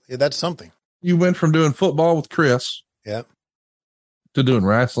 Yeah. That's something. You went from doing football with Chris, yeah, to doing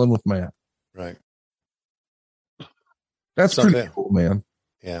wrestling with Matt. Right. That's pretty cool, man.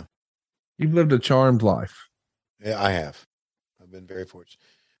 Yeah. You've lived a charmed life. Yeah, I have. I've been very fortunate.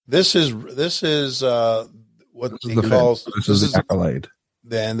 This is what he calls this is the accolade.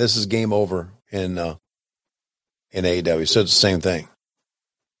 Then this is game over in AEW. So it's the same thing.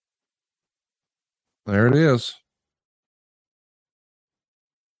 There it is.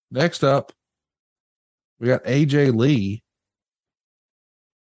 Next up, we got AJ Lee,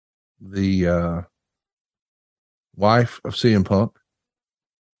 the wife of CM Punk,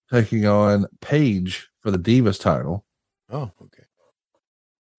 taking on Paige for the Divas title. Oh, okay.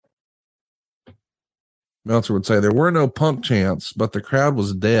 Meltzer would say there were no Punk chants, but the crowd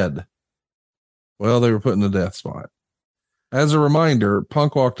was dead. Well, they were put in the death spot. As a reminder,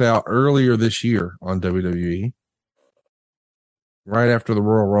 Punk walked out earlier this year on WWE. Right after the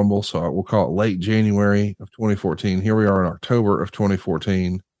Royal Rumble, so we'll call it late January of 2014. Here we are in October of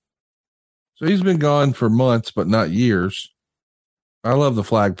 2014. So he's been gone for months, but not years. I love the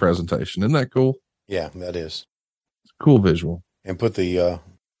flag presentation. Isn't that cool? Yeah, that is. It's a cool visual. And put the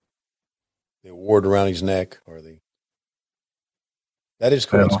award around his neck that is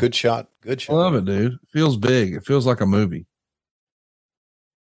cool. Yeah. It's a good shot. Good shot. I love it, dude. It feels big. It feels like a movie.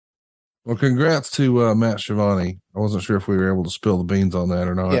 Well, congrats to Matt Schiavone. I wasn't sure if we were able to spill the beans on that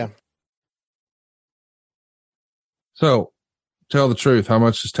or not. Yeah. So, tell the truth. How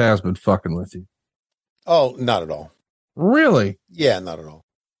much has Taz been fucking with you? Oh, not at all. Really? Yeah, not at all.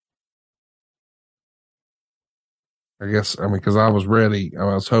 I guess, because I was ready. I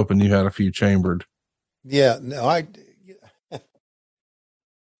was hoping you had a few chambered. Yeah, no,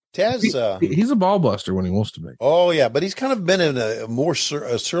 Taz, he's a ball buster when he wants to be. Oh yeah, but he's kind of been in a more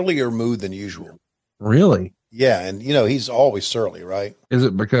surlier mood than usual. Really? Yeah, and he's always surly, right? Is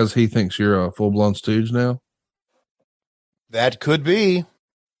it because he thinks you're a full blown stooge now? That could be.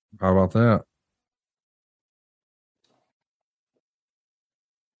 How about that?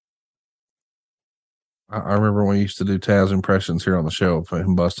 I remember when we used to do Taz impressions here on the show of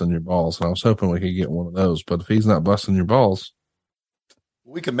him busting your balls, and I was hoping we could get one of those. But if he's not busting your balls,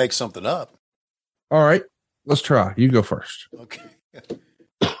 we could make something up. All right, let's try. You go first. Okay.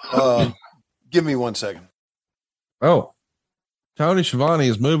 Give me 1 second. Oh, Tony Schiavone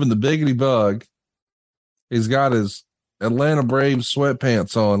is moving the biggity bug. He's got his Atlanta Braves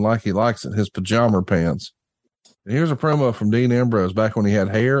sweatpants on like he likes it, his pajama pants. And here's a promo from Dean Ambrose back when he had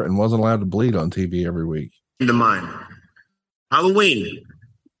hair and wasn't allowed to bleed on TV every week. To mind. Halloween.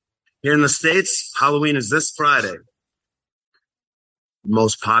 Here in the States, Halloween is this Friday.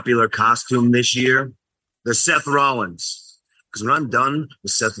 Most popular costume this year, the Seth Rollins. Because when I'm done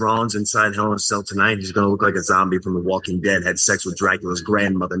with Seth Rollins inside Hell in a Cell tonight, he's going to look like a zombie from The Walking Dead, had sex with Dracula's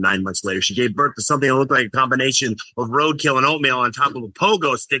grandmother 9 months later. She gave birth to something that looked like a combination of roadkill and oatmeal on top of a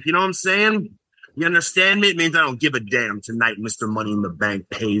pogo stick. You know what I'm saying? You understand me? It means I don't give a damn. Tonight, Mr. Money in the Bank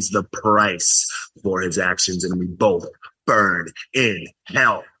pays the price for his actions, and we both burn in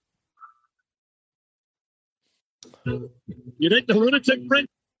hell. You think the lunatic print?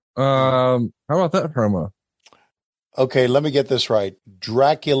 How about that promo? Okay, let me get this right.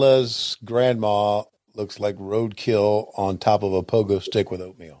 Dracula's grandma looks like roadkill on top of a pogo stick with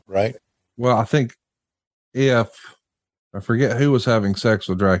oatmeal, right? Well, I think if I forget who was having sex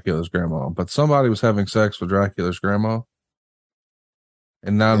with Dracula's grandma, but somebody was having sex with Dracula's grandma.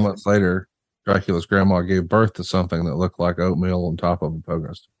 And 9 months later, Dracula's grandma gave birth to something that looked like oatmeal on top of a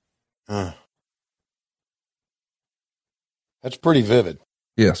pogo stick. That's pretty vivid.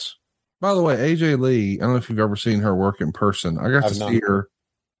 Yes. By the way, AJ Lee, I don't know if you've ever seen her work in person. I got to see her.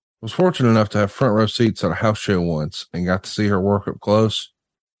 Was fortunate enough to have front row seats at a house show once and got to see her work up close.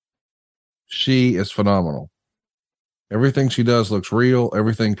 She is phenomenal. Everything she does looks real.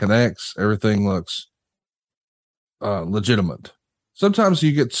 Everything connects. Everything looks legitimate. Sometimes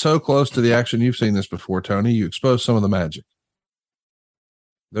you get so close to the action. You've seen this before, Tony. You expose some of the magic.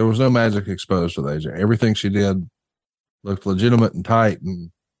 There was no magic exposed with AJ. Everything she did looked legitimate and tight and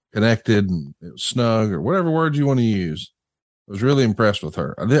connected, and it was snug, or whatever word you want to use. I was really impressed with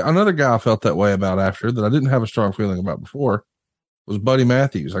her. Another guy I felt that way about after, that I didn't have a strong feeling about before, was Buddy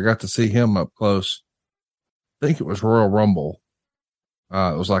Matthews. I got to see him up close. I think it was Royal Rumble.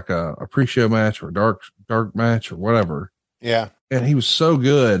 It was like a pre-show match or a dark match or whatever. Yeah. And he was so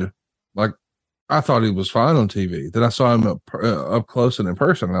good. Like, I thought he was fine on TV. Then I saw him up close and in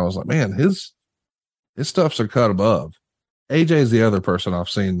person, and I was like, man, his stuff's a cut above. AJ is the other person I've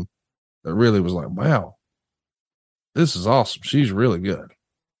seen that really was like, wow, this is awesome. She's really good.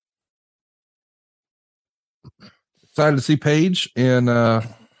 Excited to see Paige in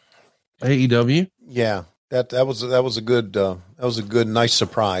AEW. Yeah, that was a good nice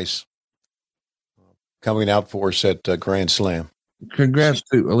surprise coming out for us at Grand Slam. Congrats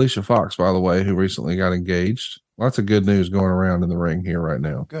to Alicia Fox, by the way, who recently got engaged. Lots of good news going around in the ring here right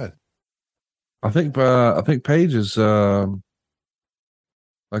now. Good. I think Paige is like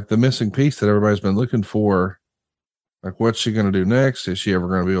the missing piece that everybody's been looking for. Like, what's she going to do next? Is she ever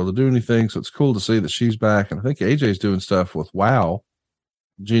going to be able to do anything? So it's cool to see that she's back. And I think AJ's doing stuff with WOW,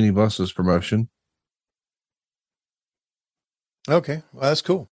 Jeannie Buss's promotion. Okay. Well, that's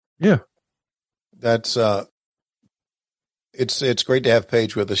cool. Yeah. That's, it's great to have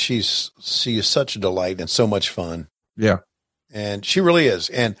Paige with us. She is such a delight and so much fun. Yeah. And she really is.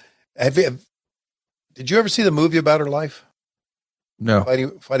 And did you ever see the movie about her life? No.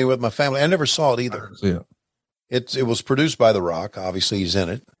 Fighting with My Family. I never saw it either. Yeah. It was produced by The Rock. Obviously, he's in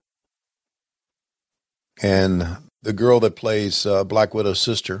it. And the girl that plays Black Widow's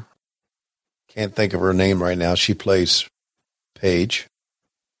sister, can't think of her name right now. She plays Paige.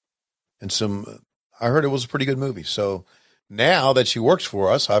 And I heard it was a pretty good movie. So now that she works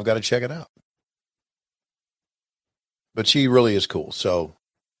for us, I've got to check it out. But she really is cool. So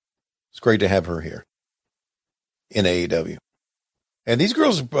it's great to have her here in AEW. And these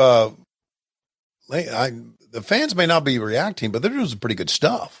girls, the fans may not be reacting, but they're doing some pretty good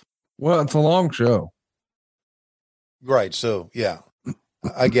stuff. Well, it's a long show. Right. So, yeah,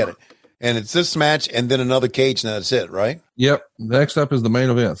 I get it. And it's this match and then another cage, and that's it, right? Yep. Next up is the main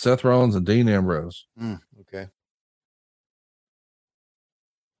event, Seth Rollins and Dean Ambrose. Okay.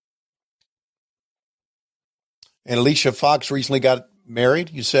 And Alicia Fox recently got married,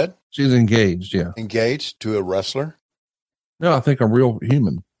 you said? She's engaged, yeah. Engaged to a wrestler? No, I think a real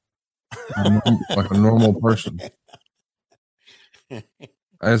human. Like a normal person.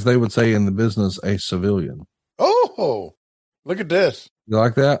 As they would say in the business, a civilian. Oh, look at this. You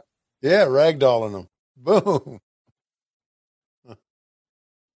like that? Yeah, ragdolling them. Boom.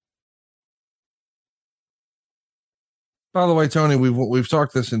 By the way, Tony, we've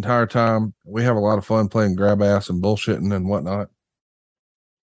talked this entire time. We have a lot of fun playing grab ass and bullshitting and whatnot.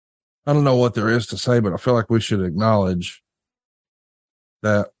 I don't know what there is to say, but I feel like we should acknowledge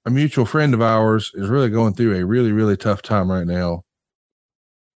that a mutual friend of ours is really going through a really, really tough time right now.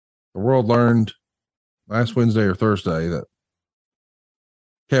 The world learned last Wednesday or Thursday that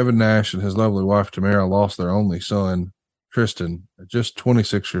Kevin Nash and his lovely wife Tamara lost their only son, Tristan, at just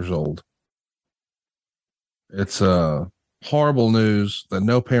 26 years old. It's horrible news that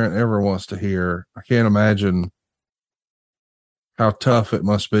no parent ever wants to hear. I can't imagine how tough it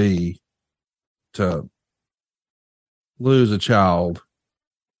must be to lose a child.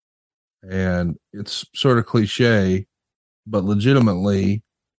 And it's sort of cliche, but legitimately,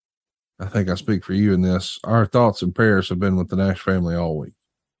 I think I speak for you in this. Our thoughts and prayers have been with the Nash family all week.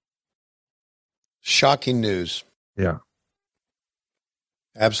 Shocking news. Yeah.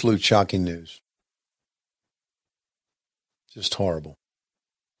 Absolute shocking news. Just horrible.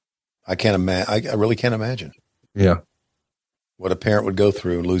 I can't imagine. I really can't imagine. Yeah. What a parent would go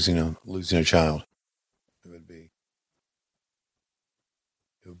through losing a child.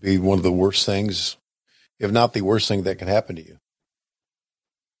 It would be one of the worst things, if not the worst thing that could happen to you.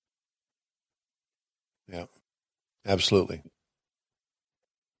 Yeah, absolutely.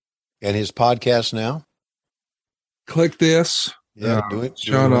 And his podcast now, Click This. Yeah, do it.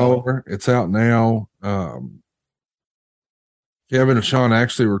 Sean Oliver. It's out now. Kevin and Sean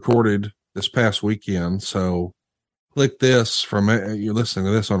actually recorded this past weekend. So Click This from you're listening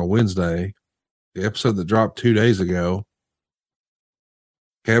to this on a Wednesday. The episode that dropped 2 days ago.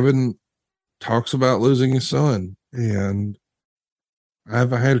 Kevin talks about losing his son, and I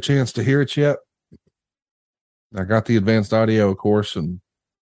haven't had a chance to hear it yet. I got the advanced audio, of course, and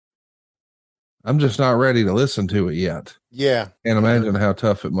I'm just not ready to listen to it yet. Yeah. Can't imagine how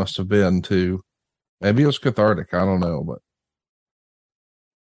tough it must have been to, maybe it was cathartic. I don't know, but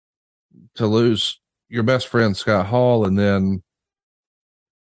to lose your best friend, Scott Hall, and then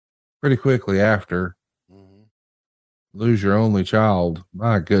pretty quickly after lose your only child.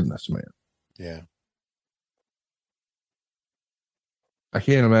 My goodness, man. Yeah. I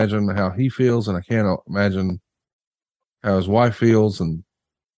can't imagine how he feels, and I can't imagine how his wife feels. And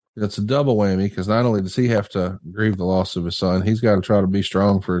it's a double whammy because not only does he have to grieve the loss of his son, he's got to try to be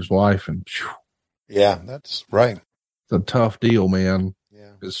strong for his wife. And yeah, that's right. It's a tough deal, man.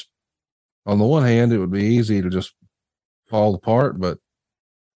 Yeah. Because on the one hand, it would be easy to just fall apart, but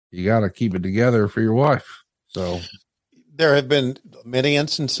you got to keep it together for your wife. So there have been many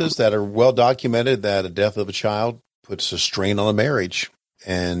instances that are well documented that a death of a child puts a strain on a marriage,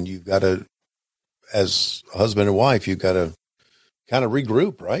 and you've got to, as a husband and wife, you've got to kind of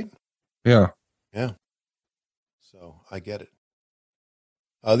regroup, right? Yeah. Yeah. So I get it.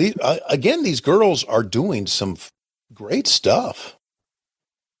 These girls are doing some great stuff.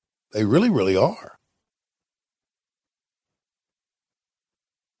 They really, really are.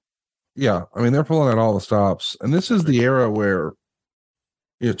 Yeah. I mean, they're pulling out all the stops, and this is the era where,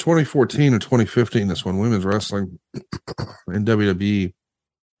 2014 and 2015 is when women's wrestling in WWE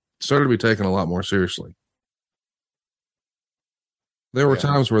started to be taken a lot more seriously. There were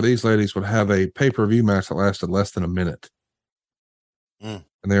times where these ladies would have a pay-per-view match that lasted less than a minute. And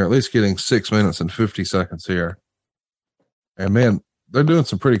they're at least getting 6 minutes and 50 seconds here. And man, they're doing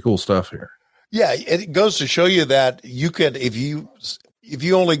some pretty cool stuff here. Yeah. It goes to show you that you could, if you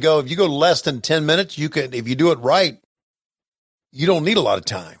go less than 10 minutes, you could, if you do it right, you don't need a lot of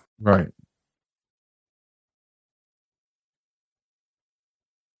time. Right.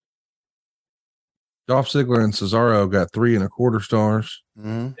 Dolph Ziggler and Cesaro got 3 1/4 stars.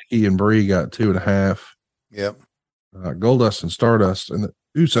 Nikki and Brie got 2.5. Yep. Goldust and Stardust and the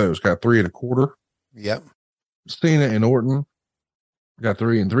Usos got 3 1/4. Yep. Cena and Orton got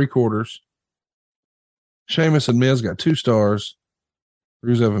 3 3/4. Sheamus and Miz got 2 stars.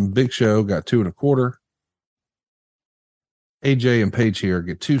 Rusev and Big Show got 2 1/4. AJ and Paige here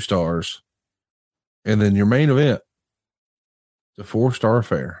get 2 stars. And then your main event, the 4-star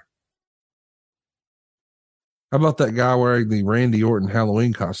affair. How about that guy wearing the Randy Orton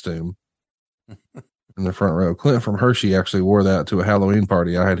Halloween costume in the front row? Clint from Hershey actually wore that to a Halloween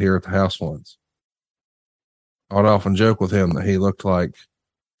party I had here at the house once. I'd often joke with him that he looked like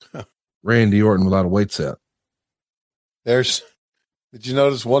Randy Orton without a weight set. Did you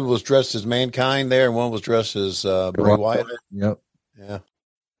notice one was dressed as Mankind there and one was dressed as Bray Wyatt? Yep. Yeah.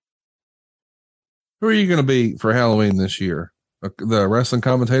 Who are you going to be for Halloween this year? The wrestling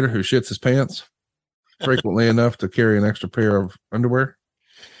commentator who shits his pants frequently enough to carry an extra pair of underwear?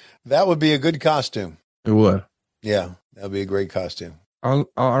 That would be a good costume. It would. Yeah, that would be a great costume. I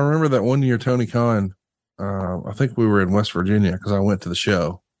remember that one year Tony Khan, I think we were in West Virginia because I went to the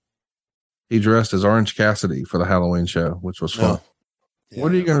show. He dressed as Orange Cassidy for the Halloween show, which was fun. Yeah.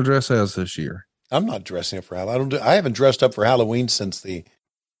 What are you going to dress as this year? I'm not dressing up for Halloween. I haven't dressed up for Halloween since the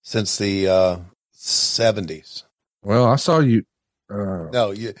 70s. Well, I saw you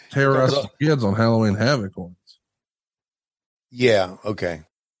you terrorize kids on Halloween Havoc once. Yeah, okay.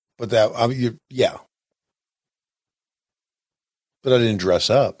 But but I didn't dress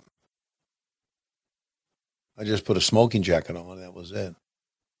up. I just put a smoking jacket on. That was it.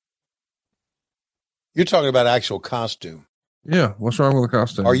 You're talking about actual costume. Yeah. What's wrong with the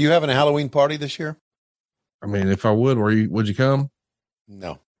costume? Are you having a Halloween party this year? I mean, if I would, would you come?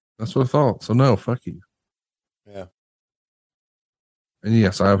 No. That's what I thought. So no, fuck you. Yeah. And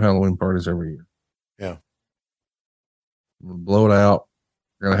yes, I have Halloween parties every year. Yeah. I'm gonna blow it out.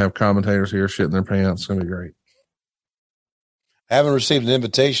 We're going to have commentators here shitting their pants. It's going to be great. I haven't received an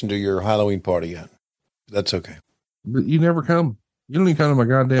invitation to your Halloween party yet. That's okay. But you never come. You don't even come to my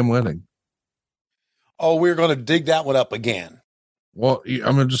goddamn wedding. Oh, we're going to dig that one up again. Well,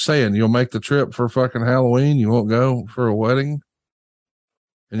 I'm just saying, you'll make the trip for fucking Halloween. You won't go for a wedding.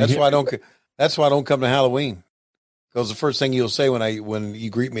 And that's why I don't come to Halloween. Because the first thing you'll say when you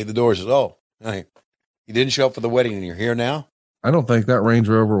greet me at the door is, "Oh, hey, you didn't show up for the wedding and you're here now." I don't think that Range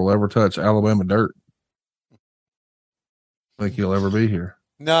Rover will ever touch Alabama dirt. think he'll ever be here.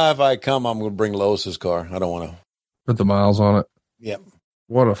 No, if I come, I'm going to bring Lois's car. I don't want to put the miles on it. Yep.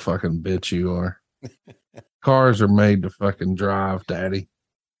 What a fucking bitch you are. Cars are made to fucking drive, Daddy.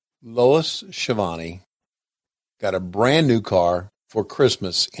 Lois Shivani got a brand new car for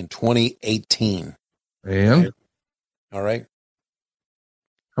Christmas in 2018. And? All right.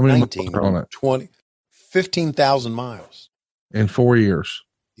 How many miles are on it? 15,000 miles. In 4 years.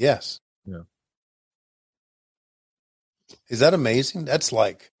 Yes. Yeah. Is that amazing? That's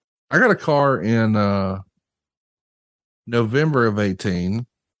like. I got a car in November of 18.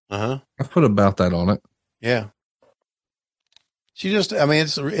 I put about that on it. Yeah. She just, I mean,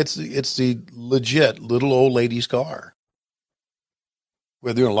 it's the legit little old lady's car.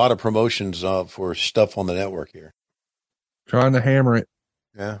 We're doing a lot of promotions for stuff on the network here. Trying to hammer it.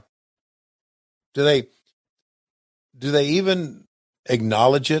 Yeah. Do they even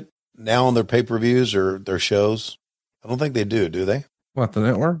acknowledge it now on their pay-per-views or their shows? I don't think they do they? What, the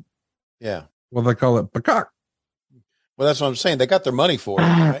network? Yeah. Well, they call it Peacock. Well, that's what I'm saying. They got their money for it,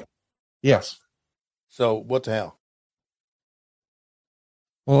 right? Yes. So what the hell?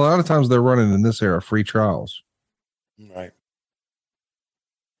 Well, a lot of times they're running in this era free trials. Right.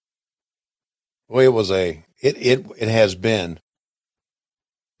 Well, it has been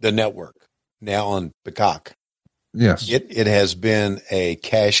the network now on Peacock. Yes. It has been a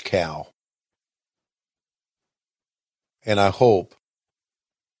cash cow. And I hope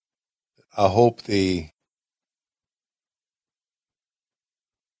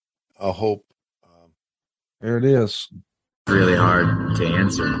there it is. Really hard to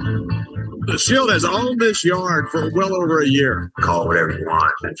answer. The Shield has owned this yard for well over a year. Call it whatever you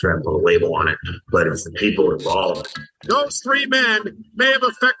want. I'm trying to put a label on it, but it's the people involved. Those three men may have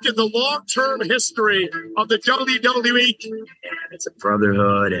affected the long-term history of the WWE. And it's a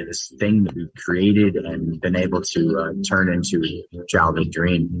brotherhood and it's a thing that we've created and been able to turn into a childhood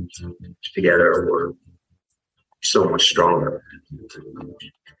dream. Together, we're so much stronger.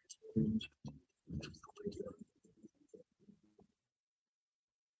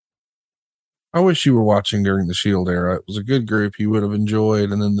 I wish you were watching during the Shield era. It was a good group you would have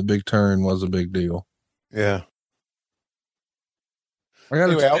enjoyed, and then the big turn was a big deal. Yeah. I got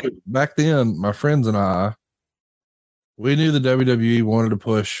to tell you, back then, my friends and I, we knew the WWE wanted to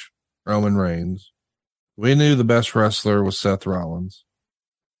push Roman Reigns. We knew the best wrestler was Seth Rollins.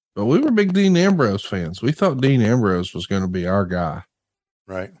 But we were big Dean Ambrose fans. We thought Dean Ambrose was going to be our guy.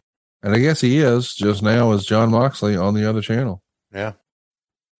 Right. And I guess he is, just now as Jon Moxley on the other channel. Yeah.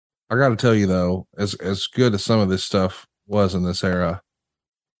 I got to tell you, though, as good as some of this stuff was in this era,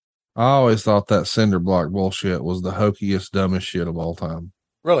 I always thought that cinder block bullshit was the hokiest, dumbest shit of all time.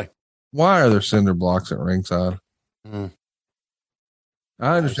 Really? Why are there cinder blocks at ringside? I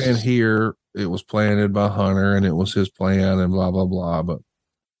understand here it was planted by Hunter and it was his plan and blah, blah, blah, but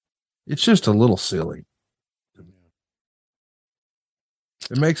it's just a little silly.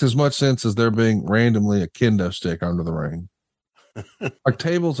 It makes as much sense as there being randomly a kendo stick under the ring. Like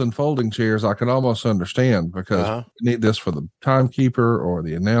tables and folding chairs, I can almost understand because we need this for the timekeeper or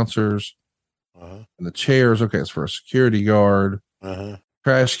the announcers. And the chairs, okay, it's for a security guard.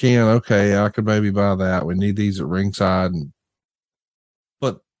 Trash can, okay, I could maybe buy that. We need these at ringside.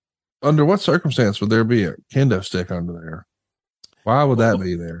 But under what circumstance would there be a kendo stick under there? Why would that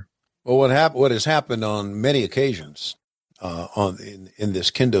be there? Well, what has happened on many occasions in this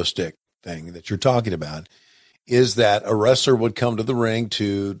kendo stick thing that you're talking about is that a wrestler would come to the ring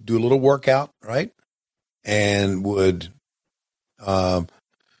to do a little workout, right? And would,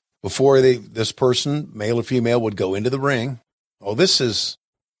 before this person, male or female, would go into the ring. Oh,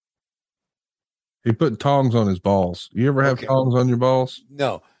 he put tongs on his balls. You ever have tongs on your balls?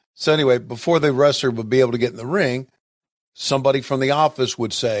 No. So anyway, before the wrestler would be able to get in the ring, somebody from the office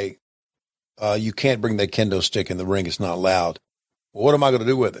would say, you can't bring that kendo stick in the ring. It's not allowed. Well, what am I going to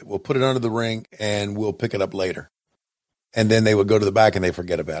do with it? We'll put it under the ring and we'll pick it up later. And then they would go to the back and they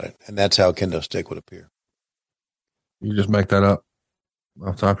forget about it. And that's how a kendo stick would appear. You just make that up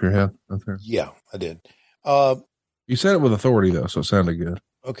off the top of your head? Okay. Yeah, I did. You said it with authority, though, so it sounded good.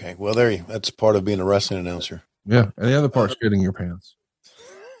 Okay, well, that's part of being a wrestling announcer. Yeah, and the other part's shitting your pants.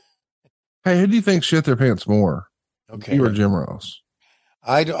 Hey, who do you think shit their pants more? Okay. You or Jim Ross?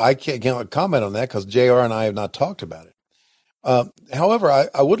 I can't comment on that because JR and I have not talked about it. However,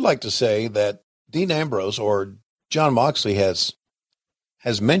 I would like to say that Dean Ambrose or Jon Moxley has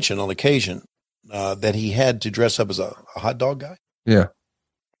mentioned on occasion that he had to dress up as a hot dog guy. Yeah.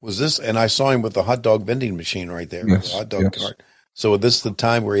 Was this? And I saw him with the hot dog vending machine right there. Yes, The hot dog cart. So this is the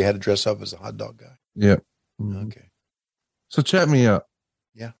time where he had to dress up as a hot dog guy. Yeah. Okay. So chat me up.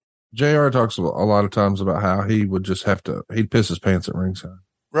 Yeah. JR talks a lot of times about how he would just he'd piss his pants at ringside.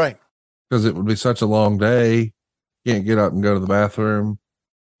 Right. Because it would be such a long day. You can't get up and go to the bathroom.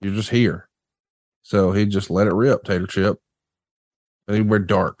 You're just here. So he'd just let it rip, Tater Chip. And he'd wear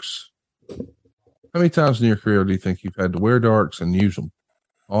darks. How many times in your career do you think you've had to wear darks and use them?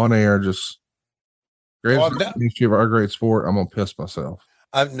 On air, just history of our great sport. I'm going to piss myself.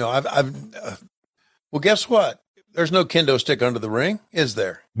 Well, guess what? There's no kendo stick under the ring, is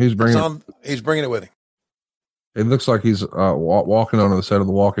there? He's bringing it with him. It looks like he's walking onto the set of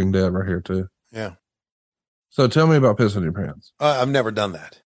The Walking Dead right here, too. Yeah. So tell me about pissing your pants. I've never done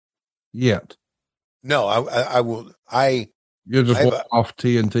that. Yet. No, I will. You'll just walk off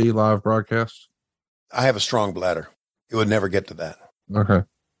TNT live broadcast? I have a strong bladder. It would never get to that. Okay.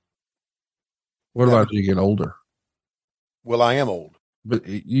 What about you get older? Well, I am old. But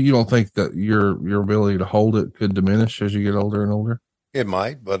you don't think that your ability to hold it could diminish as you get older and older? It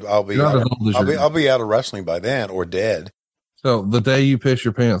might, but I'll be out of wrestling by then or dead. So the day you piss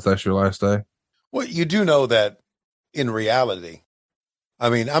your pants, that's your last day? Well, you do know that in reality, I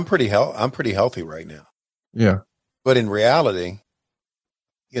mean, I'm pretty healthy right now. Yeah. But in reality,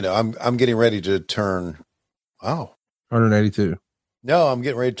 you know, I'm getting ready to turn 182. No, I'm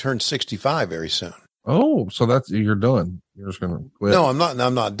getting ready to turn 65 very soon. Oh, so you're done. You're just going to quit. No, I'm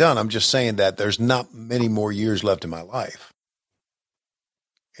not done. I'm just saying that there's not many more years left in my life.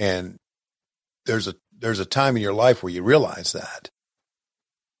 And there's a time in your life where you realize that.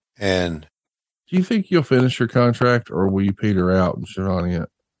 And do you think you'll finish your contract, or will you peter out and Shivani it?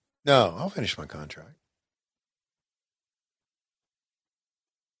 No, I'll finish my contract.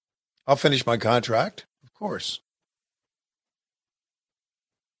 I'll finish my contract, of course.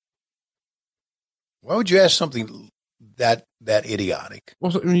 Why would you ask something that idiotic?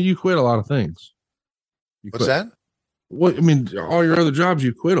 Well, I mean, you quit a lot of things. What's that? What I mean, all your other jobs,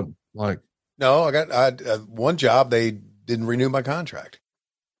 you quit them. Like, no, I got one job. They didn't renew my contract.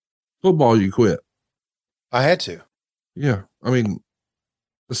 Football, you quit. I had to. Yeah, I mean,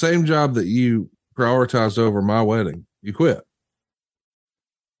 the same job that you prioritized over my wedding, you quit.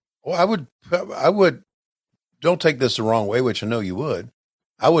 Well, I would. Don't take this the wrong way, which I know you would.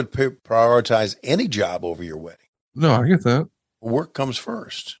 I would prioritize any job over your wedding. No, I get that. Work comes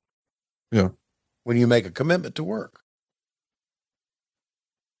first. Yeah. When you make a commitment to work.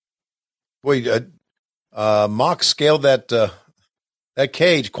 Boy, Mox scaled that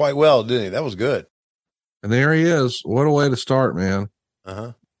cage quite well, didn't he? That was good. And there he is. What a way to start, man.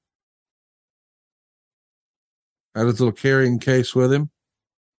 Uh-huh. Had his little carrying case with him.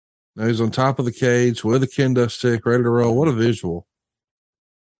 Now he's on top of the cage with a kendo stick, ready to roll. What a visual.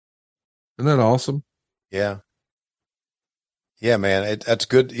 Isn't that awesome? Yeah. Yeah, man. That's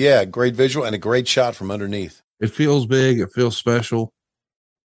good. Yeah, great visual and a great shot from underneath. It feels big. It feels special.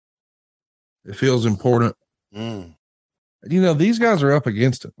 It feels important. Mm. You know, these guys are up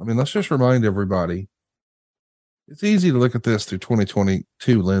against it. I mean, let's just remind everybody, it's easy to look at this through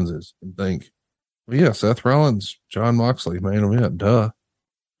 2022 lenses and think, well, yeah, Seth Rollins, Jon Moxley, main event, duh.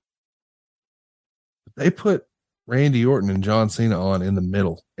 But they put Randy Orton and John Cena on in the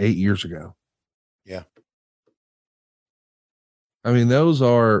middle 8 years ago. Yeah. I mean, those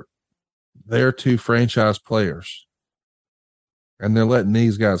are their two franchise players. And they're letting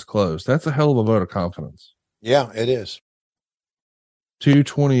these guys close. That's a hell of a vote of confidence. Yeah, it is. Two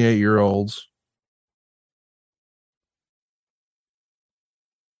 28-year-olds.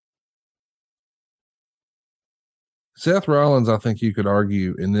 Seth Rollins, I think you could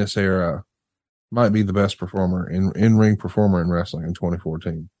argue in this era, might be the best performer in-ring performer in wrestling in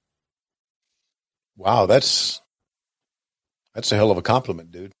 2014. Wow, that's a hell of a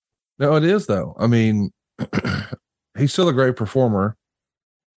compliment, dude. No, it is though. I mean, he's still a great performer,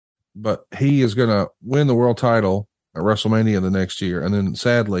 but he is going to win the world title at WrestleMania the next year, and then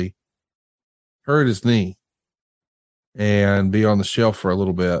sadly hurt his knee and be on the shelf for a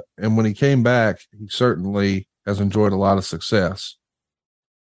little bit. And when he came back, he certainly has enjoyed a lot of success.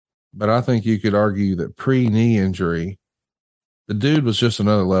 But I think you could argue that pre-knee injury, the dude was just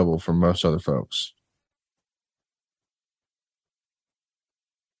another level from most other folks.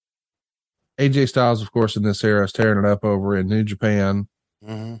 AJ Styles, of course, in this era is tearing it up over in New Japan.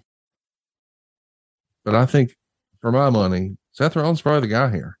 Mm-hmm. But I think, for my money, Seth Rollins is probably the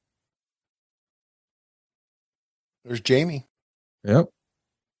guy here. There's Jamie. Yep.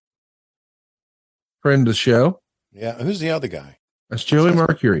 Friend of the show. Yeah. Who's the other guy? That's Joey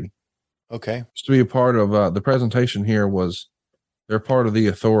Mercury. Okay. Just to be a part of the presentation here was they're part of the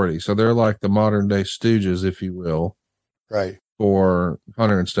Authority. So they're like the modern day Stooges, if you will. Right. For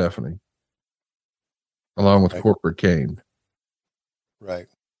Hunter and Stephanie. Along with right. Corporate Kane. Right.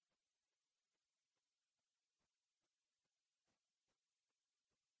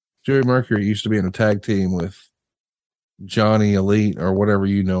 Joey Mercury used to be in a tag team with Johnny Elite or whatever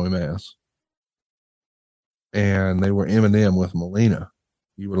you know him as. And they were Eminem with Melina.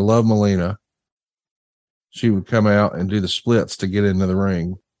 You would love Melina. She would come out and do the splits to get into the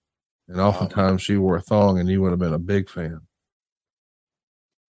ring. And oftentimes she wore a thong, and you would have been a big fan.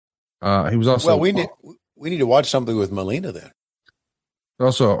 He was also... Well, we need to watch something with Melina then.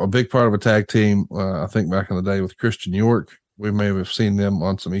 Also a big part of a tag team, I think back in the day with Christian York. We may have seen them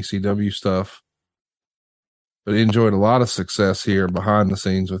on some ECW stuff. But he enjoyed a lot of success here behind the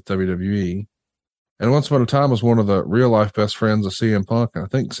scenes with WWE. And once upon a time was one of the real life best friends of CM Punk. And I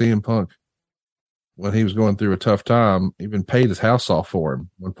think CM Punk, when he was going through a tough time, even paid his house off for him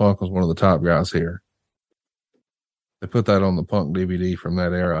when Punk was one of the top guys here. They put that on the Punk DVD from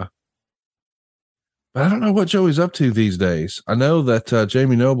that era. But I don't know what Joey's up to these days. I know that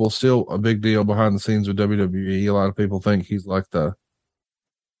Jamie Noble's still a big deal behind the scenes with WWE. A lot of people think he's like the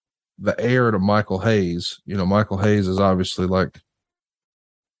heir to Michael Hayes. You know, Michael Hayes is obviously like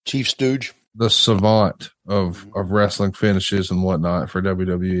Chief Stooge, the savant of wrestling finishes and whatnot for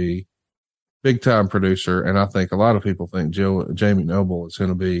WWE. Big time producer. And I think a lot of people think Jamie Noble is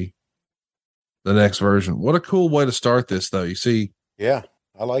going to be the next version. What a cool way to start this, though. You see, yeah,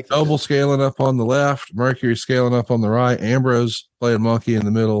 I like that. Noble scaling up on the left, Mercury scaling up on the right, Ambrose playing monkey in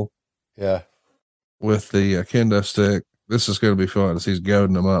the middle. Yeah. With the kendo stick. This is going to be fun as he's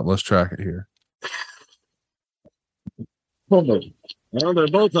goading them up. Let's track it here. Well, they're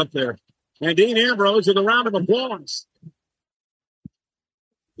both up there. And Dean Ambrose with a round of applause.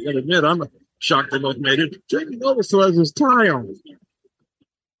 You got to admit, I'm shocked they both made it. Jamie Noble still has his tie on.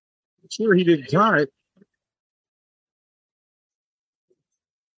 I'm sure he didn't tie it.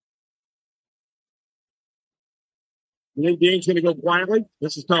 You think Dean's going to go quietly?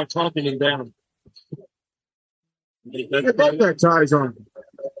 This is not talking him down. They both got ties on.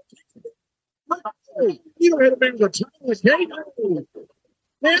 You don't have to be the tie again.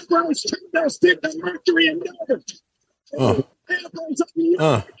 Ambrose turned that stick to Mercury and Noble. Ambrose up the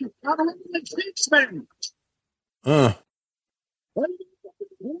I don't know what sticks, man.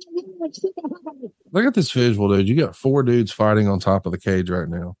 Look at this visual, dude. You got 4 dudes fighting on top of the cage right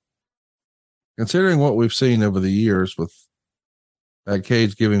now. Considering what we've seen over the years with that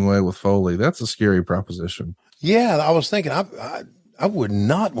cage giving way with Foley, that's a scary proposition. Yeah, I was thinking, I would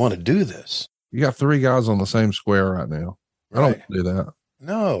not want to do this. You got 3 guys on the same square right now. I don't want to do that.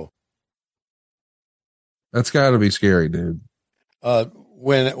 No. That's got to be scary, dude.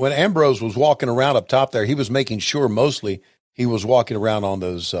 When Ambrose was walking around up top there, he was making sure mostly he was walking around on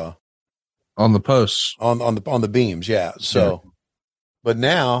those on the posts, on the beams. Yeah. So, but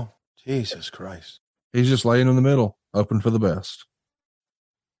now, Jesus Christ, he's just laying in the middle, hoping for the best.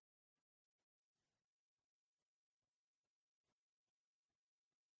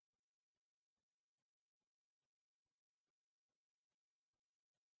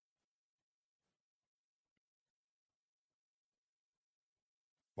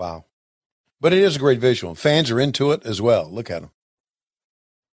 Wow. But it is a great visual. Fans are into it as well. Look at them.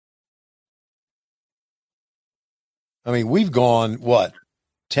 I mean, we've gone,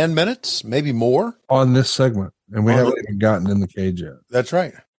 10 minutes, maybe more? On this segment, and we haven't even gotten in the cage yet. That's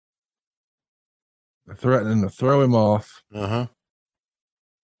right. They're threatening to throw him off. Uh-huh.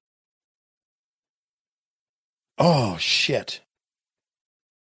 Oh, shit.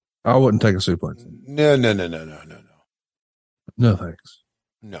 I wouldn't take a suplex. No. No, thanks.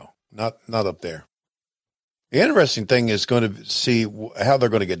 No, not up there. The interesting thing is going to see how they're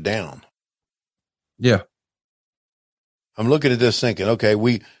going to get down. Yeah. I'm looking at this thinking, okay,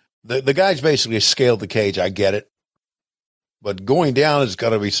 the guys basically scaled the cage. I get it. But going down has got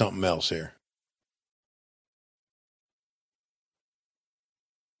to be something else here.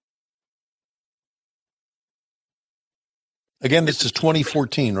 Again, this is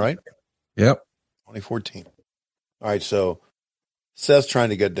 2014, right? Yep. 2014. All right, so Seth's trying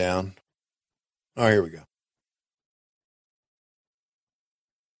to get down. Oh, here we go.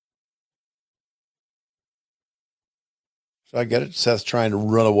 So I get it. Seth's trying to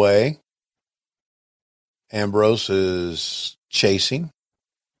run away. Ambrose is chasing.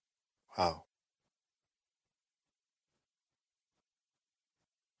 Wow.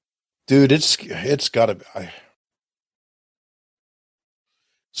 Dude, it's got to be.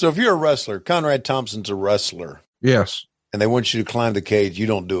 So if you're a wrestler, Conrad Thompson's a wrestler. Yes. And they want you to climb the cage, you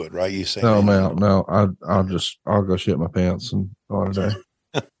don't do it, right? You say, no, man, no. I'll go shit my pants and call it a day.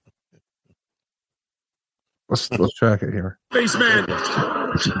 Let's track it here. Spaceman.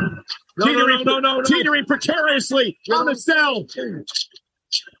 No. Teetering precariously on the cell. Oh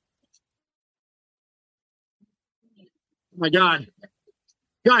my God.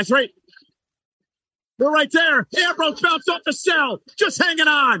 Guys, right. They're right there. Ambrose bounced off the cell. Just hanging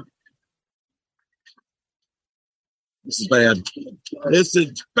on. This is bad. This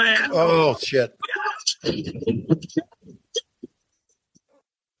is bad. Oh, shit.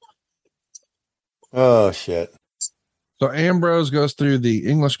 Oh, shit. So Ambrose goes through the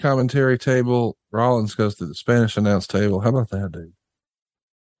English commentary table. Rollins goes through the Spanish announce table. How about that, dude?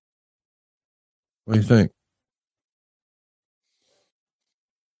 What do you think?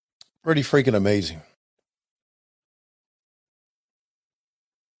 Pretty freaking amazing.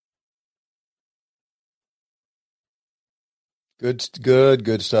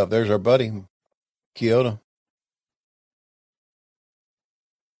 Good stuff. There's our buddy, Kyoto.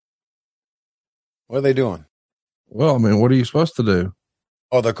 What are they doing? Well, I mean, what are you supposed to do?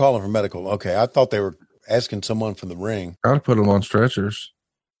 Oh, they're calling for medical. Okay, I thought they were asking someone from the ring. Got to put them on stretchers.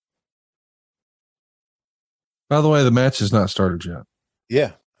 By the way, the match has not started yet.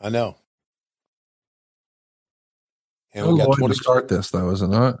 Yeah, I know. And we we got 20 to start this, though, is it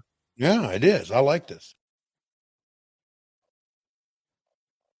not? Yeah, it is. I like this.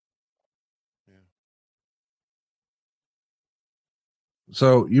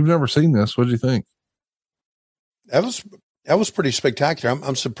 So you've never seen this. What do you think? That was pretty spectacular.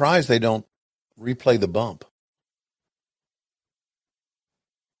 I'm surprised they don't replay the bump.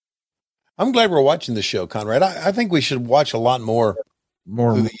 I'm glad we're watching the show, Conrad. I think we should watch a lot more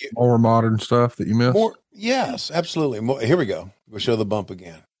modern stuff that you missed. Yes, absolutely. Here we go. We'll show the bump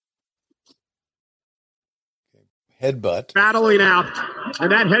again. Headbutt. Battling out.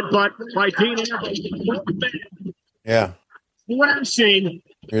 And that headbutt by Dean Ambrose. Yeah. Flashing.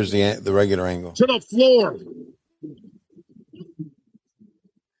 Here's the regular angle. To the floor.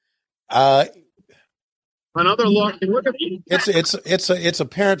 Another look. Look at it's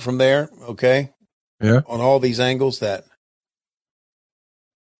apparent from there, okay? Yeah. On all these angles that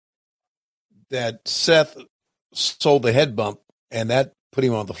Seth sold the head bump and that put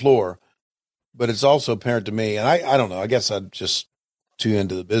him on the floor. But it's also apparent to me, and I don't know, I guess I'm just too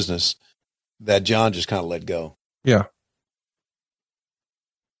into the business, that John just kind of let go. Yeah.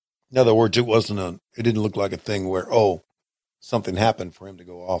 In other words, it didn't look like a thing where, something happened for him to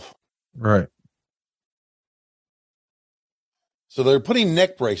go off. Right. So they're putting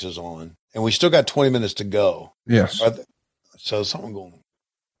neck braces on, and we still got 20 minutes to go. Yes. So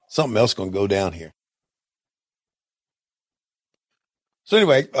something else going to go down here. So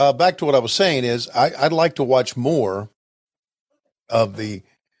anyway, back to what I was saying is I'd like to watch more of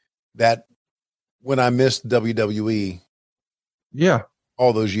that when I missed WWE. Yeah.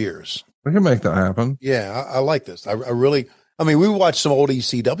 All those years. We can make that happen. Yeah, I like this. I mean, we watched some old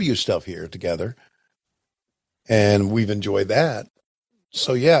ECW stuff here together, and we've enjoyed that.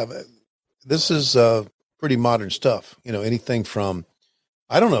 So, yeah, this is pretty modern stuff. You know, anything from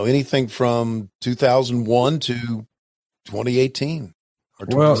 2001 to 2018 or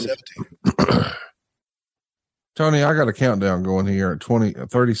 2017. Well, Tony, I got a countdown going here at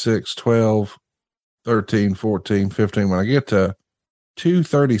 36, 12, 13, 14, 15. When I get to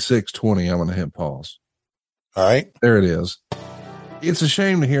 2:36:20, I'm going to hit pause. All right. There it is. It's a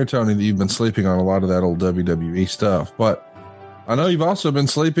shame to hear, Tony, that you've been sleeping on a lot of that old WWE stuff, but I know you've also been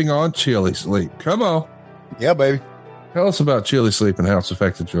sleeping on Chili Sleep. Come on. Yeah, baby. Tell us about Chili Sleep and how it's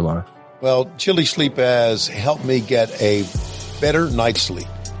affected your life. Well, Chili Sleep has helped me get a better night's sleep.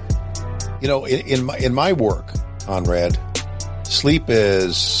 You know, in my work, Conrad, sleep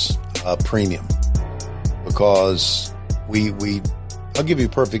is a premium because I'll give you a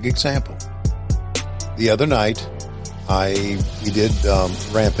perfect example. The other night, we did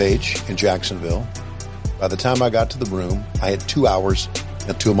Rampage in Jacksonville. By the time I got to the room, I had 2 hours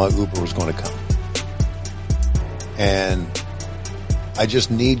until my Uber was going to come. And I just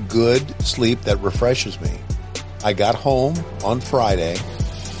need good sleep that refreshes me. I got home on Friday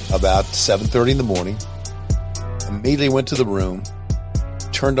about 7:30 in the morning, immediately went to the room,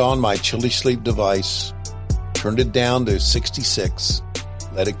 turned on my Chili Sleep device, turned it down to 66,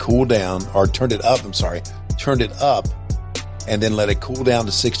 let it cool down, or turned it up, and then let it cool down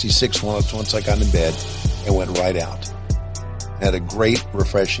to 66 once I got in bed and went right out. Had a great,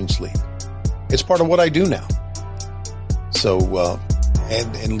 refreshing sleep. It's part of what I do now. So,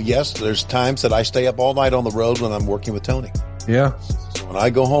 and yes, there's times that I stay up all night on the road when I'm working with Tony. Yeah. So when I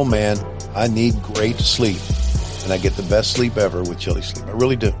go home, man, I need great sleep, and I get the best sleep ever with Chili Sleep. I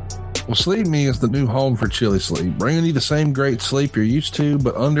really do. Well, Sleep Me is the new home for Chili Sleep, bringing you the same great sleep you're used to,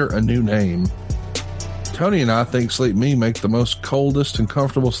 but under a new name. Tony and I think Sleep Me make the most coldest and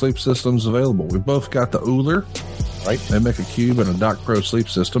comfortable sleep systems available. We've both got the Uller, right? They make a Cube and a Doc Pro sleep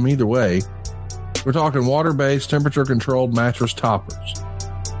system. Either way, we're talking water-based, temperature-controlled mattress toppers.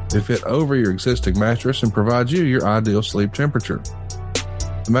 They fit over your existing mattress and provide you your ideal sleep temperature.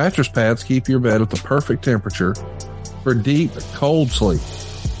 The mattress pads keep your bed at the perfect temperature for deep, cold sleep.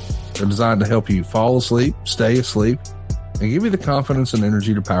 They're designed to help you fall asleep, stay asleep, and give you the confidence and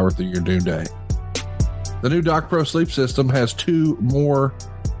energy to power through your new day. The new Doc Pro Sleep System has 2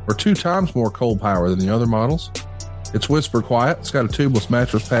 times more cold power than the other models. It's whisper quiet. It's got a tubeless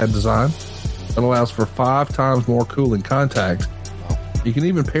mattress pad design that allows for 5 times more cooling contact. You can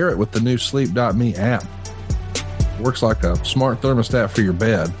even pair it with the new Sleep.me app. It works like a smart thermostat for your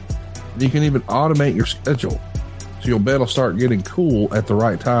bed. You can even automate your schedule, so your bed will start getting cool at the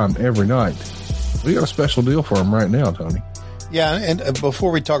right time every night. We got a special deal for them right now, Tony. Yeah, and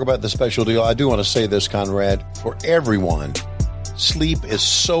before we talk about the special deal, I do want to say this, Conrad. For everyone, sleep is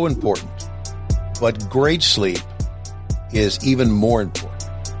so important, but great sleep is even more important.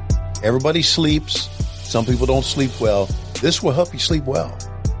 Everybody sleeps. Some people don't sleep well. This will help you sleep well.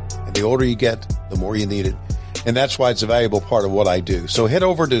 And the older you get, the more you need it. And that's why it's a valuable part of what I do. So head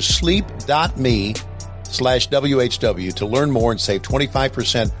over to sleep.me/WHW to learn more and save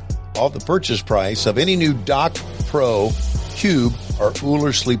 25% off the purchase price of any new Doc Pro Cube or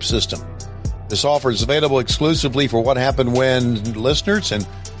Uller sleep system. This offer is available exclusively for What Happened When listeners and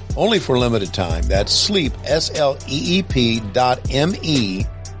only for a limited time. That's sleep,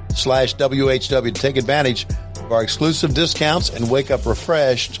 sleep.me/WHW to take advantage of our exclusive discounts and wake up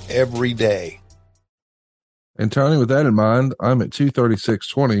refreshed every day. And Tony, with that in mind, I'm at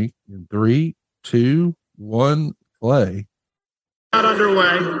 236.20 in 3, 2, 1, play. Not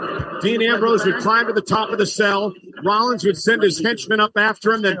underway. Dean Ambrose would climb to the top of the cell. Rollins would send his henchmen up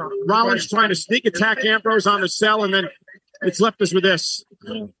after him. Then Rollins trying to sneak attack Ambrose on the cell, and then it's left us with this.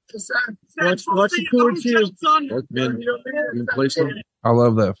 What's the cool I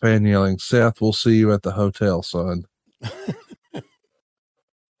love that fan yelling, "Seth, we'll see you at the hotel, son."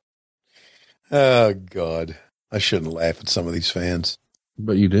 Oh, God. I shouldn't laugh at some of these fans.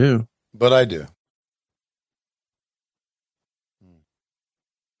 But you do. But I do.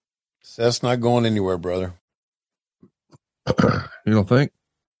 Seth's not going anywhere, brother. You don't think?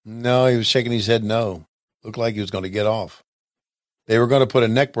 No, he was shaking his head no. Looked like he was going to get off. They were going to put a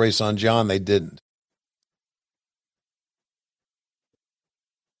neck brace on John. They didn't.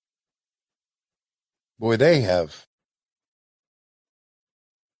 Boy, they have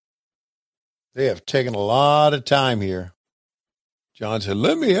taken a lot of time here. John said,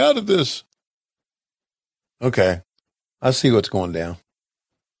 "Let me out of this." Okay. I see what's going down.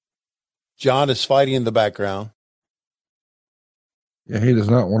 John is fighting in the background. Yeah, he does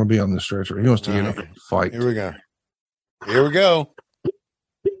not want to be on the stretcher. He wants to get up and fight. Here we go. Here we go.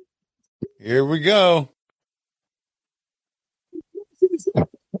 Here we go.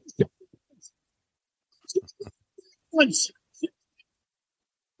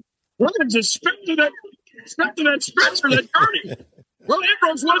 Rollins is strapped to that stretcher, that gurney. Well,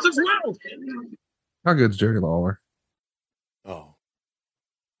 Ambrose was as well. How good's Jerry Lawler? Oh.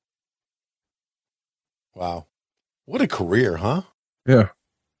 Wow. What a career, huh? Yeah.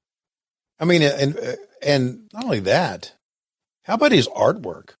 I mean, and not only that, how about his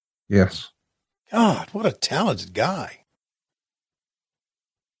artwork? Yes. God, what a talented guy.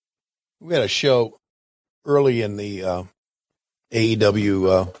 We had a show early in the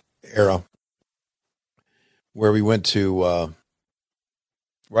AEW era where we went to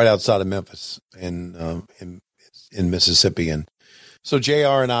right outside of Memphis in Mississippi. And so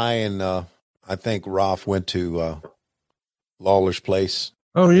JR and I think Rolf went to Lawler's place.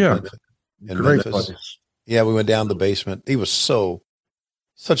 Oh, yeah. In Great Memphis. place. Yeah, we went down the basement. He was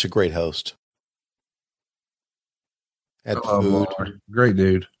such a great host. Had food. Lawler. Great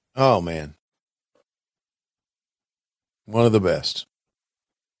dude. Oh, man. One of the best.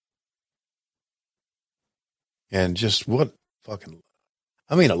 And just what fucking,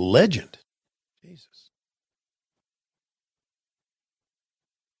 I mean, a legend. Jesus.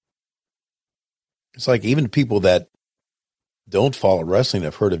 It's like even people that don't follow wrestling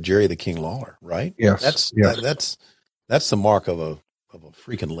have heard of Jerry the King Lawler, right? Yes. That's the mark of a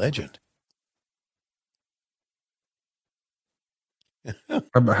freaking legend.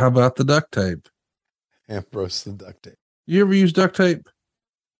 How about the duct tape? Ambrose the duct tape. You ever use duct tape?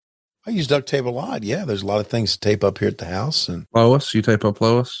 I use duct tape a lot. Yeah, there's a lot of things to tape up here at the house. And Lois? You tape up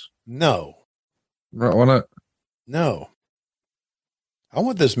Lois? no, Why not? no. I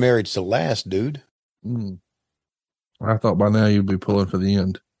want this marriage to last, dude. I thought by now you'd be pulling for the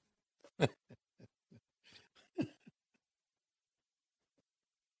end.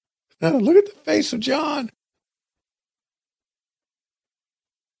 Look at the face of John.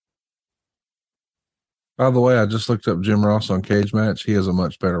 By the way, I just looked up Jim Ross on Cage Match. He has a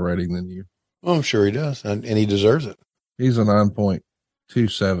much better rating than you. Well, I'm sure he does, and he deserves it. He's a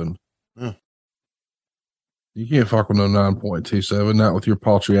 9.27. Huh. You can't fuck with no 9.27, not with your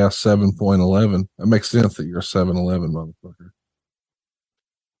paltry ass 7.11. That makes sense that you're a 7-11 motherfucker.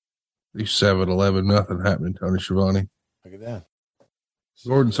 You 7-11, nothing happening, Tony Schiavone. Look at that.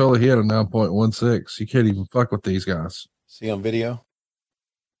 Gordon Solie, he had a 9.16. You can't even fuck with these guys. See on video?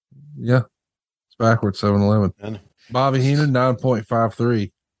 Yeah. It's backwards, 7-11. Bobby Heenan, 9.53.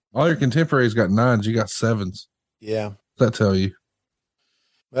 All your contemporaries got 9s. You got 7s. Yeah. What's that tell you?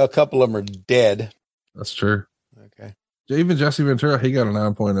 Well, a couple of them are dead. That's true. Okay. Even Jesse Ventura, he got a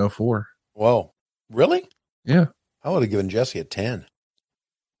 9.04. Whoa. Really? Yeah. I would have given Jesse a 10.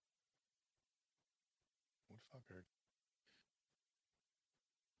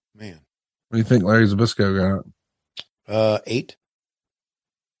 Man. What do you think Larry Zbyszko got? 8.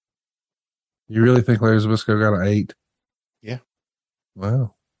 You really think Larry Zbyszko got an 8? Yeah.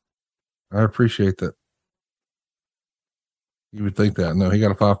 Wow. I appreciate that. You would think that. No, he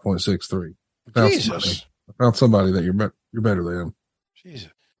got a 5.63. Jesus. I found somebody that you're better than. Jesus.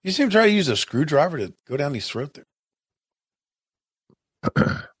 You see him try to use a screwdriver to go down his throat there.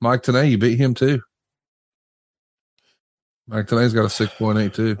 Mike Tenay, you beat him too. Mike Tenay's got a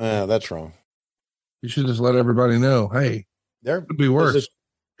 6.82. That's wrong. You should just let everybody know, hey, there could be worse.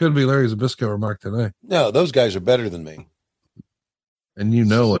 Could be Larry Zbyszko or Mike Tenay. No, those guys are better than me. And you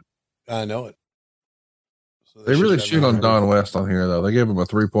know it. I know it. So they really shit on Don West on here, though. They gave him a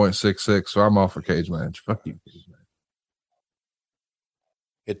 3.66, so I'm off for Cage Match. Fuck you, Cage Match.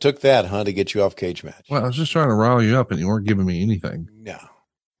 It took that, huh, to get you off Cage Match. Well, I was just trying to rile you up, and you weren't giving me anything. No.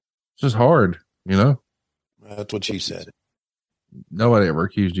 It's just hard, you know? That's what she said. Nobody ever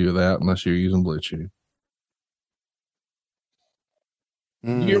accused you of that unless you're using Blue Chew.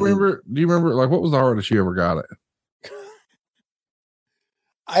 Do you remember, like, what was the hardest you ever got it?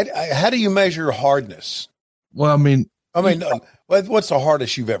 How do you measure hardness? Well, I mean, what's the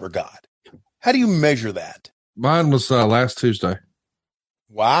hardest you've ever got? How do you measure that? Mine was last Tuesday.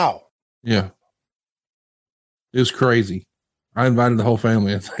 Wow. Yeah. It was crazy. I invited the whole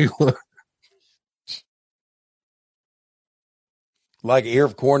family and take a look. Like ear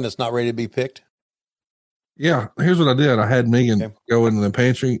of corn that's not ready to be picked? Yeah. Here's what I did. I had Megan go into the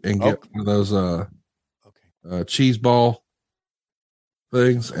pantry and get one of those cheese ball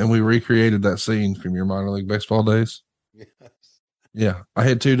things, and we recreated that scene from your minor league baseball days. Yes. Yeah. I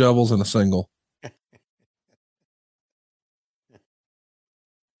had 2 doubles and a single.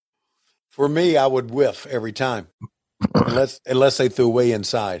 For me, I would whiff every time, unless they threw away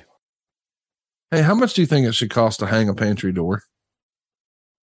inside. Hey, how much do you think it should cost to hang a pantry door?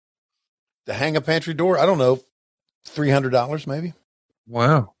 To hang a pantry door? I don't know. $300 maybe.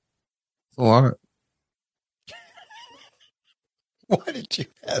 Wow. That's a lot. Why did you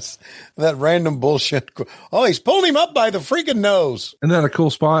ask that random bullshit? Oh, he's pulled him up by the freaking nose. Isn't that a cool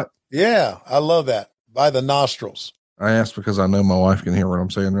spot? Yeah, I love that. By the nostrils. I asked because I know my wife can hear what I'm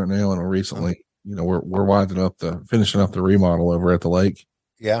saying right now. And recently, we're finishing up the remodel over at the lake.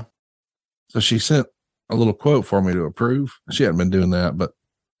 Yeah. So she sent a little quote for me to approve. She hadn't been doing that, but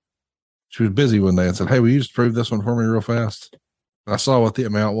she was busy one day and said, "Hey, will you just approve this one for me real fast?" And I saw what the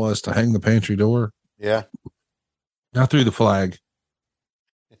amount was to hang the pantry door. Yeah. I threw the flag.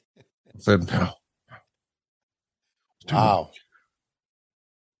 I said, no. Wow.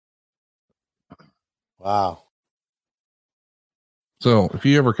 Wow. So if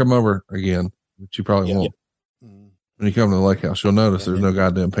you ever come over again, which you probably won't, when you come to the lake house, you'll notice there's no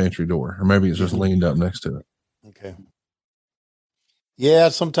goddamn pantry door, or maybe it's just leaned up next to it. Okay. Yeah,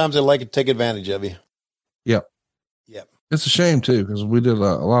 sometimes they like to take advantage of you. Yep. Yep. It's a shame too, because we did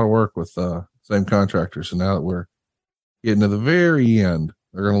a lot of work with same contractors, and now that we're getting to the very end,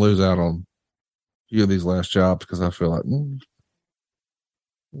 they're going to lose out on a few of these last jobs because I feel like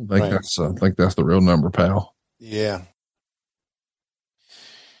I think that's the real number, pal. Yeah.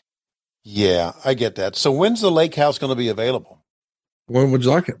 Yeah, I get that. So when's the lake house going to be available? When would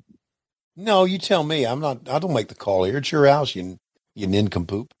you like it? No, you tell me. I don't make the call here. It's your house, you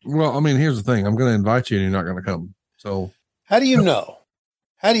nincompoop. Well, I mean, here's the thing. I'm going to invite you and you're not going to come. So how do you know?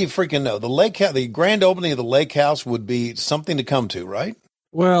 How do you freaking know? The grand opening of the lake house would be something to come to, right?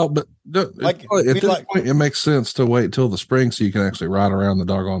 Well, but at this point, it makes sense to wait till the spring so you can actually ride around the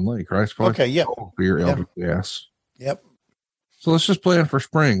doggone lake, right? Okay, yeah. For your elderly ass. Yep. So let's just plan for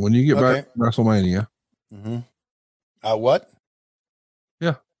spring when you get back from WrestleMania. Mm-hmm. What?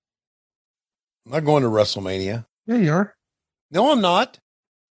 Yeah. I'm not going to WrestleMania. Yeah, you are. No, I'm not.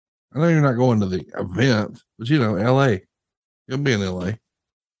 I know you're not going to the event, but LA. You'll be in LA.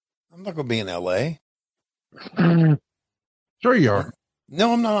 I'm not going to be in LA. Sure you are.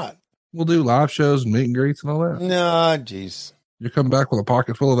 No, I'm not. We'll do live shows and meet and greets and all that. Nah, jeez. You come back with a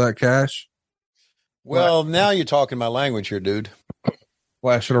pocket full of that cash. Well, now you're talking my language here, dude.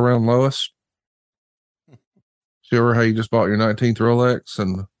 Flash it around Lois. See how you just bought your 19th Rolex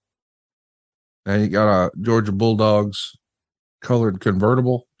and now you got a Georgia Bulldogs colored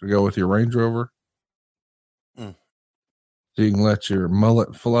convertible to go with your Range Rover. Mm. So you can let your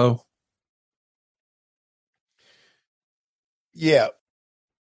mullet flow. Yeah.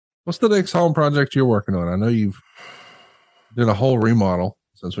 What's the next home project you're working on? I know you've did a whole remodel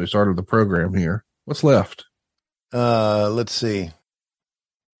since we started the program here. What's left? Let's see.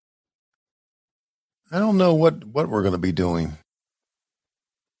 I don't know what we're going to be doing,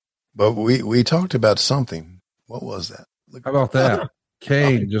 but we talked about something. What was that? How about that?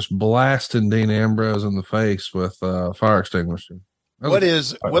 Kane just blasting Dean Ambrose in the face with fire extinguisher. What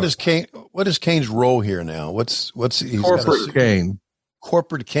is Kane's role here now? What's he's corporate Kane?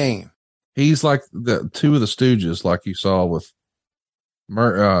 Corporate Kane. He's like the two of the Stooges, like you saw with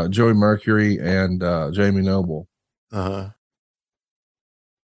Joey Mercury and Jamie Noble. So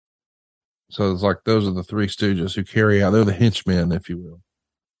it's like those are the three Stooges who carry out. They're the henchmen, if you will,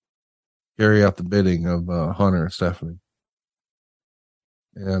 carry out the bidding of Hunter and Stephanie.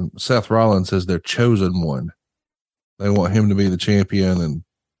 And Seth Rollins is their chosen one. They want him to be the champion and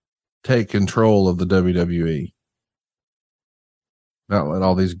take control of the WWE. Not let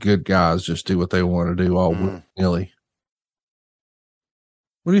all these good guys just do what they want to do all willy-nilly.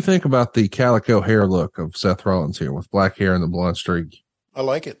 What do you think about the calico hair look of Seth Rollins here with black hair and the blonde streak? I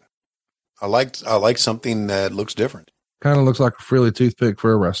like it. I like something that looks different. Kind of looks like a frilly toothpick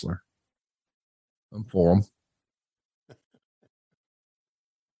for a wrestler. I'm for him.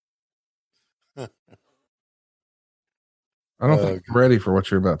 I don't think you're ready for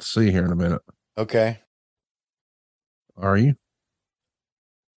what you're about to see here in a minute. Okay. Are you?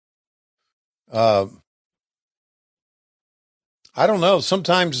 I don't know.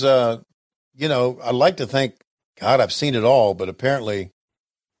 Sometimes, I like to think, God, I've seen it all, but apparently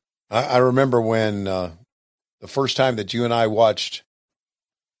I remember when the first time that you and I watched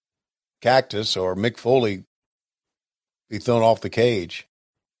Cactus or Mick Foley be thrown off the cage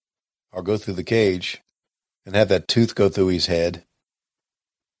or go through the cage and have that tooth go through his head.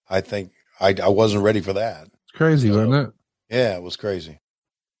 I think I wasn't ready for that. It's crazy, wasn't it? Yeah, it was crazy.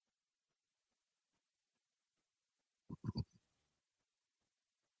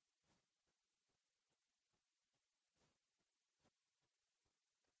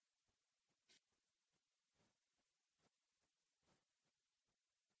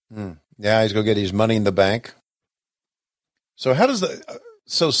 Yeah, he's going to get his Money in the Bank. So how does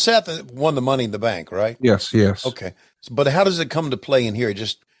so Seth won the Money in the Bank, right? Yes. Okay. But how does it come to play in here?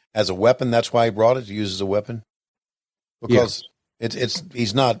 Just as a weapon? That's why he brought it, to use as a weapon? Because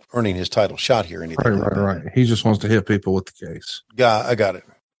he's not earning his title shot here or anything. Right. He just wants to hit people with the case. I got it.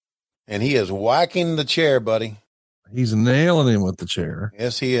 And he is whacking the chair, buddy. He's nailing him with the chair.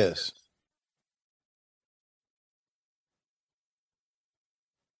 Yes, he is.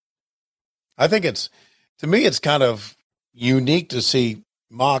 I think to me, it's kind of unique to see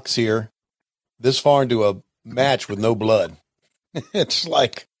Mox here this far into a match with no blood. It's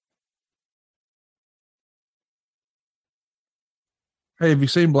like. Hey, have you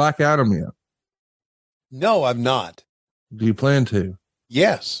seen Black Adam yet? No, I've not. Do you plan to?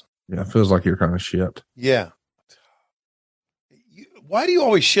 Yes. Yeah, it feels like you're kind of shit. Yeah. Why do you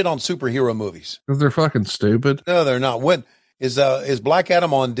always shit on superhero movies? Because they're fucking stupid. No, they're not. When is Black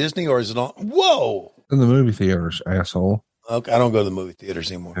Adam on Disney or is it on? Whoa! In the movie theaters, asshole. Okay, I don't go to the movie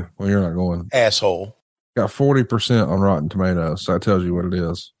theaters anymore. Yeah, well, you're not going. Asshole. Got 40% on Rotten Tomatoes, so that tells you what it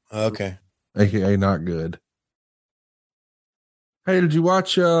is. Okay. AKA not good. Hey, did you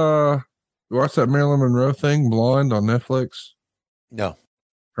watch that Marilyn Monroe thing, Blonde, on Netflix? No.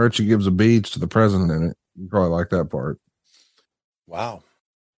 Heard she gives a beads to the president in it. You probably like that part. Wow.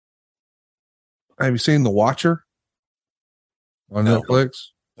 Have you seen The Watcher on Netflix?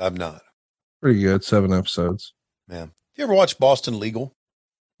 I've not. Pretty good. 7 episodes. Yeah. You ever watch Boston Legal?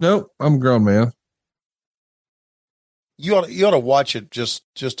 Nope. I'm a grown man. You ought to watch it just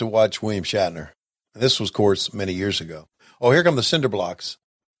to watch William Shatner. This was, of course, many years ago. Oh, here come the cinder blocks.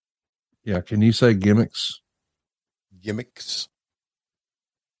 Yeah. Can you say gimmicks? Gimmicks.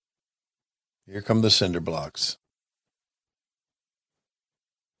 Here come the cinder blocks.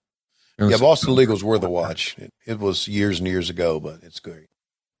 Yeah, Boston Legal's worth a watch. It was years and years ago, but it's great.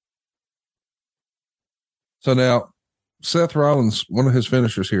 So now, Seth Rollins, one of his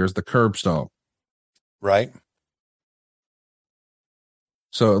finishers here is the curb stomp. Right.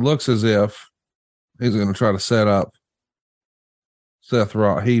 So it looks as if he's going to try to set up Seth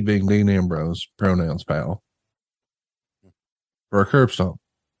Rollins, he being Dean Ambrose, pronouns pal, for a curb stomp.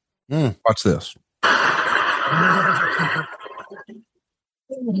 Watch this.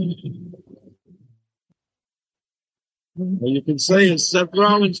 All you can say is Seth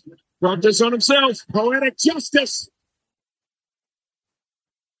Rollins brought this on himself. Poetic justice.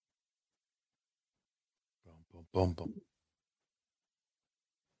 Boom, boom.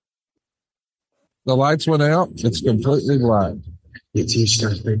 The lights went out. It's completely black. So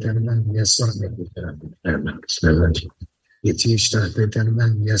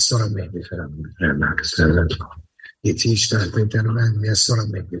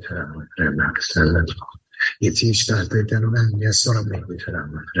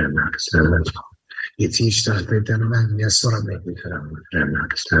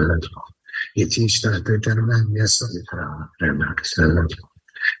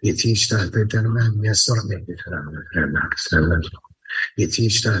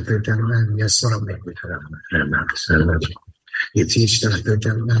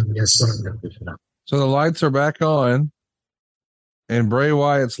the lights are back on, and Bray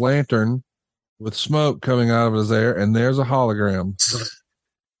Wyatt's lantern with smoke coming out of his air, and there's a hologram.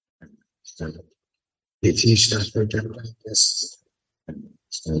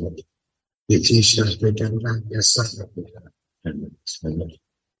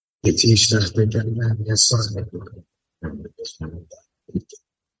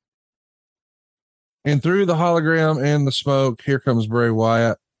 And through the hologram and the smoke, here comes Bray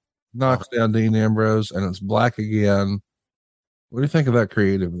Wyatt, knocks down Dean Ambrose, and it's black again. What do you think of that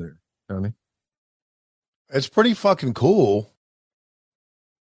creative there, Tony? It's pretty fucking cool.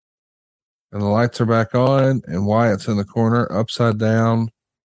 And the lights are back on, and Wyatt's in the corner, upside down.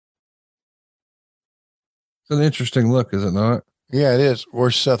 It's an interesting look, is it not? Yeah, it is.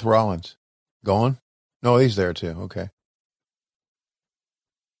 Where's Seth Rollins? Gone? No, he's there too. Okay.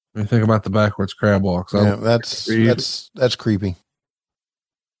 What do you think about the backwards crab walks? Yeah, that's creepy.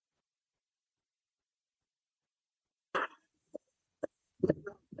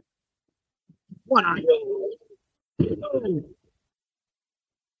 What are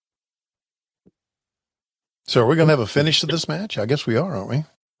So are we going to have a finish to this match? I guess we are, aren't we?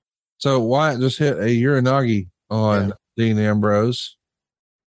 So Wyatt just hit a Uranagi on Dean Ambrose.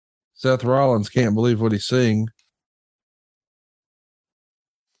 Seth Rollins can't believe what he's seeing.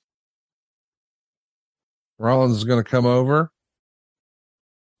 Rollins is going to come over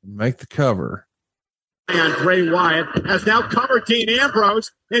and make the cover. And Bray Wyatt has now covered Dean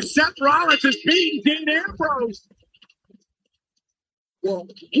Ambrose, and Seth Rollins is beating Dean Ambrose. Well,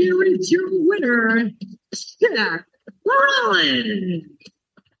 here is your winner, Seth Rollins.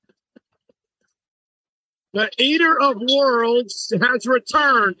 The Eater of Worlds has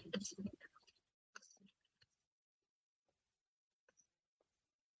returned.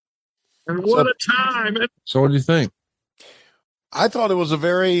 And what a time. So what do you think? I thought it was a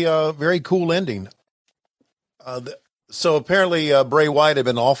very, very cool ending. So apparently Bray Wyatt had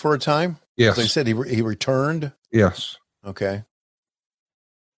been off for a time. Yes. They said he returned. Yes. Okay.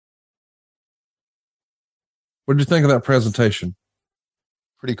 What did you think of that presentation?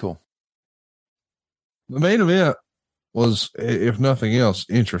 Pretty cool. The main event was, if nothing else,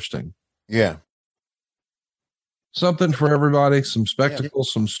 interesting. Yeah. Something for everybody, some spectacle,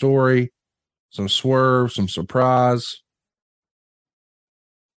 some story, some swerve, some surprise.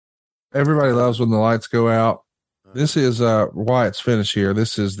 Everybody loves when the lights go out. This is Wyatt's finish here.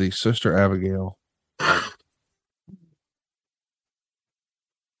 This is the Sister Abigail.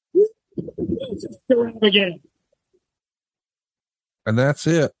 Again. And that's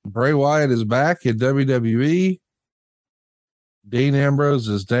it. Bray Wyatt is back in WWE. Dean Ambrose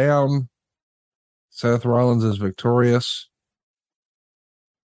is down. Seth Rollins is victorious.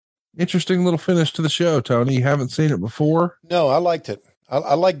 Interesting little finish to the show, Tony. You haven't seen it before? No, I liked it.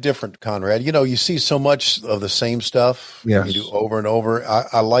 I like different, Conrad. You know, you see so much of the same stuff. Yes. You do over and over.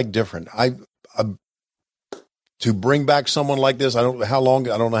 I like different. I to bring back someone like this, I don't know how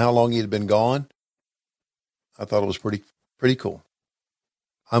long he had been gone. I thought it was pretty cool.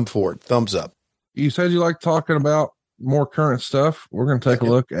 I'm for it. Thumbs up. You said you like talking about more current stuff. We're going to take a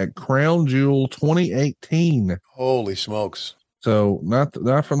look at Crown Jewel 2018. Holy smokes. So not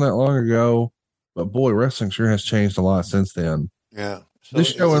from that long ago, but boy, wrestling sure has changed a lot since then. Yeah. So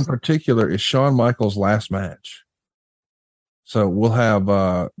this show in particular is Shawn Michaels' last match. So we'll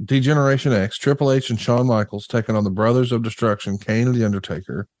have D-Generation X, Triple H and Shawn Michaels taking on the Brothers of Destruction, Kane and The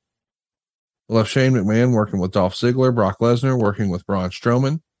Undertaker. We'll have Shane McMahon working with Dolph Ziggler, Brock Lesnar working with Braun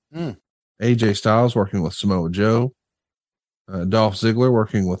Strowman, AJ Styles working with Samoa Joe, Dolph Ziggler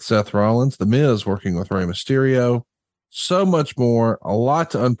working with Seth Rollins, The Miz working with Rey Mysterio. So much more, a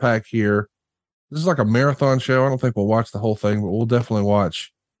lot to unpack here. This is like a marathon show. I don't think we'll watch the whole thing, but we'll definitely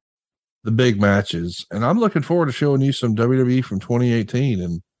watch the big matches. And I'm looking forward to showing you some WWE from 2018.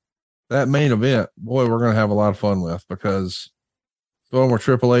 And that main event, boy, we're going to have a lot of fun with, because the one where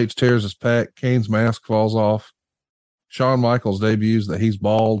Triple H tears his pec, Kane's mask falls off, Shawn Michaels debuts that he's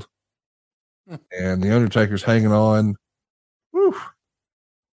bald, and The Undertaker's hanging on. Whew.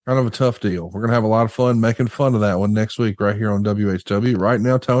 Kind of a tough deal. We're going to have a lot of fun making fun of that one next week right here on WHW. Right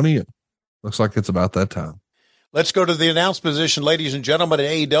now, Tony, it looks like it's about that time. Let's go to the announce position, ladies and gentlemen, at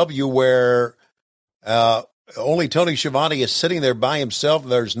AEW, where only Tony Schiavone is sitting there by himself.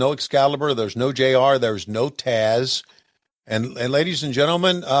 There's no Excalibur. There's no JR. There's no Taz. And ladies and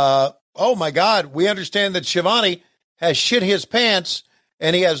gentlemen, oh, my God, we understand that Schiavone has shit his pants,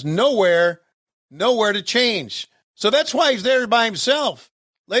 and he has nowhere to change. So that's why he's there by himself.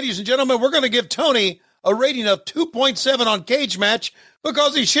 Ladies and gentlemen, we're going to give Tony a rating of 2.7 on Cage Match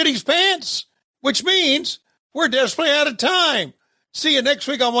because he shit his pants, which means we're desperately out of time. See you next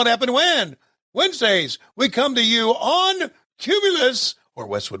week on What Happened When. Wednesdays, we come to you on Cumulus or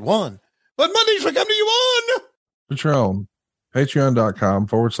Westwood One. But Mondays, we come to you on Patreon,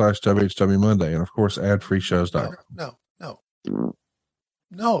 patreon.com/WHW Monday. And of course, adfreeshows.com.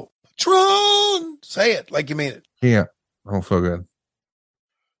 No. Patron. Say it like you mean it. Yeah. I don't feel good.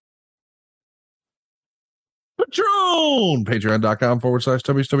 Patron,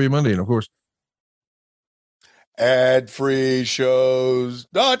 patreon.com/WHW Monday. And of course,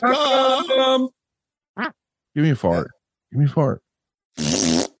 adfreeshows.com. Give me a fart.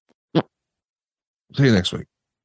 See you next week.